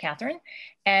with Sister Catherine.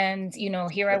 And, you know,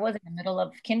 here I was in the middle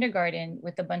of kindergarten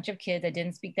with a bunch of kids. I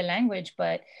didn't speak the language,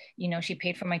 but, you know, she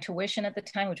paid for my tuition at the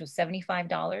time, which was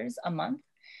 $75 a month.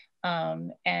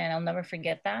 And I'll never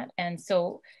forget that. And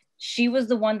so she was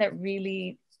the one that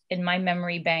really, in my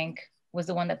memory bank, was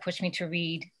the one that pushed me to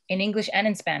read in English and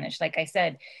in Spanish. Like I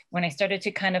said, when I started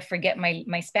to kind of forget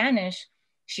my Spanish,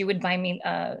 she would buy me,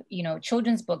 you know,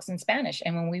 children's books in Spanish.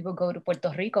 And when we would go to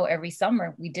Puerto Rico every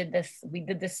summer, we did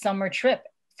this summer trip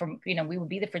from, you know, we would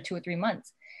be there for 2 or 3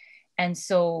 months. And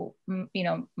so, you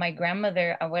know, my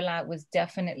grandmother, abuela, was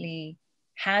definitely,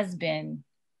 has been,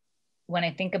 when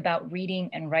I think about reading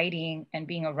and writing and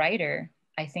being a writer,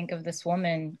 I think of this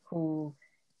woman who,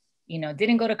 you know,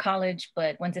 didn't go to college,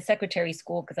 but went to secretary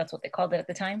school, because that's what they called it at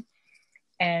the time.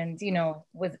 And, you know,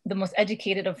 was the most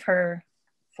educated of her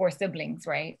 4 siblings,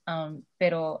 right?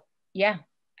 Pero yeah,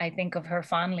 I think of her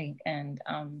fondly, and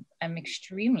I'm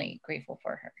extremely grateful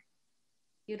for her.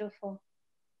 Beautiful.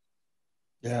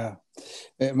 Yeah,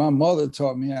 my mother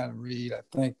taught me how to read. I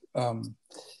think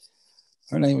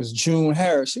her name was June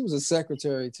Harris. She was a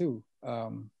secretary too.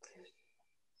 But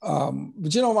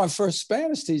you know, my first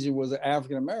Spanish teacher was an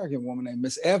African-American woman named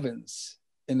Miss Evans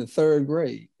in the 3rd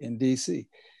grade in DC.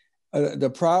 The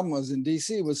problem was in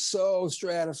DC, it was so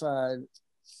stratified.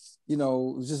 You know,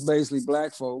 it was just basically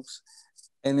Black folks.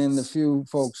 And then the few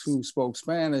folks who spoke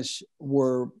Spanish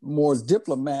were more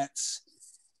diplomats.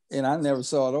 And I never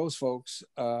saw those folks,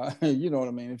 you know what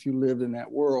I mean, if you lived in that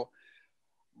world.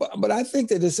 But I think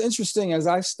that it's interesting as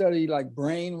I study like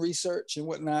brain research and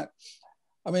whatnot.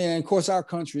 I mean, and of course, our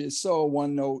country is so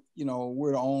one note, you know,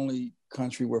 we're the only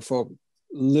country where folk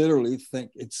literally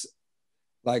think it's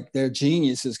like they're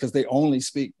geniuses because they only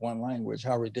speak one language.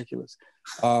 How ridiculous.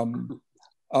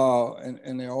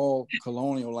 And they're all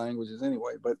colonial languages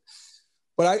anyway. But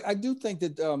I do think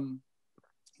that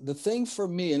the thing for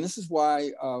me, and this is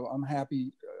why I'm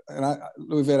happy, and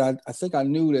Luivette, I think I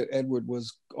knew that Edward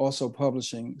was also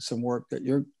publishing some work that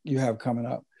you have coming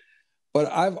up.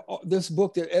 But this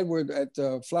book that Edward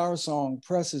at Flower Song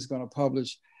Press is going to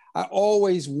publish, I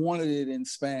always wanted it in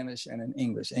Spanish and in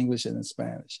English and in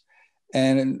Spanish.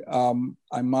 And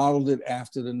I modeled it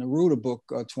after the Neruda book,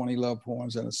 20 Love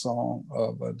Poems and a Song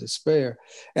of Despair.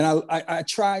 And I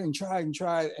tried and tried and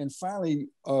tried. And finally,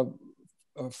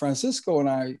 Francisco and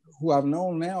I, who I've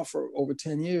known now for over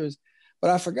 10 years, but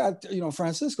I forgot, you know,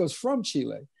 Francisco's from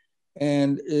Chile.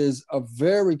 and is a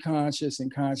very conscious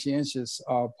and conscientious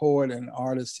poet and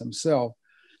artist himself.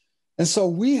 And so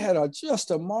we had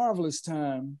just a marvelous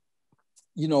time,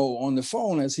 you know, on the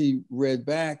phone as he read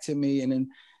back to me. And then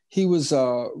he was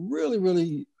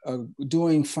really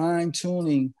doing fine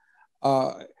tuning.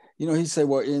 You know, he said,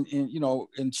 well,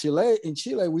 in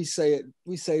Chile, we say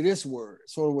this word,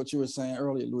 sort of what you were saying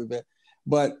earlier, Luivette.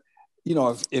 But, you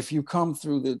know, if you come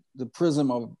through the prism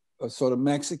of sort of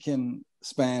Mexican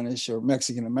Spanish or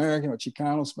Mexican American or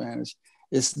Chicano Spanish,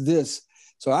 it's this.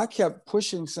 So I kept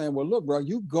pushing, saying, well, look, bro,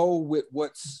 you go with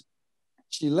what's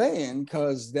Chilean,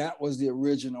 because that was the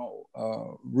original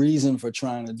reason for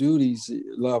trying to do these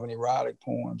love and erotic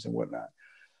poems and whatnot.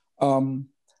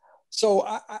 So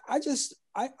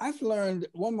I've learned,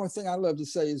 one more thing I love to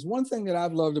say is, one thing that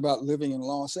I've loved about living in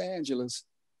Los Angeles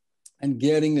and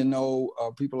getting to know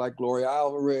people like Gloria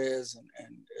Alvarez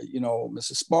and you know,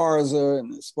 Mrs. Sparza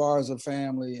and the Sparza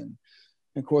family, and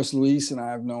of course, Luis and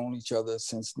I have known each other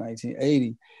since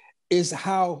 1980, is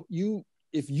how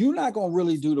if you're not going to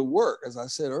really do the work, as I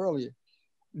said earlier,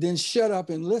 then shut up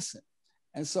and listen.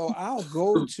 And so I'll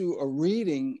go to a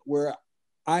reading where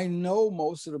I know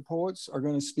most of the poets are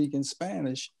going to speak in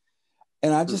Spanish,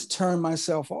 and I just turn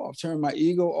myself off, turn my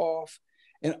ego off.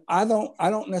 And I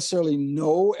don't necessarily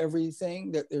know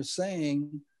everything that they're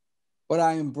saying, but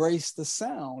I embrace the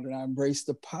sound and I embrace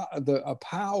the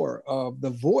power of the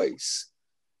voice.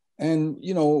 And,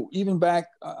 you know, even back,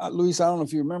 Luis, I don't know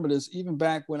if you remember this, even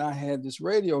back when I had this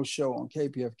radio show on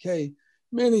KPFK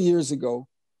many years ago,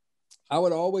 I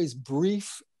would always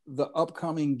brief the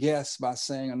upcoming guests by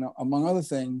saying, among other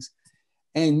things,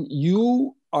 and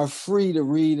you are free to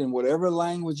read in whatever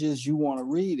languages you want to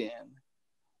read in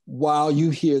while you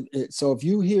hear it. So if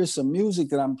you hear some music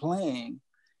that I'm playing,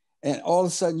 and all of a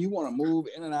sudden you want to move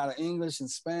in and out of English and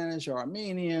Spanish or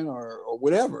Armenian or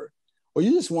whatever, or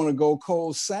you just want to go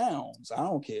cold sounds, I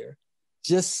don't care.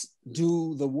 Just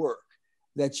do the work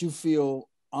that you feel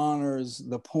honors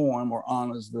the poem or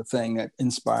honors the thing that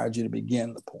inspired you to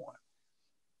begin the poem.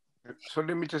 So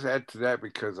let me just add to that,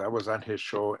 because I was on his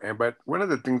show, but one of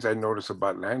the things I notice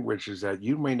about language is that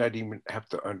you may not even have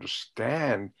to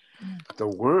understand the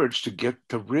words to get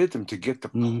the rhythm, to get the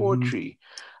poetry.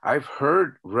 I've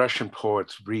heard Russian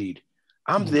poets read.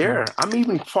 I'm there. I'm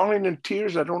even falling in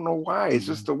tears. I don't know why. It's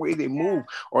just the way they move.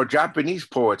 Or Japanese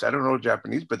poets. I don't know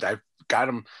Japanese, but I've got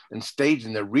them on stage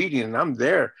and they're reading and I'm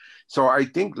there. So I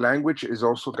think language has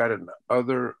also got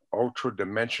another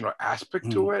ultra-dimensional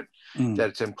aspect to it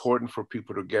that's important for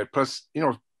people to get. Plus, you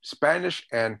know, Spanish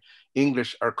and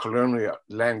English are colonial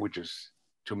languages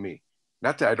to me.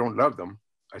 Not that I don't love them.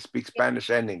 I speak Spanish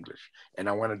and English, and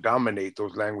I want to dominate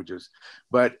those languages,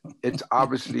 but it's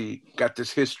obviously got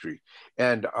this history.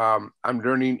 And I'm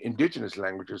learning indigenous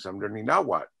languages. I'm learning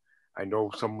Nahuatl. I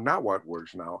know some Nahuatl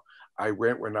words now.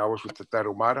 When I was with the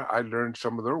Tarahumara, I learned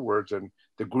some of their words and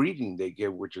the greeting they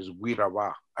give, which is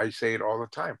Wiraba. I say it all the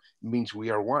time. It means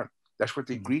we are one. That's what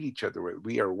they greet each other with.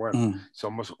 We are one.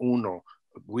 Somos uno.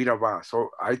 Wiraba. So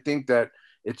I think that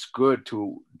it's good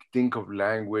to think of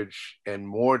language and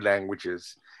more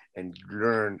languages and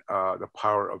learn the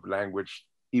power of language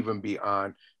even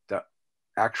beyond the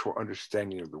actual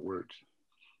understanding of the words.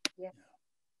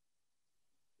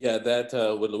 Yeah, that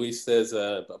what Luis says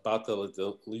about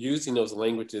the using those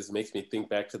languages makes me think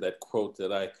back to that quote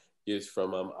that I used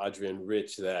from Adrienne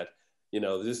Rich, that, you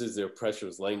know, this is their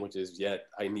precious languages, yet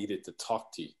I needed to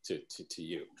talk to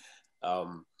you.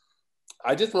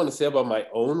 I just want to say about my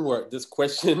own work, this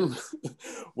question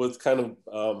was kind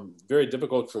of very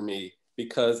difficult for me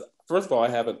because, first of all, I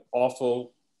have an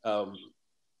awful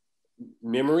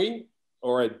memory,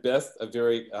 or at best,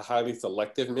 a highly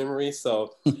selective memory.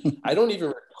 So I don't even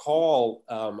recall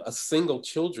a single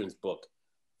children's book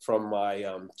from my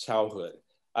childhood.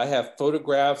 I have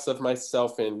photographs of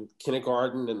myself in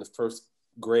kindergarten in the first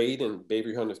grade in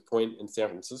Baby Hunters Point in San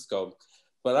Francisco,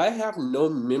 but I have no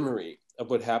memory of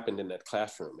what happened in that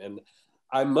classroom. And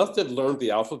I must have learned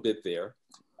the alphabet there.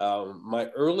 My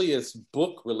earliest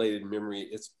book-related memory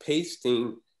is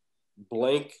pasting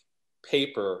blank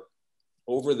paper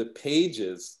over the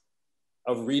pages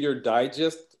of Reader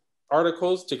Digest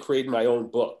articles to create my own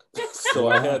book. So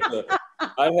I had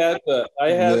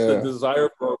the desire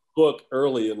for a book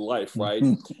early in life, right?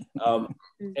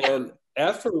 And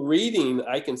as for reading,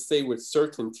 I can say with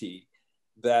certainty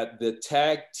that the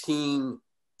tag team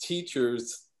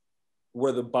teachers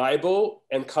were the Bible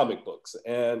and comic books.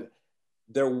 And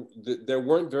there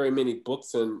weren't very many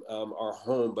books in our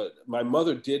home, but my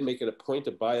mother did make it a point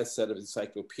to buy a set of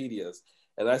encyclopedias.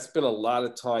 And I spent a lot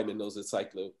of time in those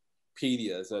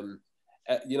encyclopedias. And,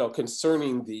 you know,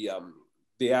 concerning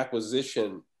the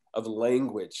acquisition of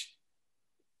language.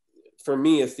 For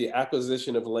me, it's the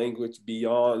acquisition of language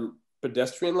beyond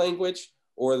pedestrian language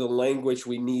or the language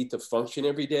we need to function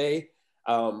every day.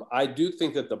 I do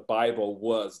think that the Bible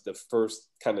was the first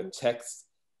kind of text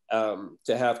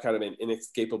to have kind of an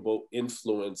inescapable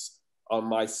influence on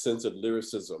my sense of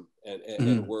lyricism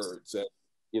and words. And,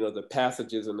 you know, the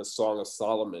passages in the Song of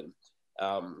Solomon,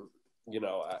 you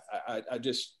know, I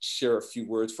just share a few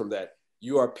words from that.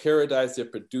 You are paradise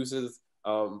that produces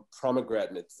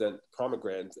pomegranates and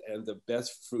the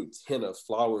best fruits, henna,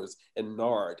 flowers, and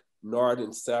nard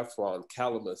and saffron,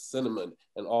 calamus, cinnamon,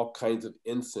 and all kinds of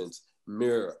incense,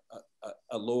 myrrh,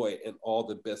 aloe, and all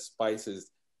the best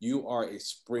spices. You are a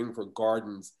spring for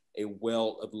gardens, a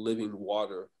well of living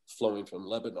water flowing from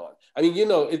Lebanon. I mean, you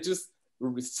know, it just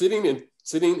sitting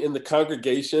in the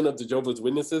congregation of the Jehovah's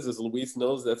Witnesses, as Luis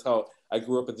knows, that's how I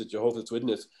grew up as a Jehovah's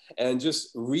Witness, and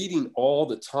just reading all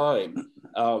the time.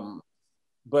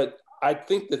 But I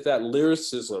think that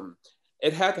lyricism,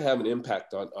 it had to have an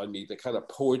impact on me, the kind of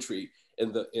poetry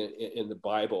in the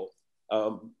Bible.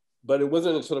 But it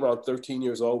wasn't until around 13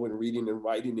 years old when reading and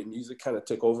writing and music kind of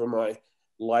took over my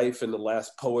life, and the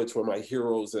last poets were my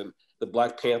heroes, and the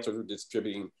Black Panthers were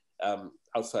distributing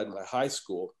outside my high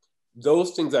school.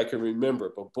 Those things I can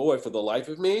remember, but boy, for the life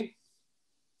of me,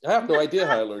 I have no idea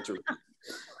how I learned to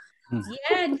read.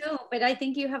 Yeah, no, but I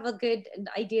think you have a good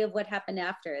idea of what happened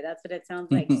after. That's what it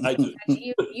sounds like. I do.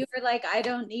 You were like, I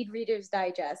don't need Reader's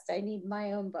Digest. I need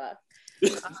my own book.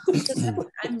 So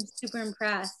I'm super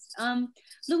impressed.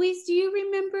 Luis, do you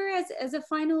remember, as a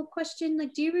final question,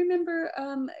 like, do you remember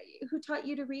who taught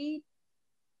you to read?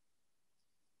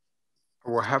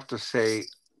 Well, I have to say,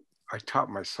 I taught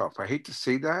myself. I hate to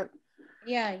say that.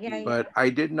 Yeah. But I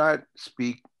did not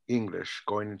speak English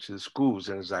going into the schools.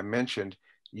 And as I mentioned,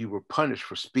 you were punished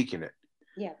for speaking it.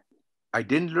 Yeah. I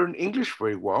didn't learn English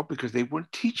very well because they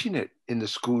weren't teaching it in the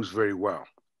schools very well.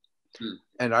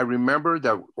 And I remember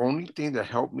the only thing that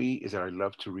helped me is that I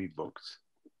love to read books.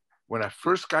 When I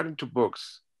first got into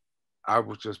books, I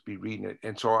would just be reading it.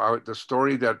 And so the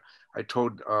story that I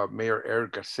told Mayor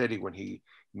Eric Garcetti when he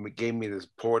gave me this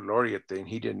poet laureate thing,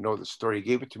 he didn't know the story. He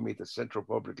gave it to me at the Centro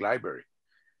Public Library,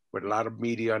 where a lot of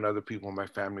media and other people in my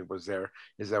family was there,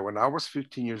 is that when I was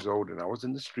 15 years old and I was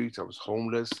in the streets, I was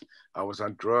homeless, I was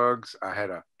on drugs, I had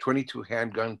a .22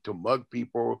 handgun to mug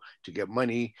people, to get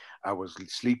money, I was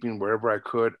sleeping wherever I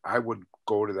could, I would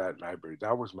go to that library.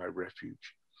 That was my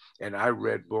refuge. And I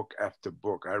read book after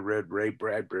book. I read Ray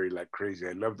Bradbury like crazy.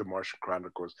 I loved the Martian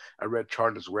Chronicles. I read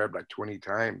Charles Webb like 20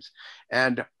 times.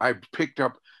 And I picked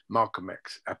up Malcolm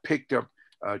X. I picked up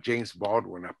James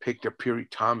Baldwin. I picked up Perry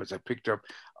Thomas. I picked up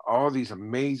all these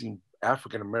amazing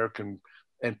African-American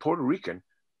and Puerto Rican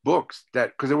books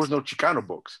that, because there was no Chicano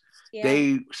books. Yeah.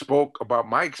 They spoke about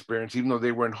my experience, even though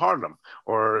they were in Harlem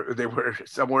or they were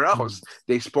somewhere else.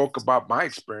 They spoke about my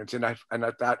experience. And I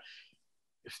thought,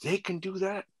 if they can do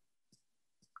that,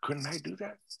 couldn't I do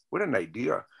that? What an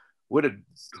idea.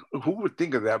 Who would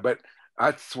think of that? But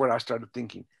that's what I started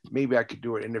thinking. Maybe I could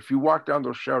do it. And if you walk down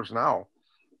those shelves now,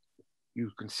 you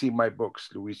can see my books,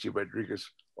 Luis J. Rodriguez,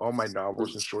 all my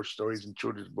novels and short stories and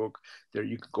children's books. There,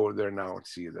 you can go there now and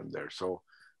see them there. So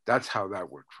that's how that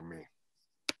worked for me.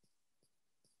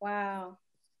 Wow.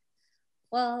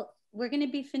 Well, we're going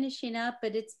to be finishing up,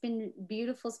 but it's been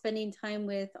beautiful spending time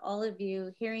with all of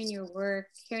you, hearing your work,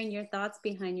 hearing your thoughts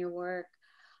behind your work.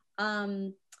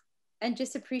 And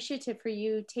just appreciative for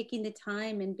you taking the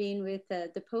time and being with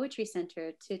the Poetry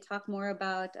Center to talk more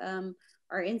about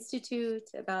our institute,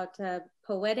 about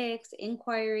poetics,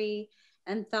 inquiry,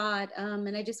 and thought.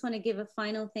 And I just want to give a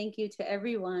final thank you to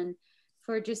everyone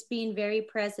for just being very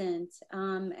present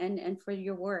and for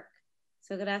your work.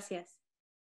 So gracias.